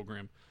building a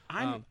program.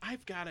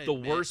 I've got to the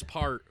worst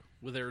part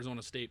with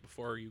Arizona State,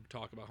 before you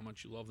talk about how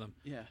much you love them,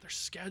 their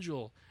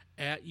schedule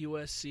at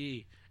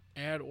USC,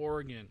 at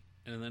Oregon,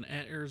 and then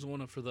at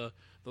Arizona for the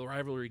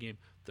rivalry game.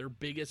 Their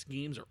biggest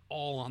games are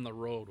all on the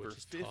road, which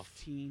is tough.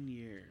 15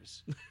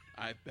 years.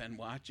 I've been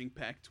watching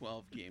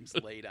Pac-12 games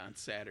late on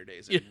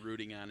Saturdays and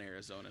rooting on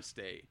Arizona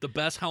State. The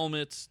best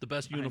helmets, the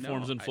best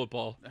uniforms in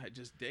football. I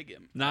just dig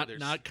him.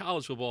 Not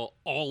college football,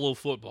 all of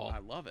football. I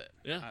love it.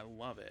 Yeah, I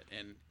love it.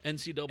 And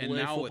NCAA and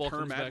now football with Herm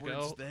comes back Edwards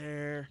out.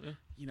 There,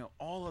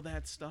 all of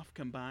that stuff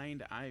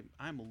combined,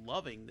 I'm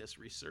loving this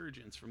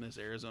resurgence from this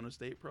Arizona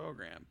State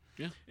program.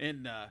 Yeah,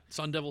 and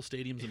Sun Devil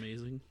Stadium's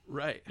amazing.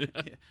 Right.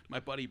 My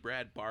buddy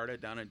Brad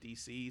Barta down in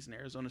D.C. is an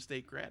Arizona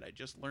State grad. I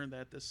just learned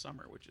that this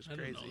summer, which is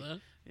crazy. I didn't know that.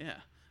 Yeah,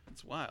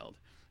 it's wild.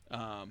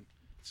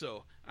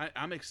 So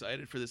I'm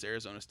excited for this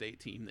Arizona State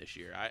team this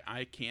year.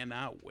 I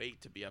cannot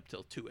wait to be up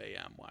till 2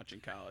 a.m. watching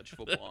college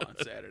football on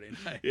Saturday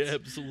nights. Yeah,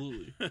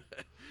 absolutely.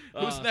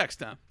 Who's next,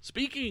 Tom?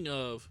 Speaking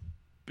of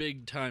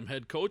big-time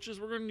head coaches,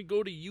 we're going to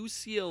go to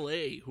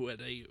UCLA, who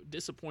had a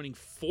disappointing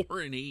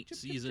 4-8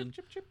 season.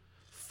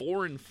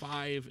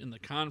 4-5 in the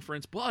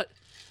conference,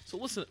 so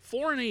listen,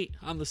 4-8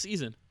 on the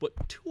season, but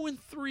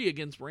 2-3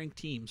 against ranked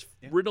teams.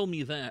 Yeah. Riddle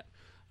me that.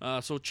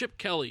 So Chip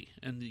Kelly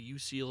and the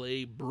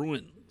UCLA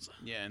Bruins.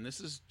 Yeah, and this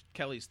is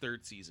Kelly's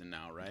 3rd season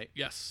now, right?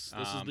 Yes,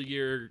 this is the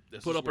year.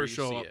 Put up or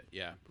show up.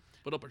 Yeah,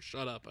 put up or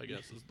shut up, I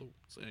guess is the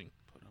saying.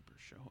 Put up or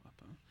show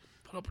up. Huh?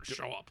 Put up or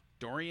show up.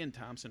 Dorian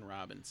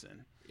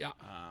Thompson-Robinson. Yeah,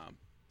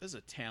 this is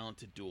a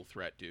talented dual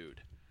threat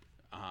dude.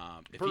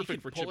 If Perfect he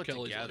can for pull Chip it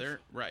Kelly's together, life.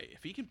 right?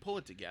 If he can pull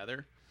it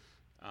together,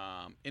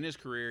 in his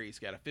career, he's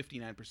got a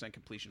 59%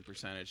 completion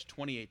percentage,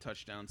 28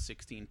 touchdowns,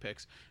 16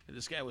 picks.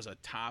 This guy was a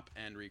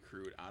top-end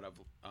recruit out of,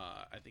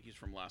 I think he's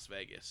from Las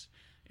Vegas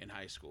in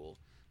high school,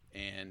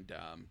 and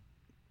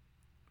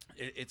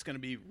it's going to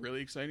be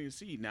really exciting to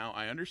see. Now,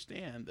 I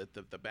understand that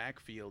the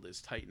backfield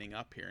is tightening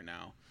up here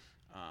now.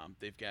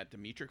 They've got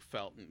Demetric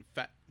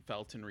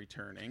Felton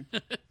returning.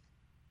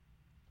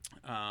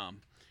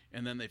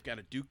 And then they've got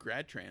a Duke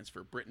grad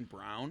transfer, Britton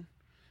Brown,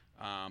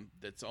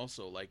 that's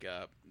also like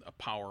a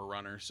power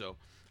runner. So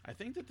I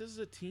think that this is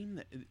a team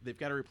that they've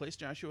got to replace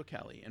Joshua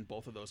Kelly, and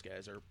both of those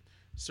guys are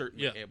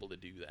certainly able to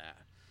do that.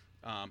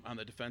 On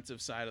the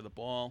defensive side of the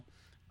ball,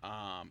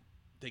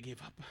 they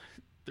gave up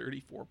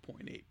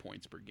 34.8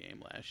 points per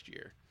game last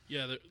year.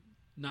 Yeah, they're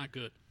not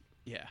good.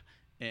 Yeah.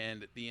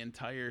 And the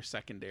entire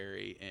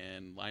secondary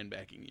and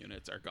linebacking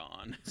units are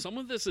gone. Some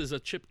of this is a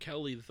Chip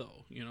Kelly,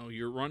 though.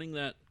 You're running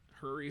that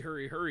hurry,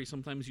 hurry, hurry.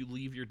 Sometimes you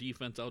leave your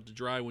defense out to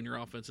dry when your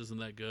offense isn't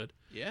that good.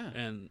 Yeah.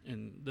 And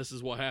this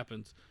is what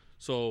happens.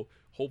 So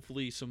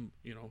hopefully some,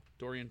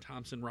 Dorian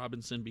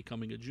Thompson-Robinson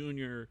becoming a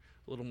junior,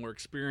 a little more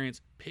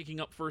experience, picking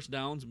up first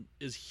downs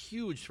is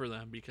huge for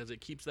them because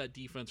it keeps that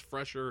defense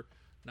fresher,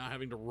 not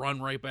having to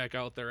run right back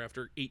out there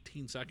after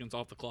 18 seconds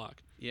off the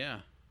clock. Yeah.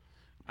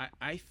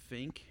 I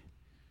think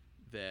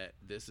that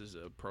this is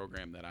a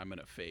program that I'm going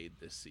to fade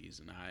this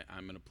season.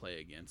 I'm going to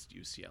play against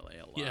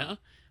UCLA a lot. Yeah.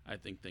 I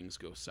think things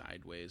go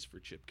sideways for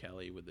Chip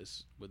Kelly with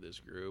this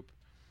group,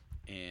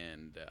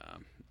 and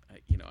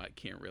I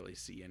can't really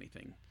see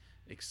anything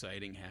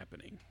exciting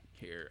happening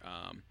here.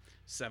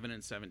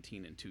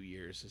 7-17 in 2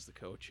 years as the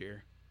coach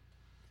here.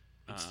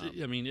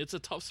 It's a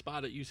tough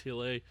spot at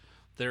UCLA.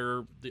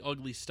 They're the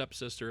ugly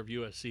stepsister of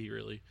USC,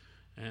 really,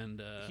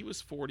 and he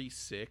was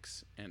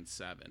 46-7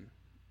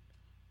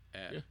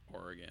 at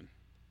Oregon.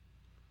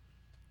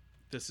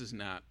 This is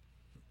not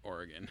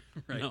Oregon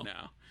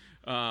now.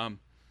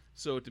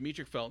 So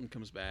Demetric Felton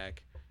comes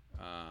back.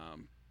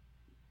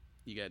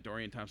 You got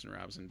Dorian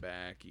Thompson-Robinson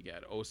back. You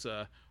got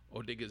Osa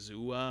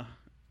Odigizua,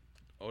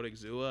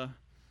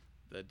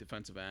 the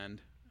defensive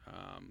end.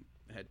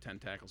 Had 10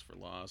 tackles for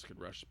loss, could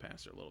rush the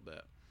passer a little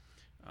bit.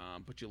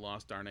 But you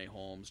lost Darnay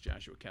Holmes,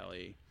 Joshua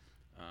Kelly,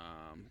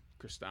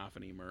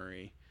 Christophany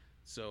Murray.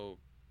 So,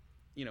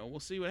 we'll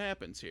see what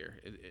happens here.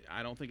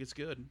 I don't think it's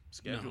good.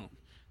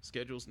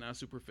 Schedule's not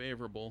super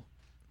favorable.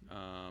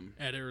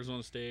 At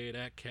Arizona State,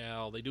 at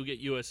Cal, they do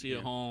get USC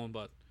at home,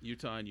 but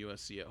Utah and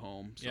USC at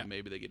home, so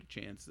maybe they get a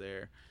chance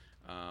there.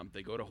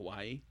 They go to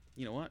Hawaii.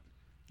 You know what?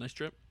 Nice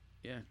trip.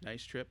 Yeah,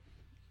 nice trip.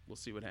 We'll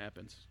see what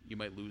happens. You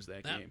might lose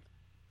that game.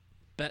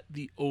 Bet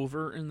the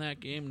over in that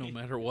game, no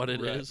matter what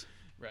it is.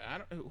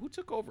 Right. Who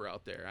took over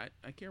out there?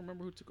 I can't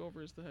remember who took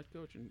over as the head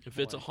coach. If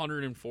it's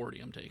 140,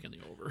 I'm taking the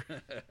over.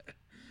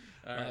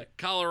 All right.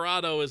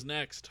 Colorado is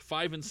next.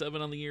 5-7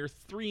 on the year,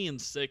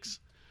 3-6,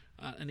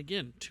 and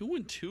again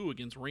 2-2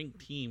 against ranked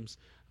teams.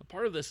 A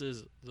part of this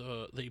is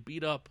they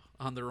beat up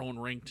on their own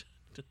ranked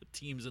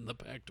teams in the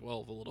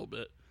Pac-12 a little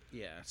bit.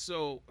 Yeah.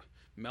 So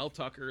Mel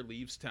Tucker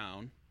leaves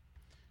town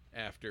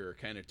after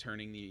kind of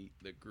turning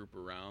the group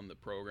around, the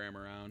program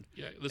around.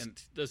 Yeah,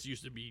 this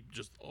used to be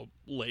just a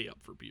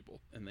layup for people.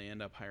 And they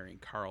end up hiring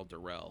Carl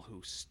Durrell,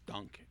 who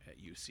stunk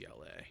at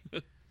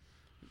UCLA.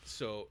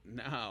 So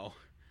now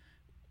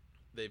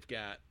they've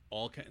got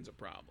all kinds of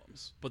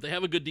problems. But they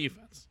have a good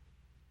defense.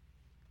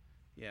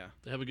 Yeah.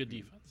 They have a good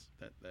defense.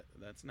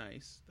 That's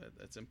nice.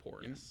 That's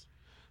important. Yes.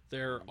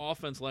 Their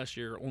offense last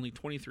year, only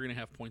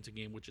 23.5 points a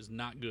game, which is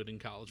not good in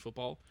college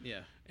football.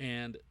 Yeah.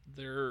 And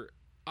their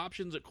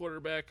options at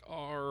quarterback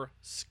are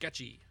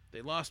sketchy.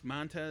 They lost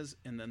Montez,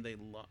 and then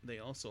they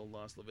also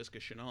lost Laviska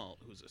Shenault,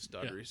 who's a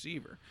stud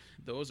receiver.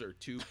 Those are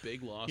two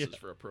big losses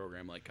for a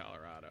program like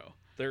Colorado.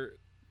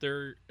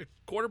 Their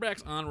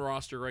quarterbacks on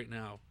roster right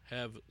now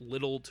have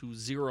little to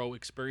zero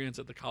experience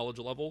at the college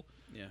level.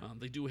 Yeah.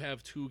 They do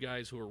have two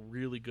guys who are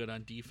really good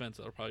on defense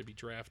that will probably be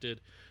drafted.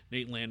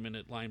 Nate Landman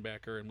at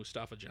linebacker and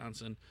Mustafa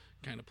Johnson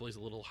kind of plays a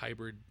little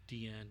hybrid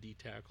DN, D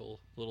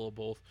tackle, a little of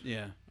both.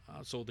 Yeah.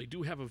 So they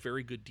do have a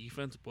very good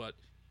defense, but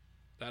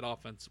that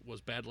offense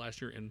was bad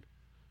last year and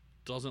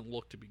doesn't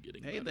look to be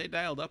getting better. They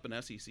dialed up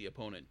an SEC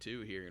opponent, too,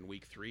 here in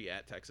Week 3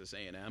 at Texas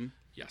A&M.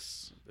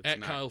 Yes,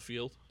 at Kyle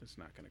Field. It's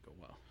not going to go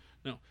well.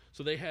 No.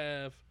 So they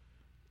have,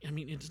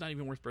 it's not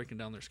even worth breaking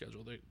down their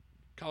schedule.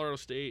 Colorado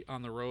State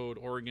on the road,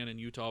 Oregon and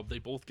Utah, they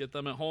both get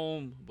them at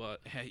home,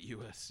 but at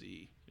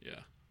USC.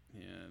 Yeah.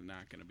 Yeah,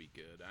 not going to be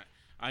good.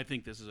 I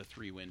think this is a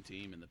 3-win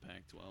team in the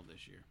Pac-12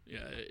 this year.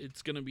 Yeah,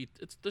 it's going to be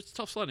it's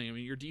tough sledding.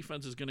 Your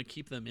defense is going to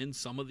keep them in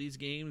some of these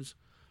games,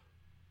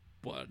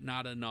 but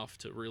not enough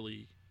to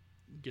really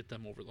get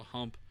them over the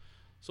hump.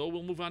 So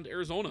we'll move on to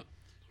Arizona,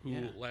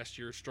 who last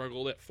year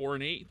struggled at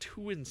 4-8,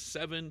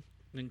 2-7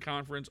 in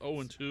conference,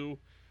 0-2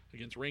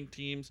 against ranked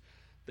teams.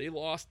 They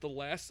lost the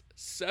last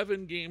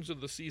 7 games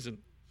of the season.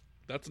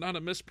 That's not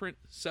a misprint.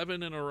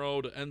 7 in a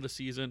row to end the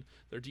season.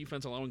 Their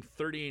defense allowing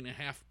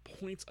 38.5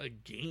 points a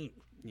game.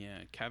 Yeah,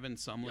 Kevin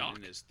Sumlin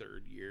in his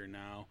 3rd year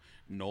now.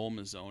 Noel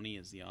Mazzoni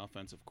is the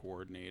offensive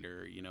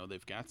coordinator.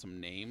 They've got some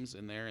names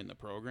in there in the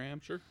program.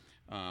 Sure.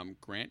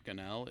 Grant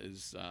Gunnell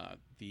is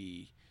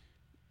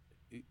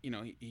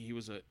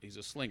he's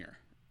a slinger,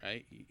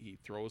 right? He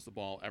throws the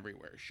ball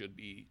everywhere. Should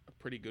be a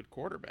pretty good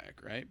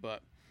quarterback, right?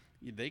 But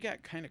they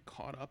got kind of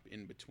caught up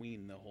in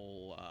between the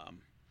whole,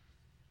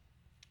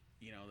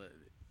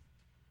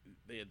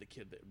 they had the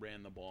kid that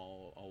ran the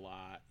ball a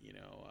lot.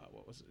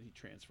 What was it? He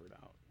transferred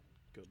out.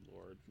 Good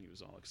Lord, he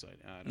was all excited.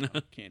 I don't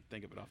know. Can't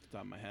think of it off the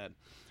top of my head.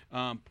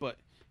 But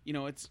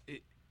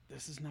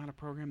this is not a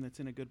program that's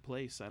in a good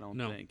place. I don't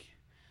think.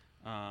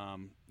 I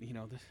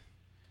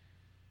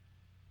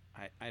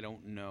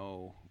don't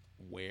know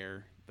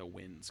where the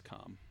wins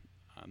come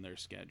on their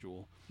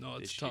schedule. No,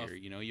 it's this tough. year.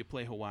 You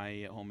play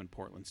Hawaii at home and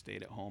Portland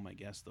State at home. I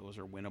guess those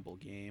are winnable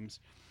games.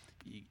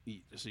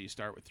 So you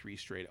start with 3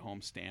 straight at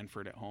home.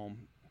 Stanford at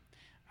home.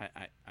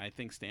 I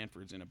think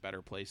Stanford's in a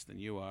better place than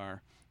you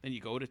are. Then you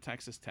go to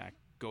Texas Tech,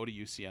 go to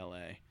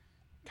UCLA,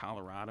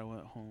 Colorado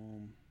at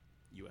home,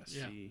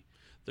 USC.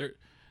 Yeah.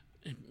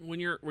 When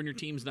your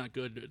team's not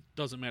good, it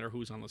doesn't matter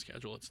who's on the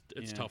schedule.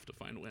 It's tough to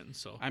find wins.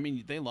 So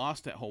they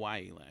lost at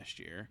Hawaii last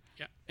year.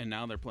 Yeah. And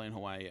now they're playing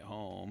Hawaii at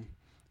home.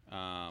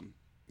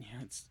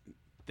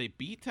 They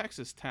beat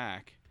Texas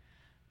Tech,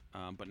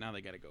 but now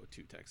they got to go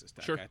to Texas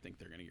Tech. Sure. I think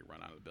they're going to get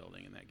run out of the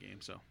building in that game.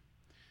 So,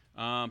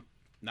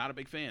 not a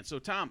big fan. So,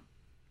 Tom,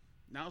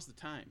 now's the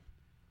time.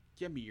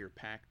 Give me your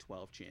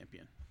Pac-12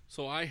 champion.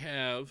 So I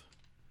have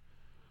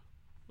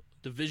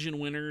division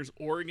winners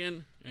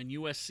Oregon and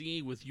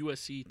USC, with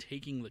USC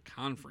taking the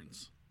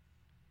conference.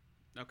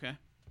 Okay.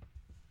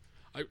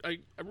 I'm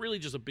really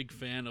just a big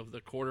fan of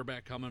the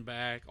quarterback coming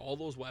back, all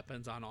those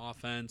weapons on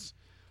offense.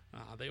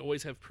 They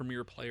always have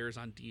premier players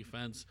on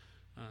defense.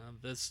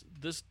 This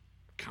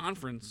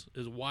conference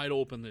is wide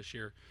open this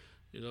year.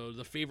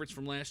 The favorites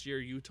from last year,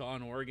 Utah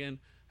and Oregon,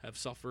 have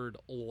suffered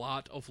a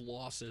lot of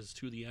losses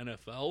to the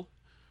NFL.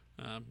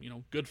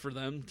 Good for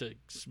them to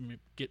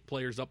get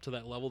players up to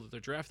that level that they're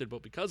drafted,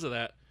 but because of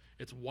that,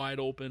 it's wide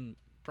open,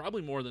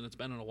 probably more than it's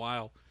been in a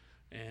while.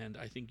 And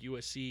I think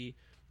USC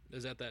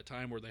is at that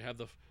time where they have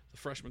the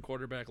freshman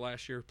quarterback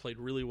last year, played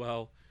really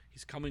well.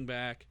 He's coming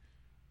back.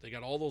 They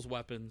got all those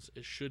weapons.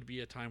 It should be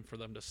a time for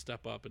them to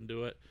step up and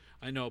do it.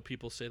 I know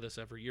people say this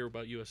every year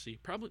about USC.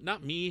 Probably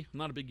not me. I'm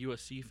not a big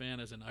USC fan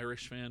as an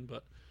Irish fan,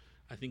 but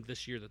I think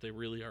this year that they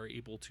really are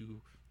able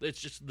to. It's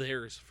just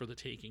theirs for the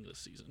taking this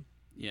season.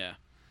 Yeah.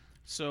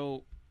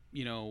 So,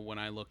 when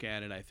I look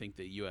at it, I think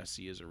that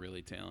USC is a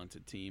really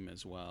talented team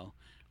as well.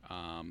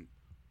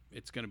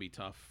 It's going to be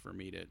tough for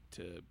me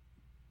to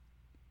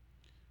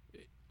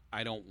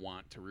I don't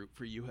want to root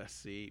for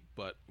USC,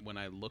 but when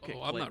I look at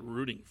I'm not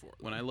rooting for them.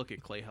 When I look at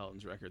Clay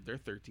Helton's record, they're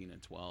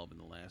 13-12 in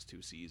the last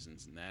 2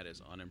 seasons, and that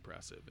is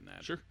unimpressive. In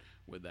that,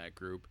 with that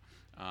group,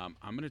 I'm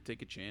going to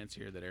take a chance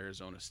here that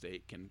Arizona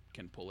State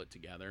can pull it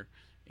together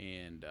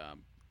and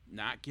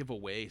not give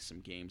away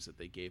some games that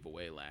they gave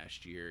away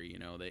last year. You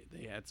know, they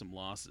had some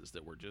losses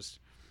that were just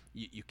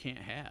you can't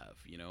have.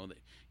 You know,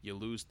 you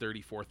lose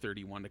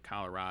 34-31 to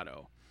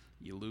Colorado,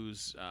 you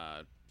lose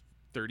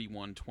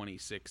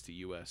 31-26 to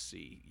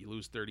USC. You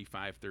lose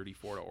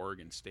 35-34 to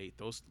Oregon State.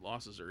 Those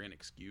losses are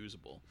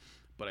inexcusable.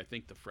 But I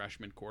think the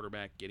freshman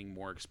quarterback getting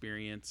more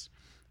experience,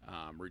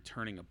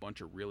 returning a bunch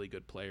of really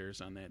good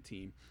players on that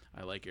team.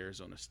 I like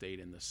Arizona State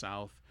in the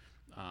South.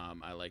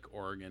 I like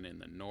Oregon in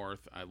the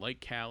North. I like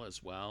Cal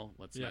as well.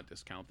 Let's not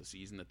discount the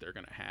season that they're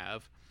going to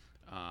have.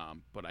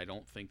 But I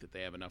don't think that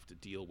they have enough to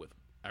deal with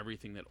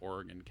everything that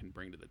Oregon can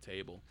bring to the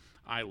table.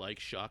 I like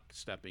Shuck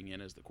stepping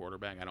in as the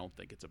quarterback. I don't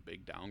think it's a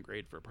big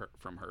downgrade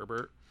from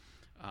Herbert.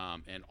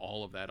 And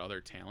all of that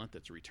other talent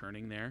that's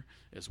returning there,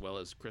 as well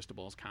as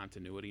Cristobal's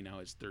continuity, now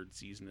his 3rd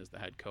season as the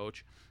head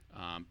coach.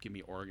 Give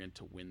me Oregon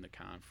to win the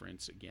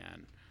conference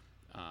again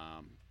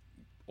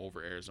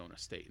over Arizona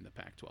State in the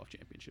Pac-12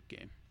 championship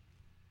game.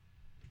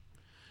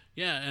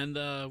 Yeah, and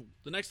the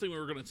next thing we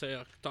were going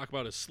to talk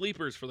about is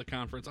sleepers for the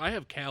conference. I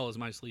have Cal as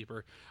my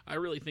sleeper. I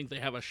really think they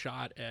have a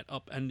shot at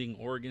upending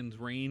Oregon's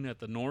reign at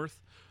the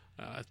North.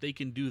 If they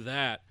can do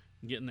that,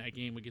 get in that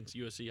game against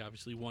USC,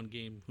 obviously one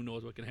game, who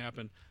knows what can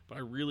happen. But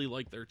I really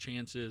like their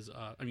chances.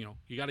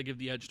 You got to give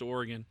the edge to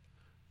Oregon.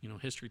 You know,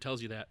 history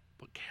tells you that.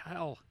 But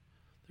Cal,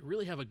 they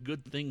really have a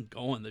good thing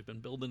going. They've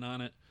been building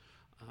on it.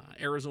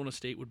 Arizona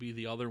State would be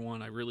the other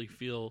one. I really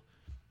feel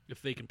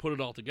if they can put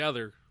it all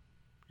together,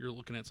 you're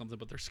looking at something,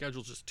 but their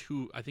schedule's just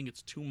I think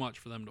it's too much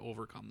for them to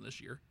overcome this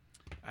year.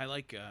 I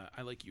like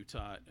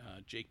Utah.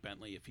 Jake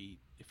Bentley, if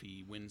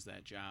he wins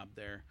that job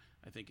there,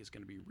 I think is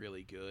going to be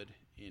really good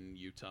in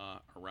Utah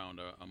around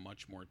a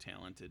much more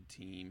talented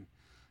team.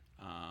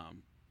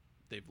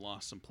 They've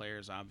lost some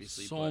players,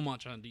 obviously. So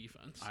much on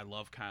defense. I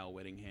love Kyle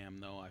Whittingham,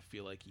 though. I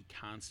feel like he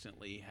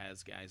constantly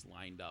has guys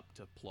lined up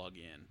to plug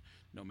in.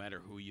 No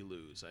matter who you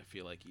lose, I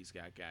feel like he's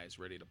got guys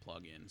ready to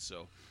plug in.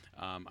 So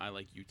I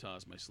like Utah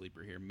as my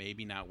sleeper here.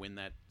 Maybe not win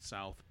that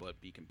South, but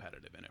be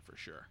competitive in it for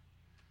sure.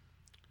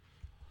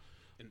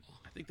 And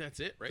I think that's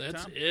it, right,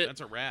 That's Tom? it.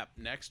 That's a wrap.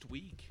 Next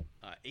week,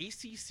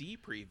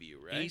 ACC preview,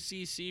 right?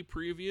 ACC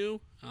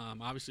preview.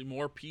 Obviously,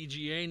 more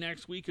PGA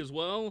next week as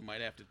well. Might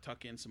have to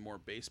tuck in some more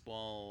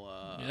baseball.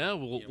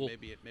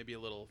 Maybe a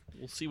little.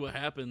 We'll see what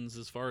happens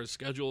as far as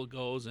schedule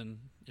goes, and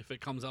if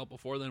it comes out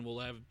before then,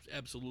 we'll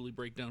absolutely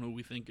break down who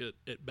we think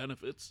it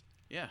benefits.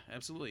 Yeah,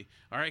 absolutely.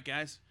 All right,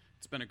 guys.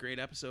 It's been a great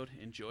episode.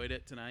 Enjoyed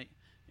it tonight,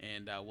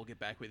 and we'll get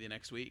back with you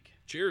next week.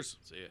 Cheers.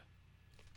 See ya.